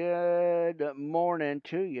 Well, good morning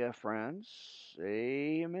to you, friends.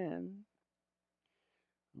 Amen.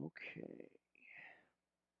 Okay.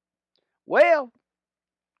 Well,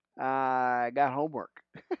 I got homework.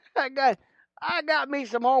 I got me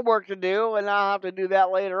some homework to do, and I'll have to do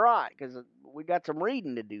that later on because we got some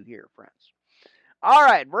reading to do here, friends. All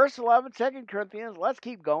right, verse 11, 2 Corinthians. Let's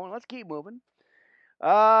keep going. Let's keep moving.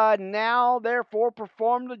 Now, therefore,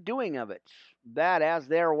 perform the doing of it, that as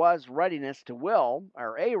there was readiness to will,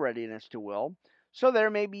 or a readiness to will, so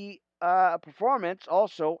there may be a performance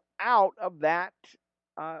also out of that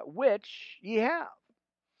which ye have.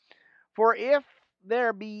 For if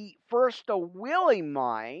there be first a willing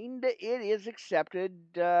mind, it is accepted,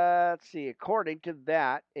 according to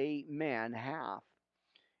that a man hath,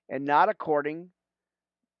 and not according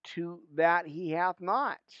to that he hath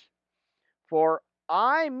not. For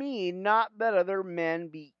I mean not that other men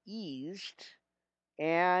be eased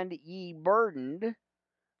and ye burdened,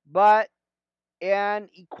 but an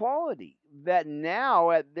equality, that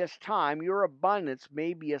now at this time your abundance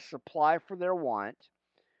may be a supply for their want,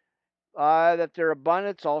 that their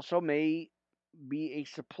abundance also may be a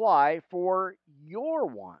supply for your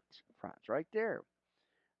want, friends, right there,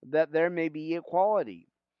 that there may be equality.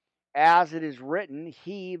 As it is written,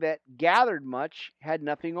 he that gathered much had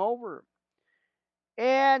nothing over,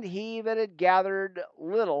 and he that had gathered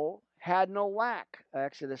little had no lack.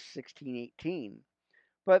 Exodus 16:18.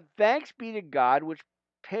 But thanks be to God, which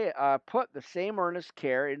put the same earnest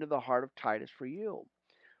care into the heart of Titus for you.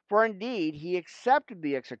 For indeed he accepted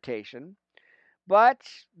the exhortation, but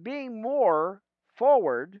being more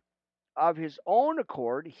forward of his own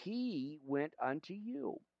accord, he went unto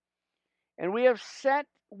you. And we have sent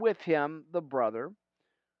with him the brother,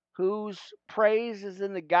 whose praise is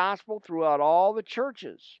in the gospel throughout all the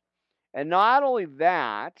churches. And not only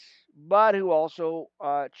that, but who also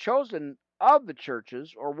chosen of the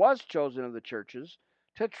churches, or was chosen of the churches,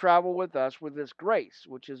 to travel with us with this grace,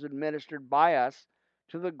 which is administered by us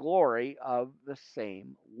to the glory of the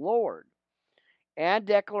same Lord, and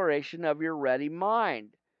declaration of your ready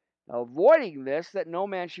mind, avoiding this, that no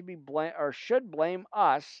man should be should blame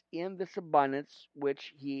us in this abundance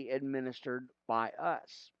which he administered by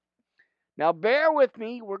us. Now, bear with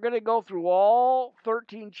me. We're going to go through all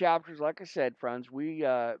 13 chapters. Like I said, friends, we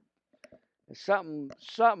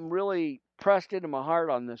something really pressed into my heart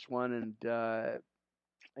on this one, and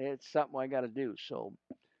it's something I got to do. So,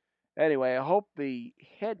 anyway, I hope the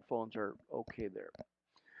headphones are okay there.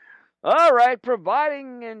 All right,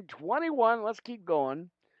 providing in 21. Let's keep going.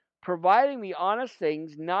 Providing the honest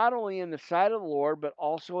things not only in the sight of the Lord, but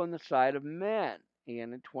also in the sight of men.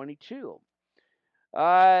 And in 22.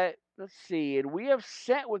 Let's see. And we have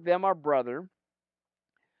sent with them our brother,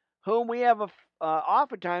 whom we have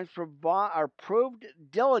oftentimes are proved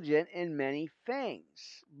diligent in many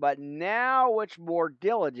things. But now, which more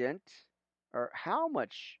diligent, or how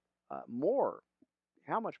much more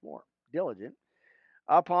diligent,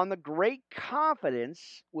 upon the great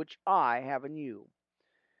confidence which I have in you.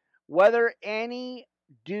 Whether any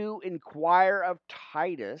do inquire of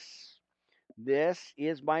Titus, this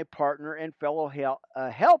is my partner and fellow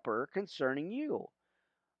helper concerning you,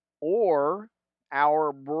 or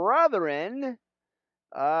our brethren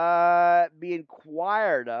be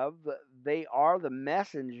inquired of, they are the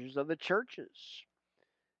messengers of the churches.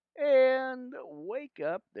 And wake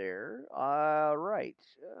up there. Right.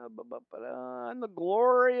 And the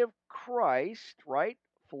glory of Christ, right?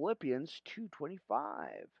 Philippians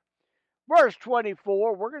 2:25. Verse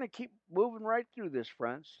 24, we're going to keep moving right through this,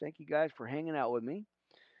 friends. Thank you guys for hanging out with me.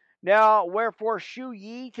 Now, wherefore shew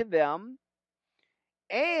ye to them,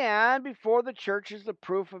 and before the churches, the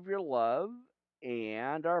proof of your love,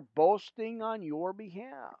 and are boasting on your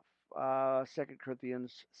behalf. 2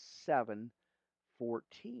 Corinthians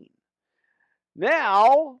 7:14.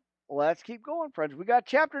 Now, let's keep going, friends. We got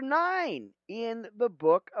chapter 9 in the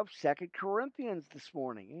book of 2 Corinthians this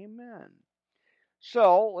morning. Amen.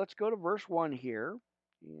 So, let's go to verse 1 here.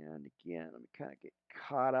 And again, let me kind of get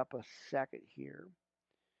caught up a second here.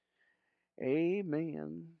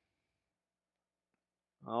 Amen.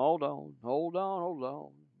 Hold on,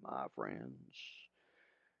 my friends.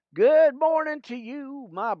 Good morning to you,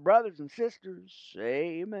 my brothers and sisters.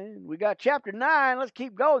 Amen. We got chapter 9. Let's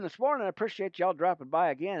keep going this morning. I appreciate y'all dropping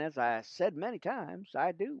by again. As I said many times,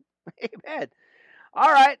 I do. Amen.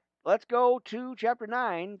 All right, let's go to chapter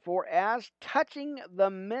 9. For as touching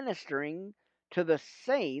the ministering to the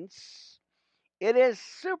saints It is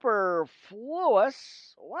superfluous.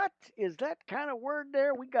 What is that kind of word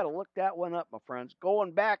there? We got to look that one up, my friends.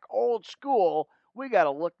 Going back old school, we got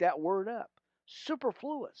to look that word up.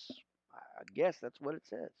 Superfluous. I guess that's what it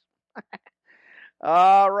says.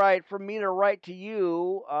 All right, for me to write to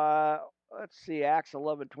you, let's see, Acts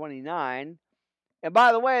 11:29. And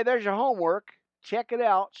by the way, there's your homework. Check it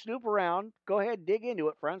out. Snoop around. Go ahead, dig into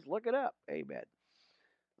it, friends. Look it up. Amen.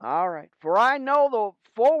 All right. For I know the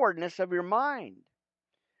forwardness of your mind,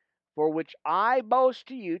 for which I boast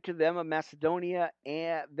to you, to them of Macedonia,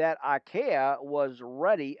 and that Achaia was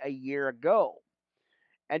ready a year ago.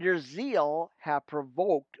 And your zeal hath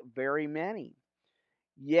provoked very many.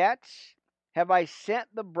 Yet have I sent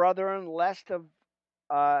the brethren,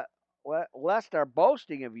 uh, lest our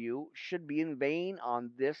boasting of you should be in vain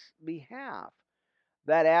on this behalf,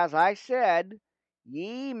 that as I said,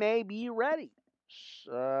 ye may be ready.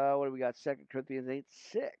 What do we got? 2 Corinthians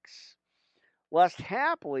 8:6. Lest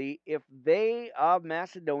haply, if they of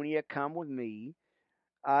Macedonia come with me,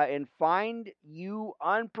 and find you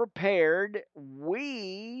unprepared,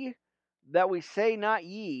 that we say not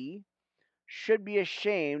ye, should be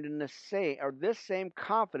ashamed in the same or this same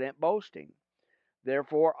confident boasting.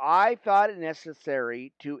 Therefore I thought it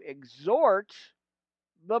necessary to exhort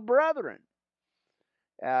the brethren,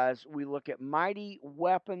 as we look at mighty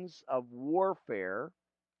weapons of warfare,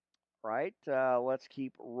 right? Let's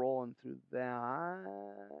keep rolling through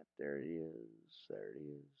that. There it is. There it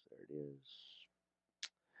is. There it is.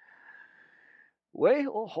 Wait,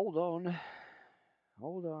 oh, hold on.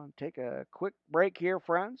 Hold on. Take a quick break here,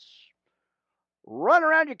 friends. Run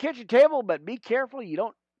around your kitchen table, but be careful you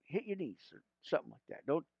don't hit your knees or something like that.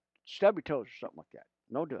 Don't stub your toes or something like that.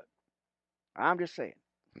 Don't do it. I'm just saying.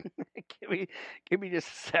 give me just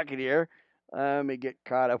a second here. Let me get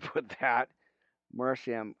caught up with that.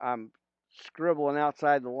 Mercy, I'm scribbling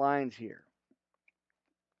outside the lines here.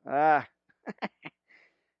 Ah,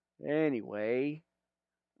 anyway,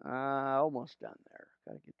 almost done there.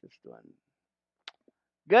 Gotta get this done.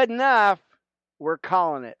 Good enough. We're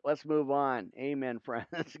calling it. Let's move on. Amen,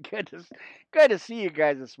 friends. Good to see you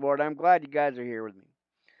guys this morning. I'm glad you guys are here with me.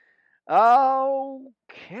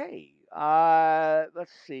 Okay.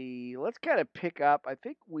 Let's see. Let's kind of pick up. I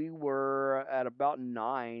think we were at about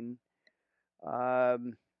 9.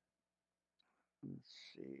 Um, let's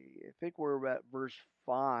see. I think we're at verse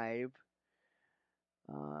 5.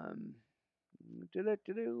 Um,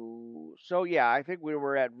 So yeah, I think we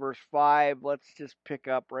were at verse 5. Let's just pick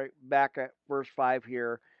up right back at verse 5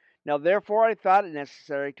 here. Now therefore I thought it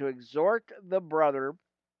necessary to exhort the brother,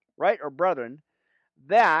 right, or brethren,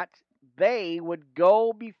 that they would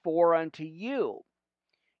go before unto you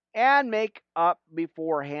and make up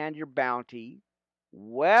beforehand your bounty,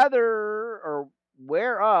 whether or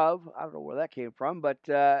whereof, I don't know where that came from, but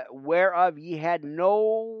whereof ye had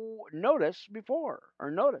no notice before,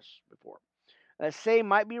 or notice before. The same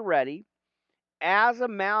might be ready as a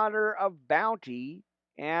matter of bounty,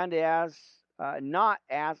 and as not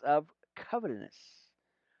as of covetousness.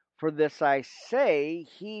 For this I say,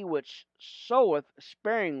 he which soweth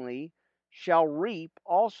sparingly shall reap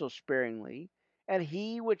also sparingly, and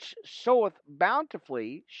he which soweth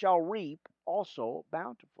bountifully shall reap also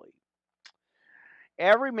bountifully.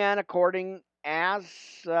 Every man according as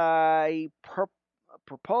he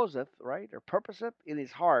proposeth, right, or purposeth in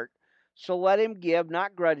his heart, so let him give,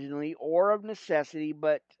 not grudgingly or of necessity,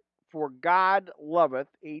 but for God loveth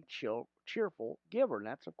a cheerful giver. And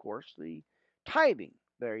that's, of course, the tithing.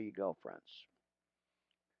 There you go, friends.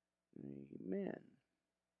 Amen.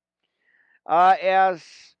 As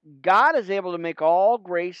God is able to make all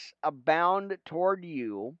grace abound toward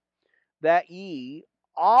you, that ye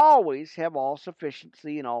always have all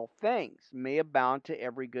sufficiency in all things, may abound to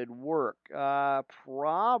every good work.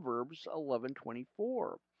 Proverbs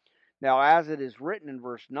 11:24. Now, as it is written in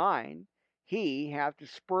verse 9, he hath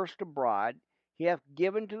dispersed abroad, he hath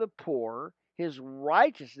given to the poor, his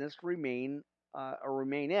righteousness remaineth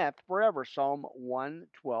forever. Psalm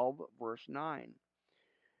 112, verse 9.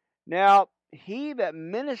 Now, he that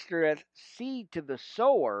ministereth seed to the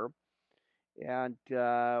sower, and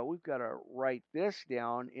we've got to write this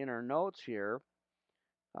down in our notes here.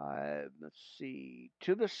 Let's see.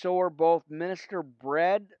 To the sower, both minister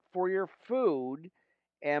bread for your food,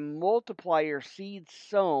 and multiply your seed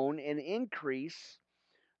sown, and increase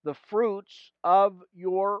the fruits of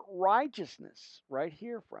your righteousness. Right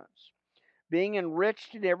here, friends. Being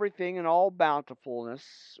enriched in everything in all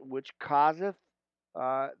bountifulness, which causeth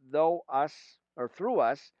through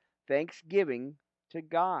us thanksgiving to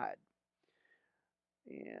God.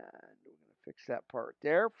 And we're going to fix that part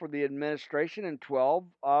there. For the administration in 12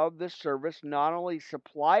 of the service not only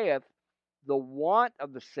supplieth the want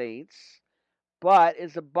of the saints, but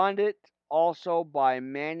is abundant also by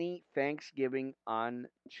many thanksgiving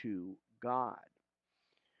unto God.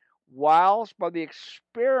 Whilst by the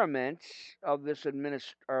experiments of this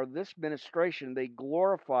ministration they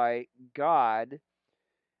glorify God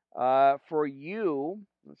for you.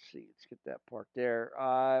 Let's see, let's get that part there.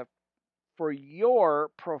 For your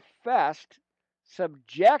professed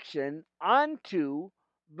subjection unto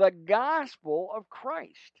the gospel of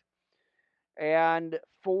Christ, and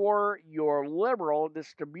for your liberal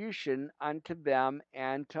distribution unto them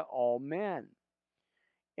and to all men,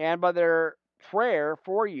 and by their prayer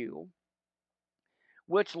for you,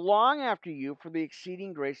 which long after you for the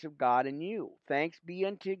exceeding grace of God in you. Thanks be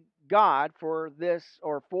unto God for this,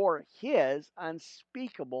 or for his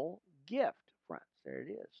unspeakable gift. Friends, there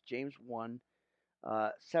it is. James 1,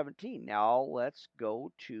 17. Now let's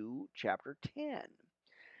go to chapter 10.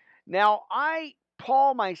 Now I,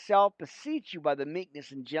 Paul, myself, beseech you by the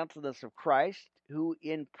meekness and gentleness of Christ, who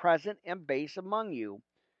in present am base among you,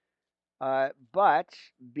 but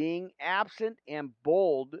being absent and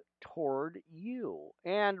bold toward you.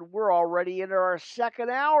 And we're already into our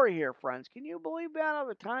second hour here, friends. Can you believe that? How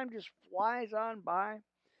the time just flies on by?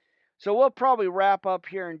 So we'll probably wrap up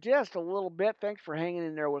here in just a little bit. Thanks for hanging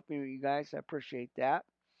in there with me, you guys. I appreciate that.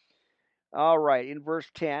 All right, in verse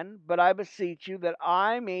 10, but I beseech you that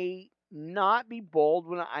I may not be bold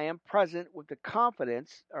when I am present with the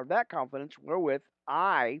confidence, or that confidence wherewith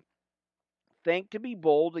I think to be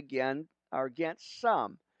bold again or against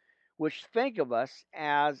some, which think of us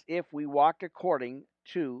as if we walked according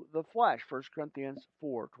to the flesh. 1 Corinthians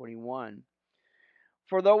 4:21.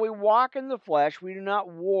 For though we walk in the flesh, we do not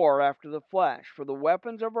war after the flesh. For the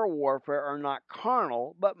weapons of our warfare are not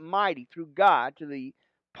carnal, but mighty through God to the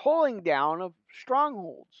pulling down of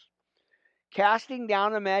strongholds, casting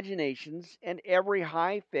down imaginations and every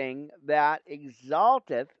high thing that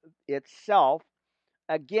exalteth itself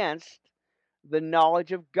against the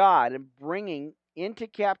knowledge of God, and bringing into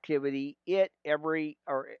captivity every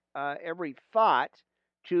thought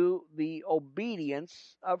to the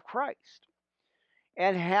obedience of Christ,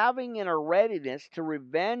 and having in a readiness to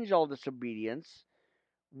revenge all disobedience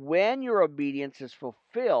when your obedience is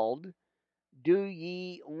fulfilled. Do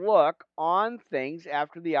ye look on things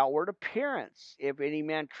after the outward appearance? If any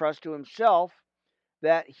man trust to himself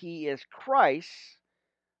that he is Christ,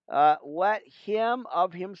 let him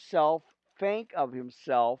of himself think of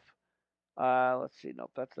himself. Let's see.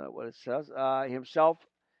 Nope, that's not what it says. Himself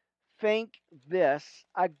think this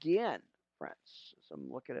again, friends. So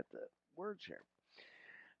I'm looking at the words here.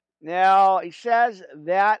 Now, he says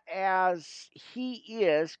that as he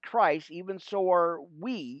is Christ, even so are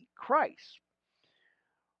we Christ.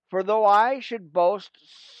 For though I should boast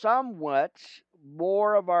somewhat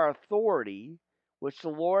more of our authority, which the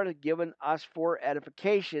Lord hath given us for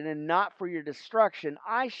edification and not for your destruction,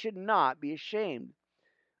 I should not be ashamed.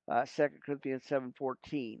 2 Corinthians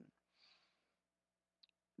 7:14.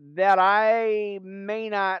 That I may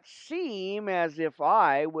not seem as if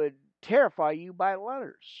I would terrify you by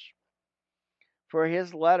letters. For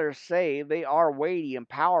his letters say they are weighty and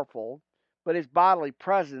powerful, but his bodily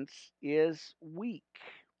presence is weak,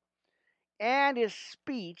 and his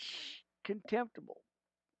speech contemptible.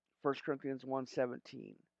 1 Corinthians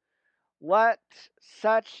 1:17. Let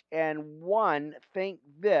such an one think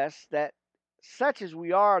this, that such as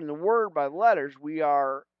we are in the word by letters, we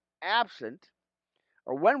are absent,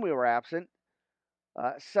 or when we were absent,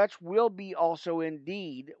 such will be also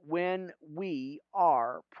indeed when we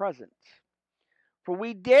are present. For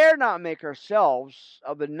we dare not make ourselves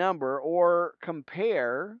of the number or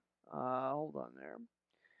compare. Hold on there.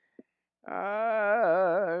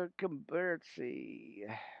 Let's see.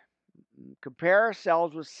 Compare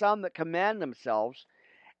ourselves with some that commend themselves,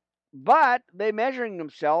 but they measuring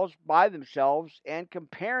themselves by themselves and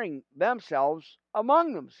comparing themselves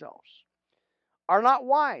among themselves are not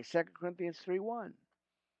wise. 2 Corinthians 3:1.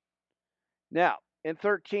 Now, in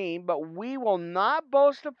 13, but we will not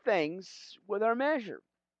boast of things with our measure,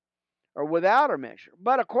 or without our measure,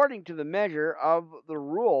 but according to the measure of the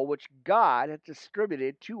rule which God hath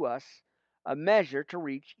distributed to us, a measure to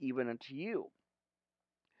reach even unto you.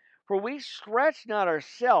 For we stretch not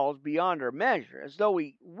ourselves beyond our measure, as though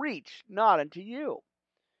we reached not unto you.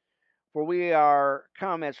 For we are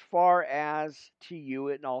come as far as to you,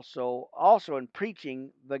 and also in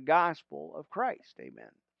preaching the gospel of Christ.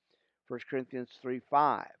 Amen. 1 Corinthians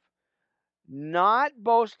 3:5. Not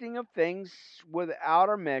boasting of things without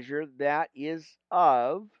our measure, that is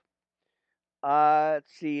of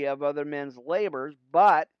of other men's labors,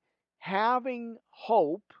 but having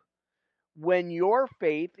hope when your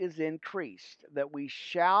faith is increased, that we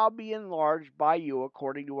shall be enlarged by you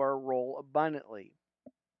according to our rule abundantly.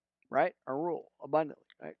 Right? Our rule abundantly.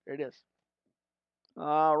 Right? There it is.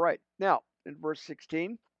 All right. Now, in verse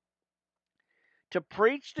 16, to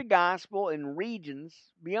preach the gospel in regions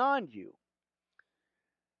beyond you,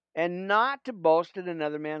 and not to boast in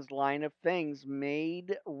another man's line of things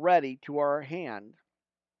made ready to our hand.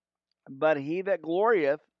 But he that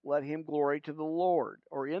glorieth, let him glory to the Lord,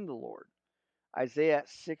 or in the Lord. Isaiah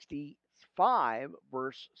 65,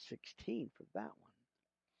 verse 16 for that one.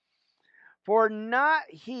 For not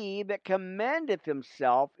he that commendeth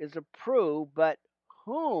himself is approved, but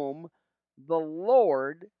whom the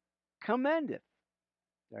Lord commendeth.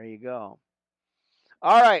 There you go.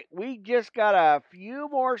 All right, we just got a few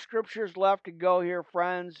more scriptures left to go here,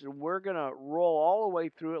 friends. We're going to roll all the way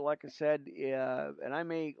through it, like I said, and I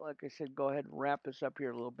may, like I said, go ahead and wrap this up here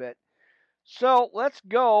a little bit. So let's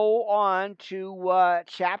go on to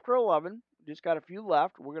chapter 11. Just got a few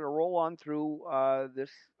left. We're going to roll on through this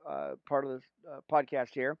part of this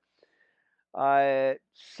podcast here.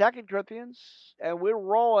 2 Corinthians, and we're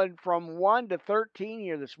rolling from 1 to 13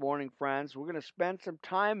 here this morning, friends. We're going to spend some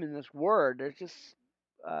time in this word. There's just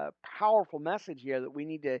a powerful message here that we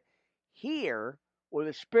need to hear what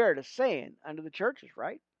the Spirit is saying unto the churches,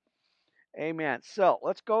 right? Amen. So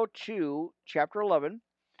let's go to chapter 11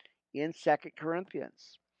 in 2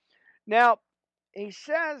 Corinthians. Now, he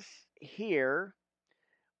says here,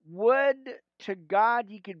 would to God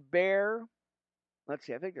ye could bear. Let's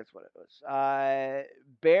see, I think that's what it was.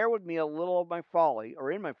 Bear with me a little of my folly,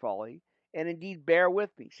 or in my folly, and indeed bear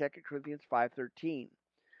with me. 2 Corinthians 5:13.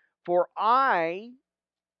 For I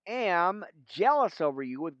am jealous over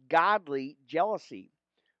you with godly jealousy.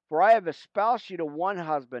 For I have espoused you to one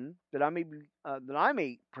husband, that I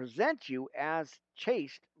may present you as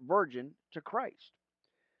chaste virgin to Christ.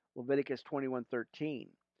 Leviticus 21:13.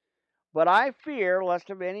 But I fear lest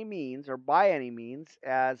of any means, or by any means,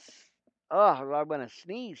 I'm going to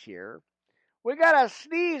sneeze here. We got a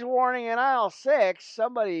sneeze warning in aisle 6.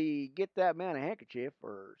 Somebody get that man a handkerchief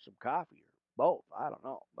or some coffee or both. I don't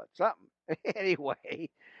know, but something. Anyway,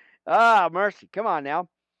 mercy. Come on now.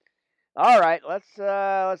 All right, let's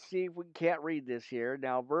see if we can't read this here.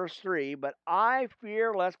 Now, verse 3, but I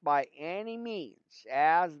fear lest by any means,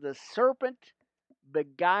 as the serpent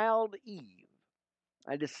beguiled Eve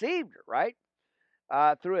and deceived her, right?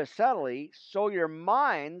 Through his subtlety, so your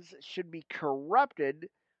minds should be corrupted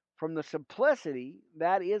from the simplicity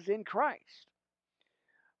that is in Christ.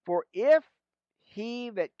 For if he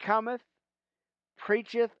that cometh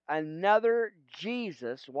preacheth another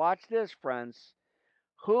Jesus, watch this, friends,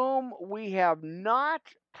 whom we have not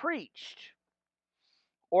preached,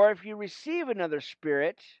 or if you receive another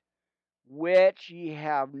spirit, which ye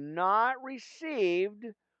have not received,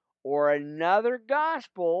 or another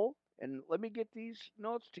gospel. And let me get these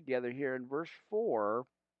notes together here in verse 4.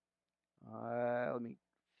 Let me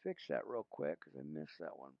fix that real quick because I missed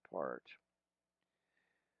that one part.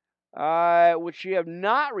 Which ye have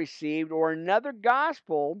not received, or another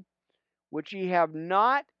gospel, which ye have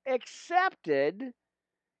not accepted,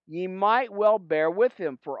 ye might well bear with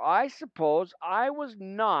him. For I suppose I was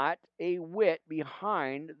not a whit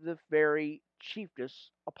behind the very chiefest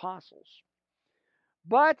apostles.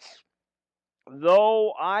 But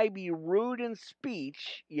though I be rude in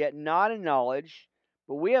speech, yet not in knowledge,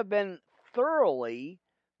 but we have been thoroughly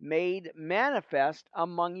made manifest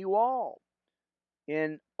among you all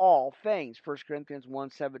in all things. 1 Corinthians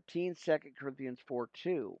 1:17, 2 Corinthians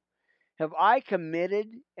 4:2. Have I committed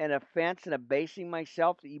an offense in abasing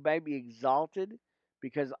myself that ye might be exalted,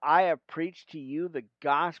 because I have preached to you the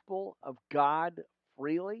gospel of God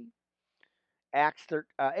freely? Acts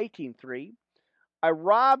 18:3. I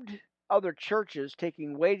robbed other churches,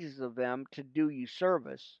 taking wages of them to do you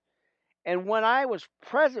service. And when I was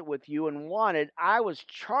present with you and wanted, I was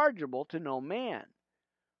chargeable to no man.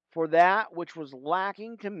 For that which was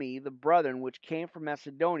lacking to me, the brethren which came from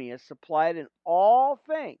Macedonia supplied in all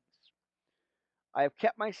things. I have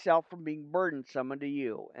kept myself from being burdensome unto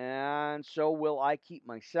you, and so will I keep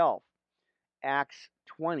myself. Acts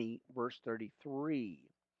 20, verse 33.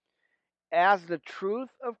 As the truth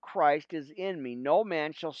of Christ is in me, no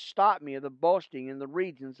man shall stop me of the boasting in the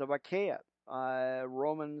regions of Achaia.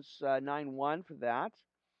 Romans 9:1 for that.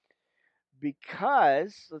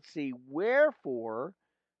 Because, let's see, wherefore,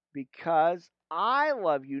 because I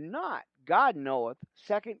love you not, God knoweth.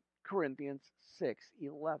 2 Corinthians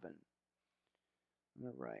 6:11.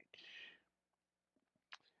 All right.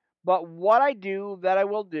 But what I do, that I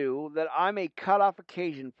will do, that I may cut off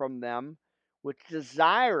occasion from them, which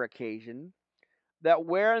desire occasion, that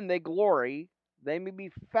wherein they glory, they may be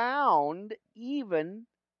found even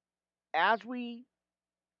as we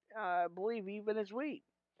believe, even as we.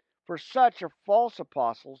 For such are false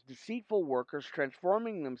apostles, deceitful workers,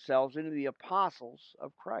 transforming themselves into the apostles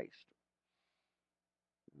of Christ.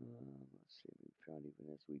 Let's see, we found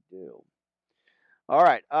even as we do. All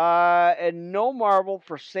right. And no marvel,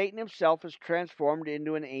 for Satan himself is transformed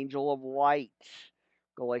into an angel of light.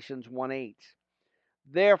 Galatians 1:8.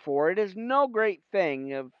 Therefore, it is no great thing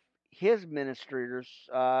if his ministers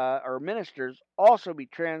also be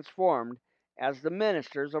transformed as the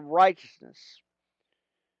ministers of righteousness,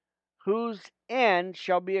 whose end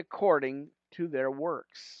shall be according to their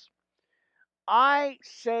works. I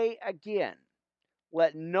say again,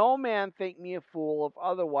 let no man think me a fool, if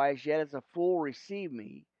otherwise yet as a fool receive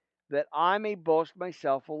me, that I may boast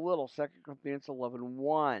myself a little. 2 Corinthians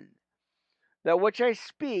 11:1. That which I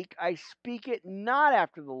speak it not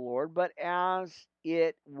after the Lord, but as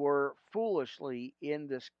it were foolishly, in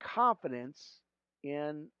this confidence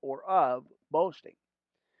in or of boasting.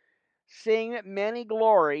 Seeing that many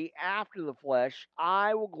glory after the flesh,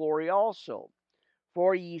 I will glory also.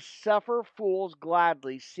 For ye suffer fools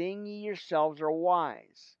gladly, seeing ye yourselves are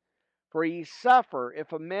wise. For ye suffer,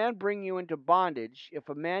 if a man bring you into bondage, if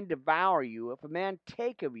a man devour you, if a man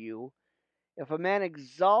take of you, if a man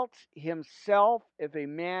exalt himself, if a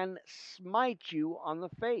man smite you on the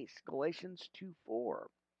face. Galatians 2:4.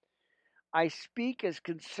 I speak as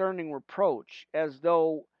concerning reproach, as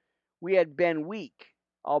though we had been weak,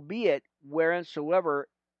 albeit whereinsoever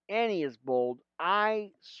any is bold,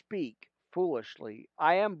 I speak foolishly.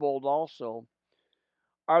 I am bold also.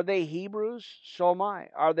 Are they Hebrews? So am I.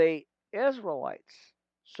 Are they Israelites?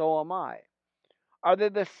 So am I. Are they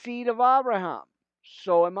the seed of Abraham?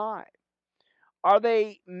 So am I. Are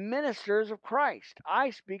they ministers of Christ? I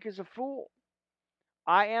speak as a fool.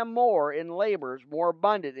 I am more in labors, more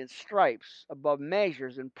abundant in stripes, above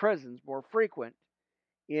measures in prisons, more frequent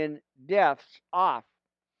in deaths oft.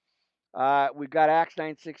 We've got Acts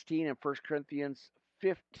 9:16 and 1 Corinthians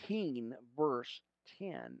 15, verse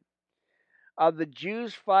 10. Of the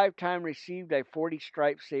Jews 5 times received I 40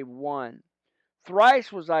 stripes, save one.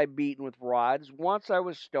 Thrice was I beaten with rods. Once I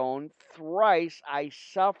was stoned. Thrice I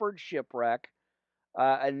suffered shipwreck.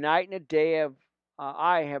 A night and a day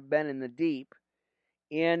I have been in the deep,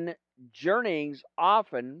 in journeyings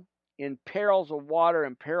often, in perils of water,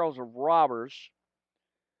 in perils of robbers,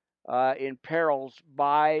 in perils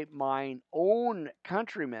by mine own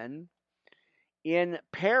countrymen, in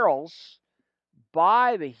perils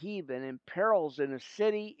by the heathen, in perils in a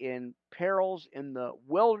city, in perils in the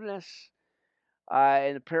wilderness,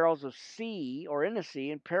 in the perils of sea or in the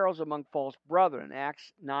sea, in perils among false brethren.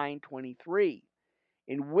 Acts 9:23.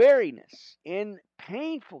 In weariness, in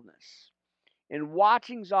painfulness, in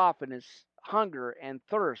watchings often, as hunger and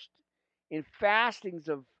thirst, in fastings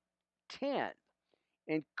of 10,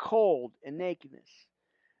 in cold and nakedness.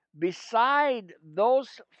 Beside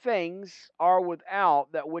those things are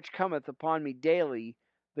without that which cometh upon me daily,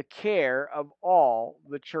 the care of all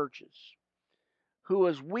the churches. Who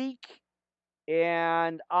is weak,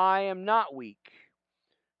 and I am not weak.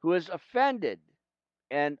 Who is offended,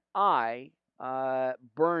 and I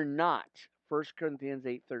burn not. 1 Corinthians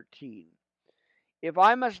 8:13. If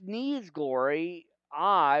I must needs glory,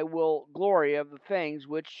 I will glory of the things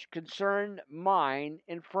which concern mine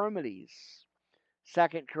infirmities.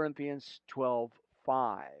 2 Corinthians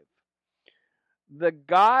 12:5. The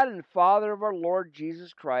God and Father of our Lord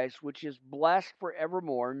Jesus Christ, which is blessed for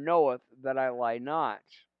evermore, knoweth that I lie not.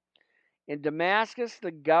 In Damascus,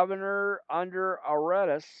 the governor under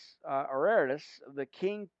Aretas, the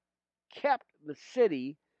king kept the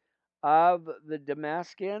city of the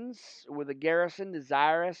Damascens with a garrison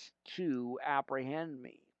desirous to apprehend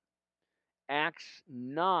me. Acts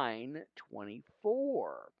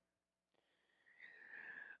 9:24.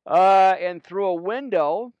 And through a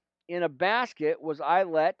window in a basket was I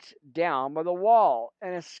let down by the wall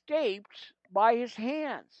and escaped by his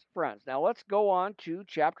hands. Friends, now let's go on to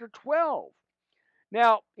chapter 12.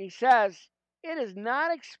 Now, he says, it is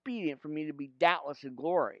not expedient for me to be doubtless in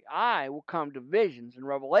glory. I will come to visions and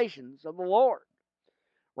revelations of the Lord.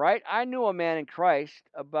 Right? I knew a man in Christ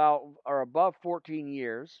about or above 14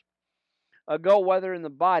 years ago, whether in the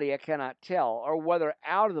body I cannot tell, or whether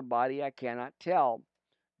out of the body I cannot tell.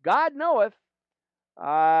 God knoweth,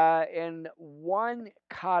 and one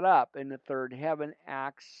caught up in the third heaven,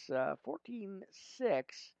 Acts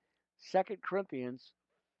 14:6, 2 Corinthians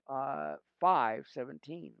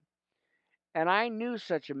 5:17. And I knew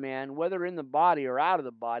such a man, whether in the body or out of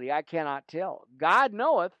the body, I cannot tell. God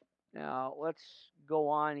knoweth. Now, let's go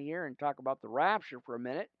on here and talk about the rapture for a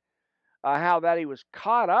minute. How that he was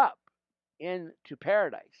caught up into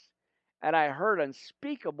paradise, and I heard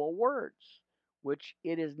unspeakable words, which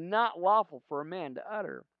it is not lawful for a man to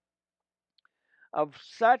utter. Of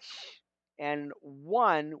such and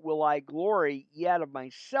one will I glory, yet of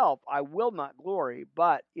myself I will not glory,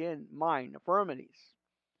 but in mine infirmities.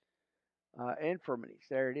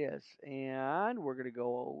 There it is. And we're going to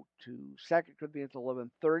go to 2 Corinthians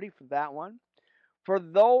 11:30 for that one. For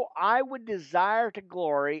though I would desire to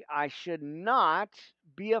glory, I should not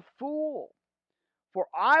be a fool, for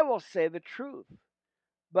I will say the truth.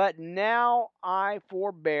 But now I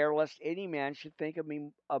forbear, lest any man should think of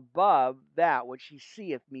me above that which he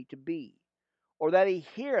seeth me to be, or that he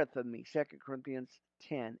heareth of me. 2 Corinthians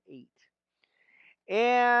 10:8.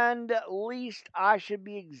 And lest I should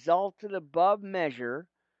be exalted above measure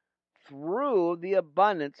through the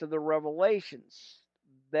abundance of the revelations.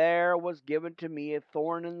 There was given to me a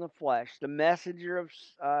thorn in the flesh, the messenger of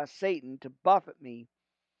Satan to buffet me,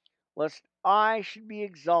 lest I should be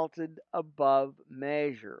exalted above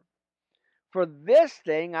measure. For this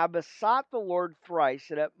thing I besought the Lord thrice,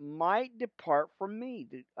 that it might depart from me.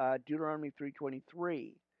 Deuteronomy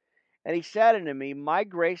 3:23. And he said unto me, My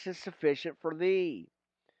grace is sufficient for thee,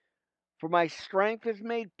 for my strength is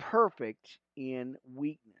made perfect in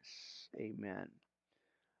weakness. Amen.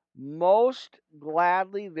 Most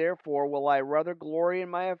gladly, therefore, will I rather glory in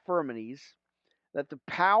my infirmities, that the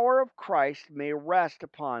power of Christ may rest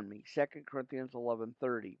upon me. 2 Corinthians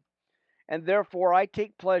 11:30. And therefore I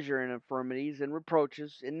take pleasure in infirmities, in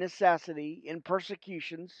reproaches, in necessity, in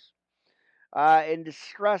persecutions, in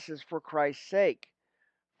distresses for Christ's sake.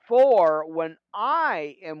 For when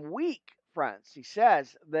I am weak, friends, he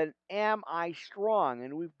says, then am I strong.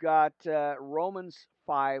 And we've got Romans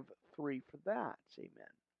 5:3 for that. Amen.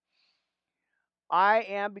 I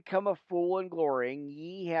am become a fool in glorying.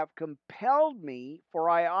 Ye have compelled me, for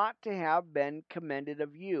I ought to have been commended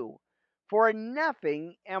of you. For in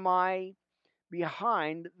nothing am I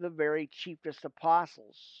behind the very chiefest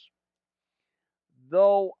apostles,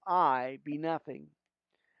 though I be nothing.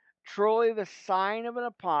 Truly the sign of an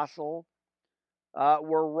apostle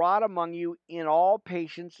were wrought among you in all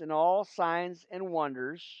patience and all signs and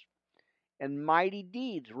wonders and mighty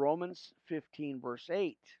deeds. Romans 15, verse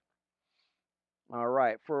 8. All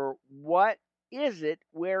right. For what is it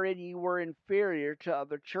wherein you were inferior to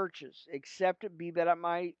other churches, except it be that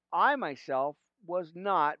I myself was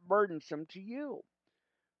not burdensome to you?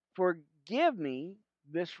 Forgive me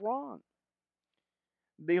this wrong.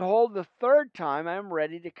 Behold, the third time I am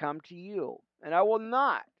ready to come to you, and I will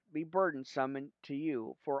not be burdensome to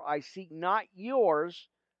you, for I seek not yours,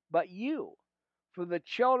 but you. For the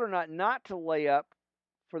children ought not to lay up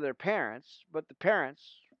for their parents, but the parents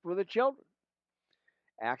for the children.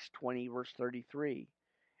 Acts 20, verse 33.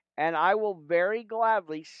 And I will very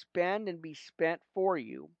gladly spend and be spent for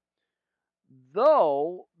you,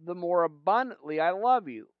 though the more abundantly I love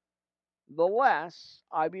you, the less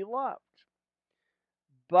I be loved.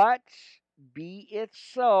 But be it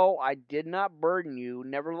so, I did not burden you.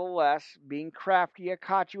 Nevertheless, being crafty, I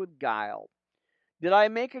caught you with guile. Did I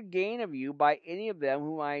make a gain of you by any of them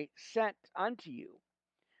whom I sent unto you?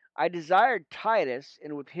 I desired Titus,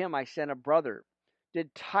 and with him I sent a brother.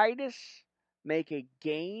 Did Titus make a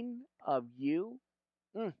gain of you?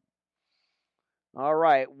 All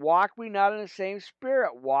right. Walked we not in the same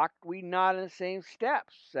spirit? Walked we not in the same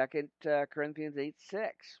steps? 2 Corinthians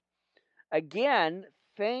 8:6. Again,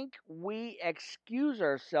 think we excuse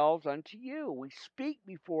ourselves unto you. We speak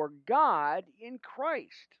before God in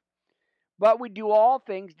Christ. But we do all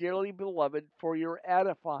things, dearly beloved, for your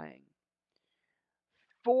edifying.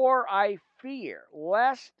 For I fear,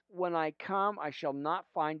 lest when I come I shall not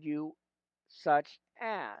find you such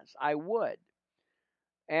as I would,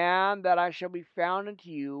 and that I shall be found unto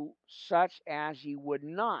you such as ye would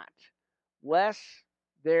not, lest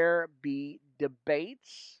there be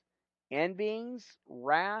debates, envyings,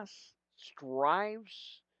 wraths,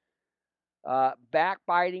 strifes,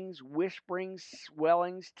 backbitings, whisperings,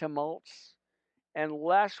 swellings, tumults, and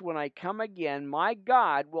lest when I come again my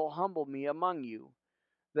God will humble me among you,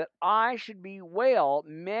 that I should bewail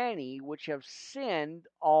many which have sinned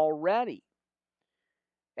already,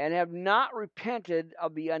 and have not repented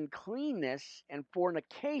of the uncleanness and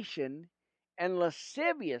fornication and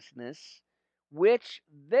lasciviousness which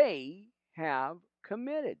they have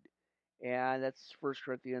committed. And that's 1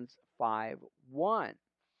 Corinthians 5:1.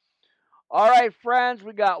 All right, friends,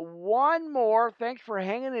 we got one more. Thanks for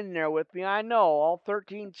hanging in there with me. I know, all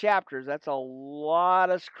 13 chapters, that's a lot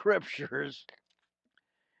of scriptures.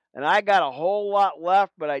 And I got a whole lot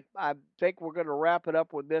left, but I think we're going to wrap it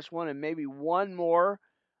up with this one and maybe one more.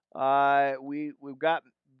 We've got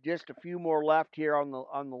just a few more left here on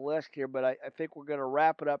the list here, but I think we're going to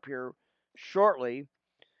wrap it up here shortly.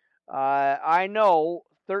 I know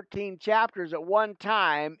 13 chapters at one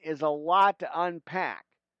time is a lot to unpack,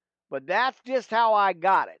 but that's just how I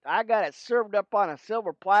got it. I got it served up on a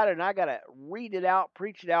silver platter, and I got to read it out,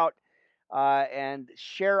 preach it out, and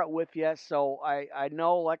share it with you. So I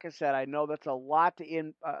know, like I said, I know that's a lot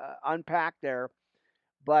to unpack there.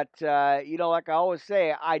 But, like I always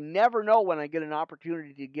say, I never know when I get an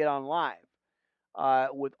opportunity to get on live.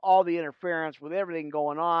 With all the interference, with everything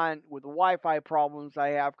going on, with the Wi-Fi problems, I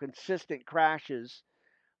have consistent crashes.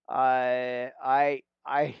 I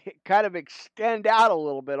kind of extend out a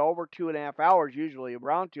little bit over 2.5 hours, usually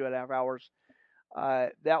around 2.5 hours.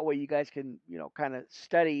 That way you guys can, kind of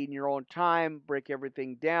study in your own time, break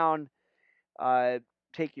everything down,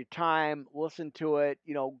 take your time, listen to it,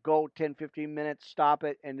 go 10, 15 minutes, stop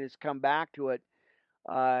it, and just come back to it.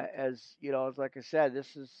 As like I said,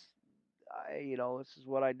 this is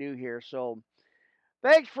what I do here. So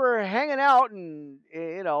thanks for hanging out and,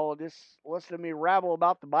 just listening to me rabble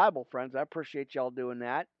about the Bible, friends. I appreciate y'all doing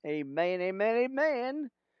that. Amen, amen, amen.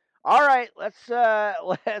 All right, let's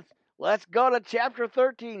go to chapter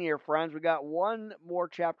 13 here, friends. We got one more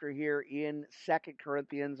chapter here in 2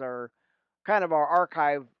 Corinthians, our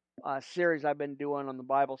archive series I've been doing on the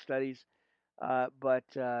Bible studies. But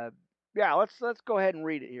yeah, let's go ahead and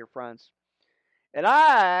read it here, friends. And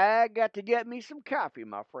I got to get me some coffee,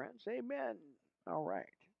 my friends. Amen. All right.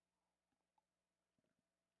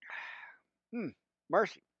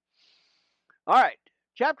 Mercy. All right.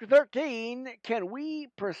 Chapter 13. Can we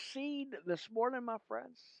proceed this morning, my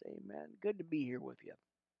friends? Amen. Good to be here with you.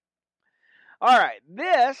 All right.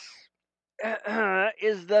 This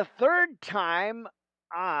is the third time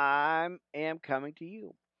I am coming to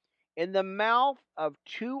you. In the mouth of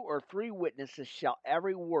 2 or 3 witnesses shall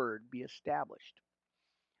every word be established.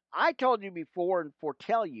 I told you before and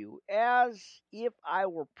foretell you, as if I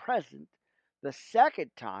were present the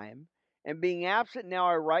second time, and being absent now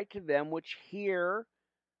I write to them which heretofore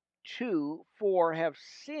have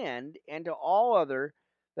sinned, and to all other,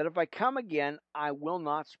 that if I come again, I will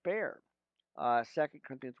not spare. 2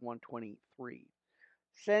 Corinthians 1:23.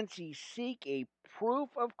 Since ye seek a proof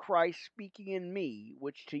of Christ speaking in me,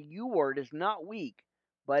 which to you word is not weak,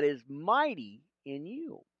 but is mighty in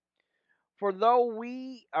you. For though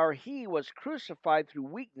he was crucified through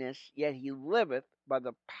weakness, yet he liveth by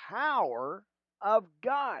the power of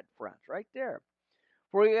God, friends, right there.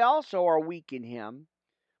 For we also are weak in him,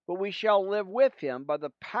 but we shall live with him by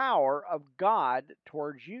the power of God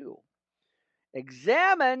towards you.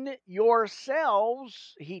 Examine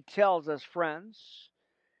yourselves, he tells us, friends,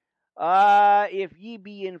 if ye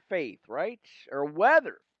be in faith, right? Or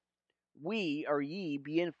whether we or ye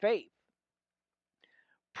be in faith.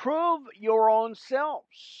 Prove your own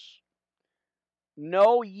selves.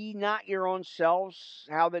 Know ye not your own selves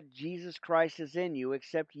how that Jesus Christ is in you,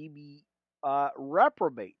 except ye be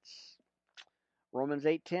reprobates. Romans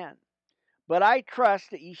 8:10. But I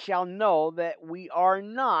trust that ye shall know that we are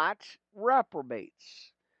not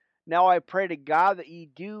reprobates. Now I pray to God that ye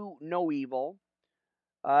do no evil,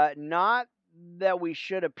 not that we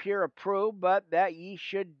should appear approved, but that ye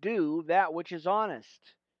should do that which is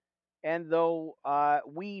honest, and though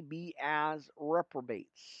we be as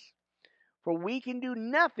reprobates. For we can do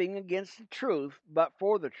nothing against the truth, but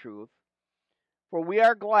for the truth. For we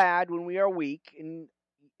are glad when we are weak,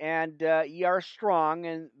 and ye are strong,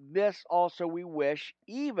 and this also we wish,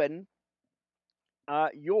 even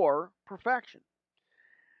your perfection.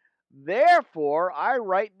 Therefore I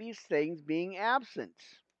write these things being absent,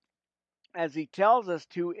 as he tells us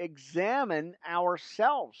to examine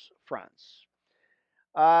ourselves, friends.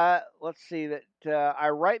 Let's see that I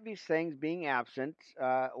write these things being absent,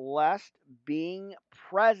 lest being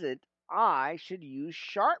present I should use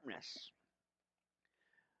sharpness.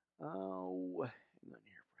 Oh, hang on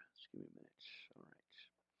here, friends. Give me a minute. All right.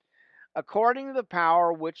 According to the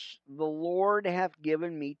power which the Lord hath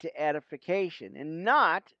given me to edification, and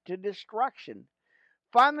not to destruction.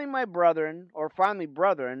 Finally, brethren,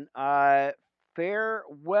 fare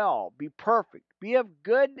well, be perfect, be of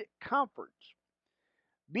good comfort.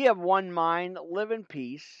 Be of one mind, live in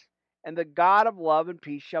peace, and the God of love and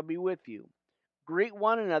peace shall be with you. Greet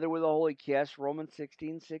one another with a holy kiss, Romans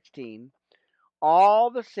 16:16. All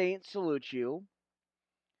the saints salute you.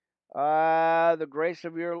 The grace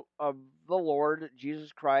of the Lord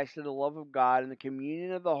Jesus Christ and the love of God and the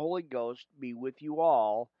communion of the Holy Ghost be with you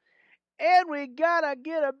all. And we gotta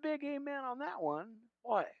get a big amen on that one.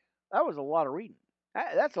 Boy, that was a lot of reading.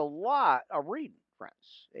 That's a lot of reading,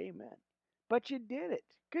 friends. Amen. But you did it.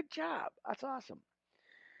 Good job. That's awesome.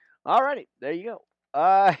 Alrighty, there you go.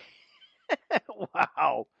 Uh,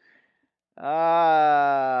 wow.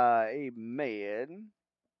 Amen.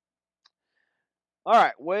 All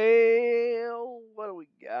right. Well, what do we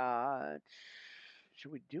got?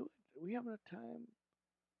 Should we do it? Do we have enough time?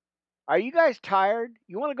 Are you guys tired?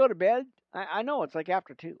 You want to go to bed? I know it's like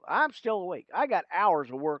after 2. I'm still awake. I got hours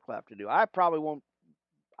of work left to do. I probably won't.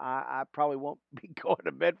 I probably won't be going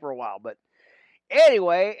to bed for a while. But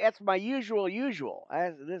anyway, it's my usual.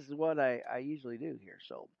 This is what I usually do here.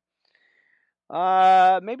 So,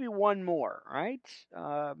 maybe one more, right?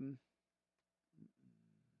 Um,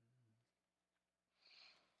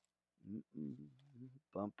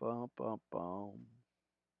 bum bum bum bum.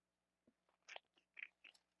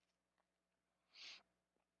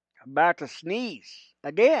 I'm about to sneeze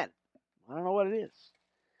again. I don't know what it is.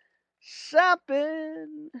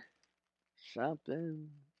 Something, something.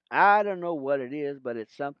 I don't know what it is, but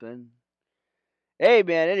it's something. Hey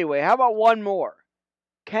man. Anyway, how about one more?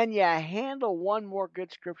 Can you handle one more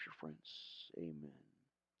good scripture, friends? Amen.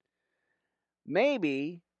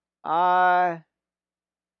 Maybe. How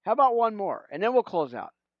about one more, and then we'll close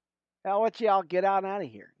out. I'll let you all get out of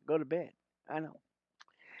here. Go to bed. I know.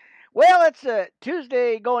 Well, it's a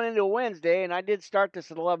Tuesday going into a Wednesday, and I did start this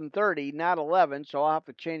at 11:30, not 11, so I'll have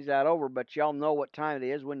to change that over. But y'all know what time it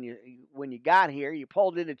is when you got here. You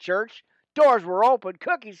pulled into church, doors were open,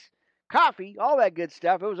 cookies, coffee, all that good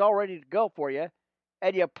stuff. It was all ready to go for you,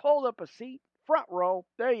 and you pulled up a seat, front row.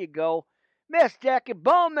 There you go, Miss Jackie.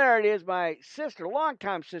 Boom, there it is, my sister,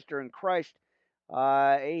 longtime sister in Christ.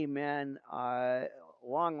 Amen.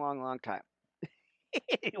 Long time.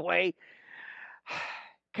 Anyway.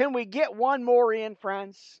 Can we get one more in,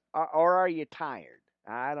 friends? Or are you tired?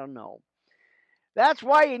 I don't know. That's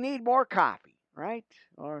why you need more coffee, right?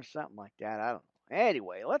 Or something like that. I don't know.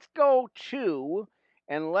 Anyway, let's go to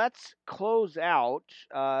and let's close out,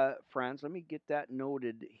 friends. Let me get that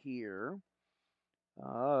noted here.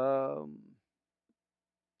 Amen.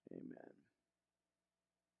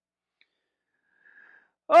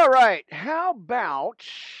 All right. How about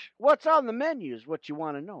what's on the menu is what you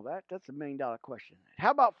want to know. That's $1 million question.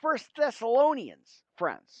 How about First Thessalonians,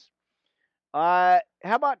 friends? How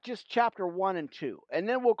about just chapter 1 and 2, and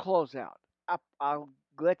then we'll close out. I'll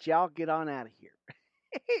let y'all get on out of here.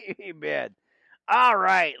 Amen. All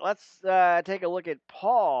right, let's take a look at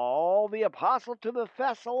Paul, the apostle to the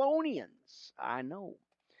Thessalonians. I know.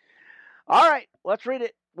 All right, let's read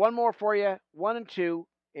it. One more for you, 1 and 2,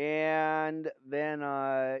 and then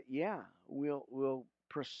yeah, we'll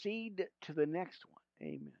proceed to the next one.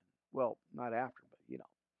 Amen. Well, not after, but you know.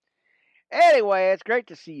 Anyway, it's great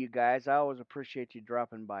to see you guys. I always appreciate you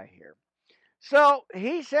dropping by here. So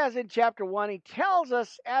he says in chapter 1, he tells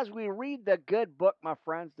us as we read the good book, my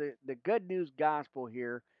friends, the good news gospel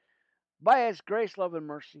here, by his grace, love, and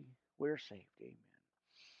mercy, we're saved. Amen.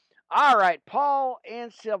 All right, Paul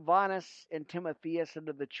and Silvanus and Timotheus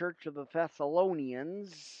unto the church of the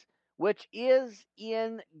Thessalonians, which is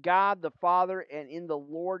in God the Father and in the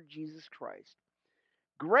Lord Jesus Christ.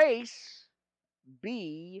 Grace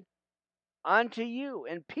be unto you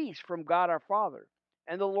and peace from God our Father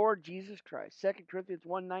and the Lord Jesus Christ. 2 Corinthians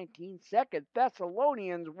 1:19, 2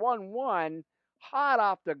 Thessalonians 1:1, hot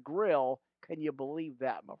off the grill. Can you believe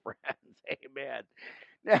that, my friends? Amen.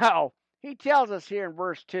 Now, he tells us here in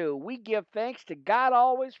verse 2, we give thanks to God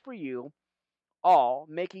always for you all,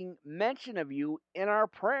 making mention of you in our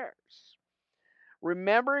prayers,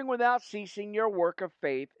 remembering without ceasing your work of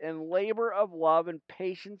faith and labor of love and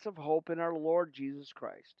patience of hope in our Lord Jesus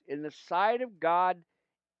Christ, in the sight of God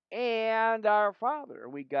and our Father.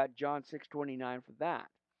 We got John 6:29 for that.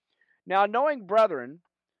 Now, knowing, brethren,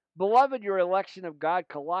 beloved, your election of God,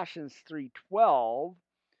 Colossians 3:12,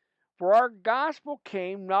 for our gospel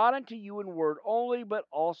came not unto you in word only, but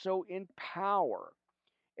also in power,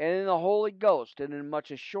 and in the Holy Ghost, and in much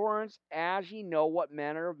assurance, as ye know what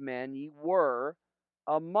manner of men ye were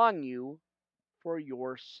among you for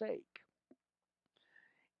your sake.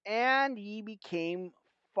 And ye became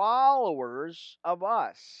followers of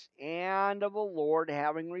us and of the Lord,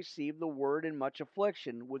 having received the word in much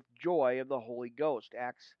affliction with joy of the Holy Ghost.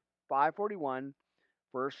 Acts 5:41,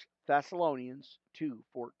 1 Thessalonians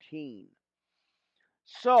 2:14.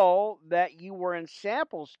 So that you were in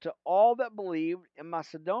samples to all that believed in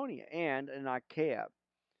Macedonia and in Achaia.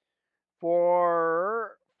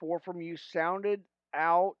 For from you sounded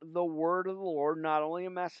out the word of the Lord, not only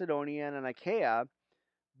in Macedonia and in Achaia,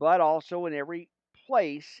 but also in every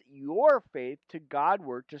place your faith to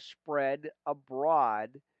Godward to spread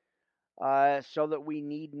abroad, so that we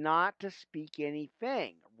need not to speak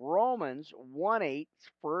anything. Romans 1:8,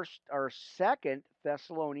 first or 2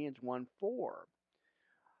 Thessalonians 1:4.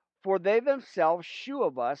 For they themselves shew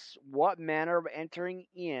of us what manner of entering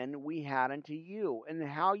in we had unto you, and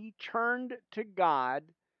how ye turned to God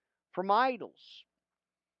from idols.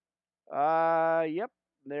 Yep,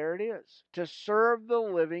 there it is. To serve the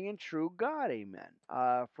living and true God, amen.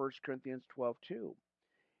 1 Corinthians 12:2.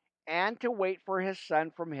 And to wait for his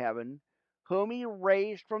Son from heaven, whom he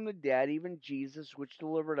raised from the dead, even Jesus, which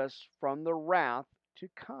delivered us from the wrath to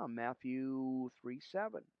come. Matthew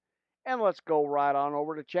 3:7. And let's go right on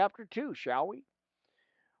over to chapter 2, shall we?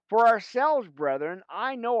 For ourselves, brethren,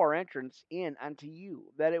 I know our entrance in unto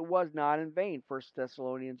you, that it was not in vain. 1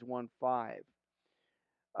 Thessalonians 1:5.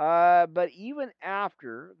 But even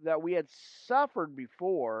after that we had suffered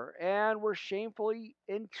before and were shamefully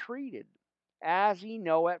entreated, as ye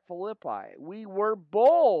know at Philippi, we were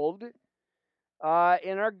bold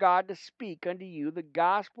in our God to speak unto you the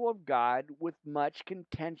gospel of God with much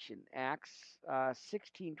contention. Acts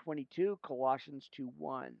 16:22, Colossians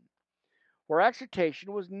 2:1. For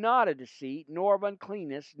exhortation was not a deceit, nor of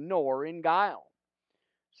uncleanness, nor in guile.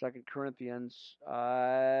 2 Corinthians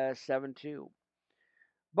 7:2.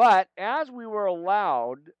 But as we were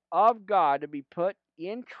allowed of God to be put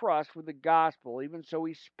in trust with the gospel, even so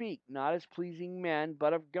we speak, not as pleasing men,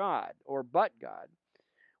 but of God, or but God,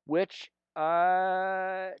 which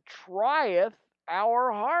trieth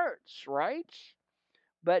our hearts, right?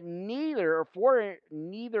 But neither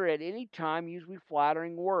at any time use we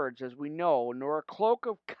flattering words, as we know, nor a cloak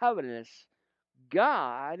of covetousness.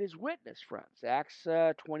 God is witness, friends. Acts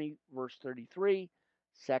 20, verse 33,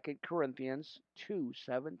 2 Corinthians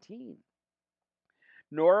 2:17.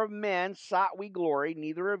 Nor of men sought we glory,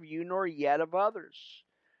 neither of you nor yet of others.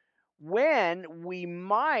 When we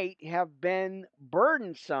might have been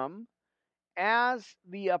burdensome as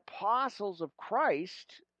the apostles of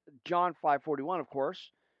Christ, John 5:41, of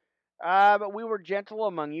course, but we were gentle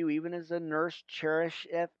among you, even as a nurse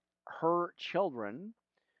cherisheth her children.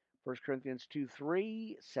 1 Corinthians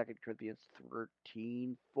 2:3, 2 Corinthians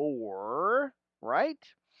 13:4,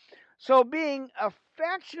 right? So, being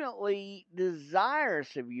affectionately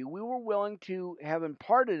desirous of you, we were willing to have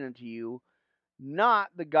imparted unto you not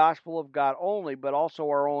the gospel of God only, but also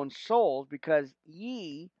our own souls, because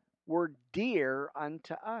ye were dear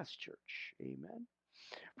unto us, church. Amen.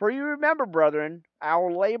 For you remember, brethren,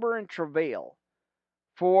 our labor and travail,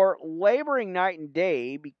 for laboring night and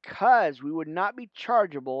day, because we would not be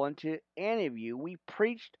chargeable unto any of you, we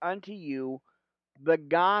preached unto you the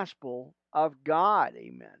gospel of God.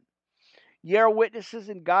 Amen. Ye are witnesses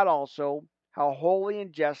in God also, how holy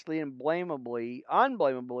and justly and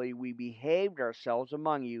unblameably we behaved ourselves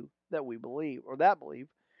among you that we believe, or that believe,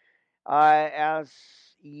 as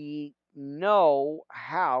ye know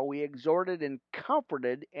how we exhorted and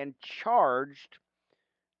comforted and charged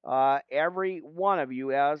every one of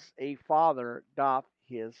you as a father doth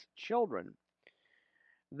his children,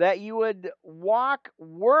 that you would walk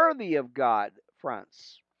worthy of God,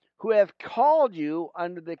 friends, who have called you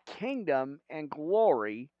unto the kingdom and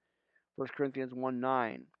glory. 1 Corinthians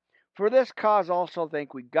 1:9. For this cause also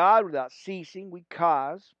thank we God without ceasing,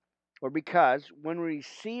 because when we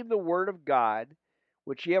received the word of God,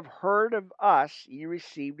 which ye have heard of us, ye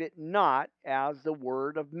received it not as the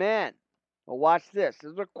word of men. Well, watch this.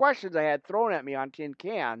 These are questions I had thrown at me on tin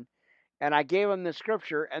can, and I gave them the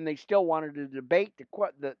scripture, and they still wanted to debate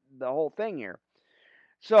the whole thing here.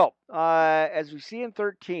 So, as we see in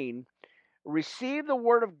 13, receive the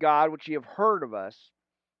word of God which ye have heard of us,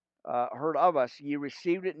 ye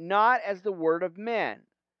received it not as the word of men,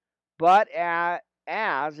 but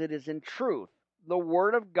as it is in truth, the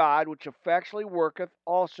word of God which effectually worketh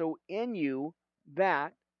also in you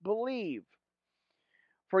that believe.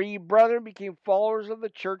 For ye, brethren, became followers of the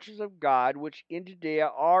churches of God, which in Judea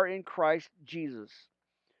are in Christ Jesus.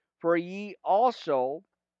 For ye also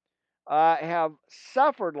have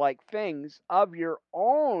suffered like things of your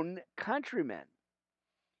own countrymen,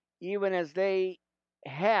 even as they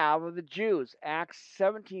have of the Jews. Acts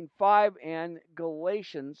 17:5 and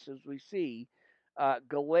Galatians, as we see,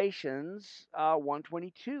 Galatians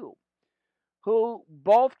 1:22. Who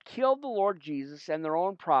both killed the Lord Jesus and their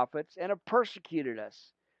own prophets, and have persecuted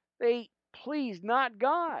us. They please not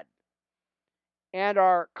God, and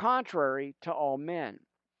are contrary to all men,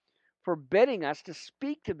 forbidding us to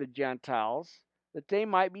speak to the Gentiles, that they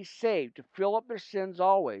might be saved, to fill up their sins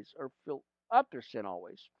always, or fill up their sin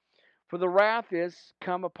always. For the wrath is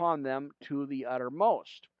come upon them to the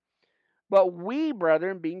uttermost. But we,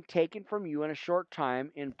 brethren, being taken from you in a short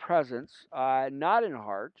time, in presence, not in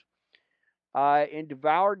heart, and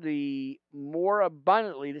devoured the more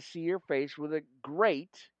abundantly to see your face with a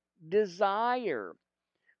great desire.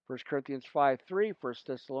 1 Corinthians 5:3, 1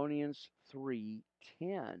 Thessalonians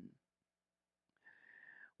 3:10.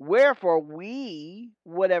 Wherefore we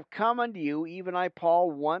would have come unto you, even I,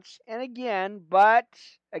 Paul, once and again, but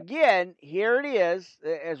again, here it is,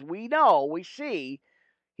 as we know, we see,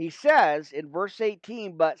 he says in verse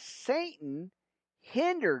 18, but Satan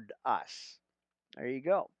hindered us. There you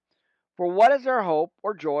go. For what is our hope,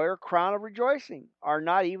 or joy, or crown of rejoicing? Are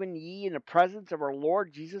not even ye in the presence of our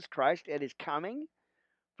Lord Jesus Christ at his coming?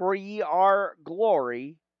 For ye are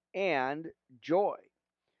glory and joy.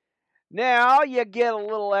 Now you get a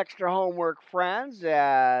little extra homework, friends,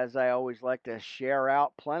 as I always like to share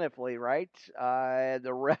out plentifully, right?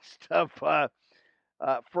 The rest of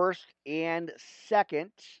First and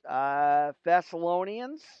Second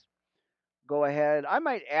Thessalonians. Go ahead. I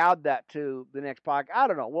might add that to the next podcast. I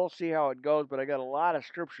don't know. We'll see how it goes, but I got a lot of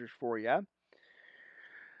scriptures for you.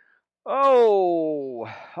 Oh,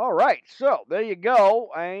 all right. So there you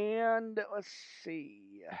go. And let's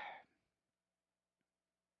see.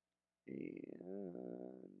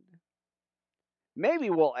 And maybe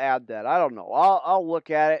we'll add that. I don't know. I'll look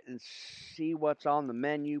at it and see what's on the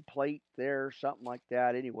menu plate there, something like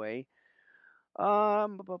that. Anyway, I'll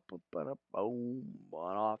have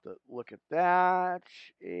to look at that.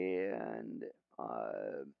 And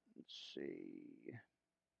let's see.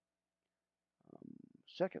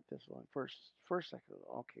 Second Thessalonians, first, second.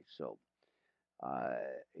 Okay, so,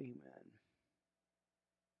 amen.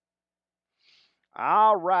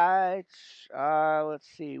 All right. Let's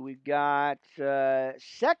see. We've got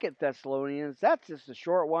Second Thessalonians. That's just a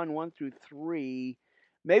short one, 1 through 3.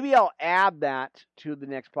 Maybe I'll add that to the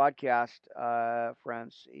next podcast,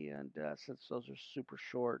 friends. And since those are super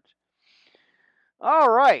short.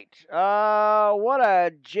 All right. What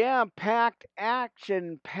a jam-packed,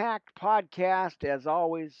 action-packed podcast. As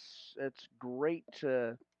always, it's great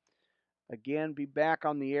to again be back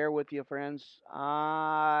on the air with you, friends.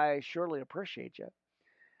 I surely appreciate you.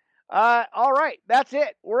 All right, that's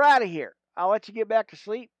it. We're out of here. I'll let you get back to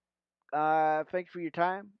sleep. Thanks for your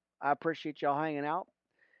time. I appreciate y'all hanging out.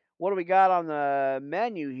 What do we got on the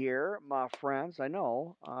menu here, my friends? I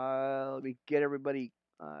know. Let me get everybody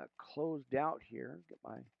closed out here.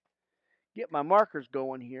 Get my markers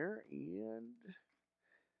going here, and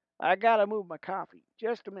I gotta move my coffee.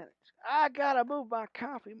 Just a minute. I gotta move my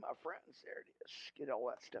coffee, my friends. There it is. Get all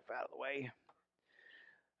that stuff out of the way.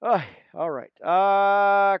 All right.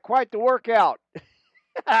 Quite the workout.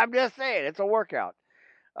 I'm just saying, it's a workout.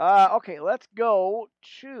 Okay, let's go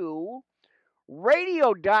to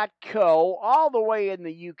radio.co, all the way in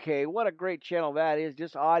the UK. What a great channel that is.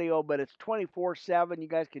 Just audio, but it's 24/7. You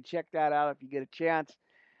guys can check that out if you get a chance.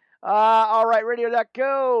 All right,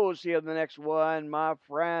 radio.co. See you in the next one, my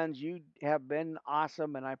friends. You have been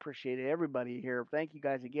awesome, and I appreciate everybody here. Thank you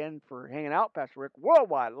guys again for hanging out. Pastor Rick,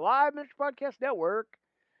 Worldwide Live Ministry Podcast Network.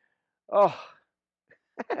 Oh,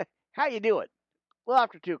 how you doing? Well,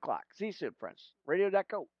 after 2 o'clock. See you soon, friends.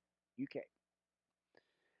 Radio.co, UK.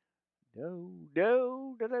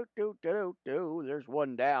 Do. There's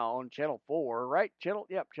one down. Channel 4, right? Channel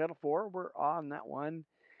 4. We're on that one.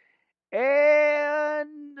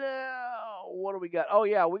 And what do we got? Oh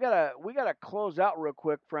yeah, we gotta close out real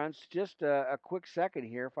quick, friends. Just a quick second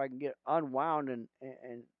here, if I can get unwound and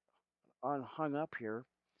unhung up here.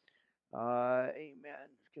 Amen.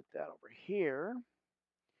 Let's get that over here.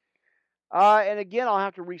 And again, I'll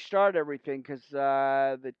have to restart everything because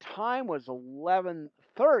the time was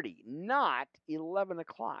 11:30, not 11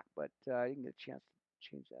 o'clock. But you can get a chance to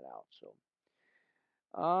change that out. So.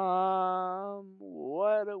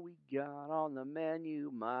 What do we got on the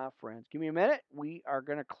menu, my friends? Give me a minute. We are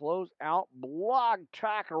going to close out Blog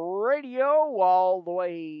Talk Radio all the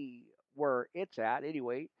way where it's at.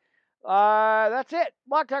 Anyway, that's it.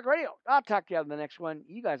 Blog Talk Radio. I'll talk to you on the next one.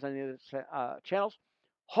 You guys on the other channels,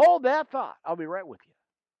 hold that thought. I'll be right with you.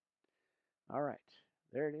 All right.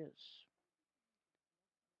 There it is.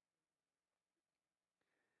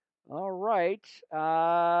 All right.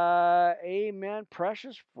 Amen,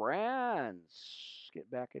 precious friends. Get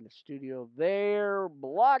back in the studio there.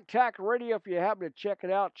 Blog Talk Radio, if you happen to check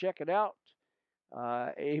it out, check it out.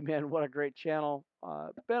 Amen. What a great channel.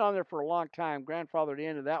 Been on there for a long time. Grandfathered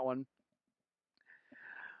into that one.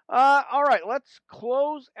 All right, let's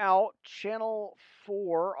close out Channel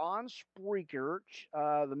 4 on Spreaker,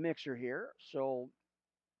 the mixer here. So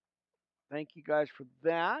thank you guys for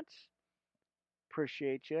that.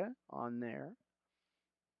 Appreciate you on there.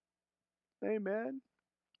 Amen.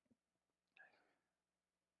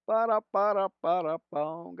 Gotta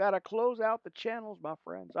close out the channels, my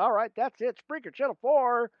friends. All right, that's it. Spreaker Channel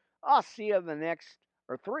 4. I'll see you in the next,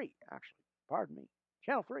 or 3, actually. Pardon me.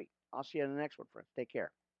 Channel 3. I'll see you in the next one, friends. Take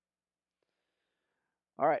care.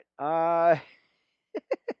 All right.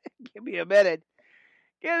 Give me a minute.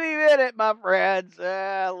 Give me a minute, my friends.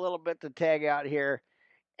 A little bit to tag out here.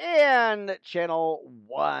 And channel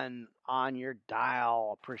 1 on your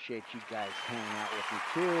dial. Appreciate you guys hanging out with me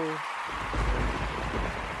too.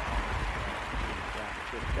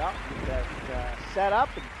 Get that set up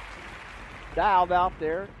and dialed out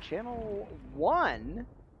there. Channel 1,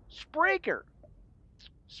 Spreaker,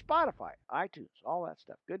 Spotify, iTunes, all that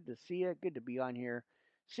stuff. Good to see you. Good to be on here.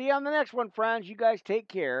 See you on the next one, friends. You guys take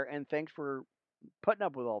care, and thanks for putting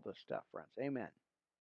up with all this stuff, friends. Amen.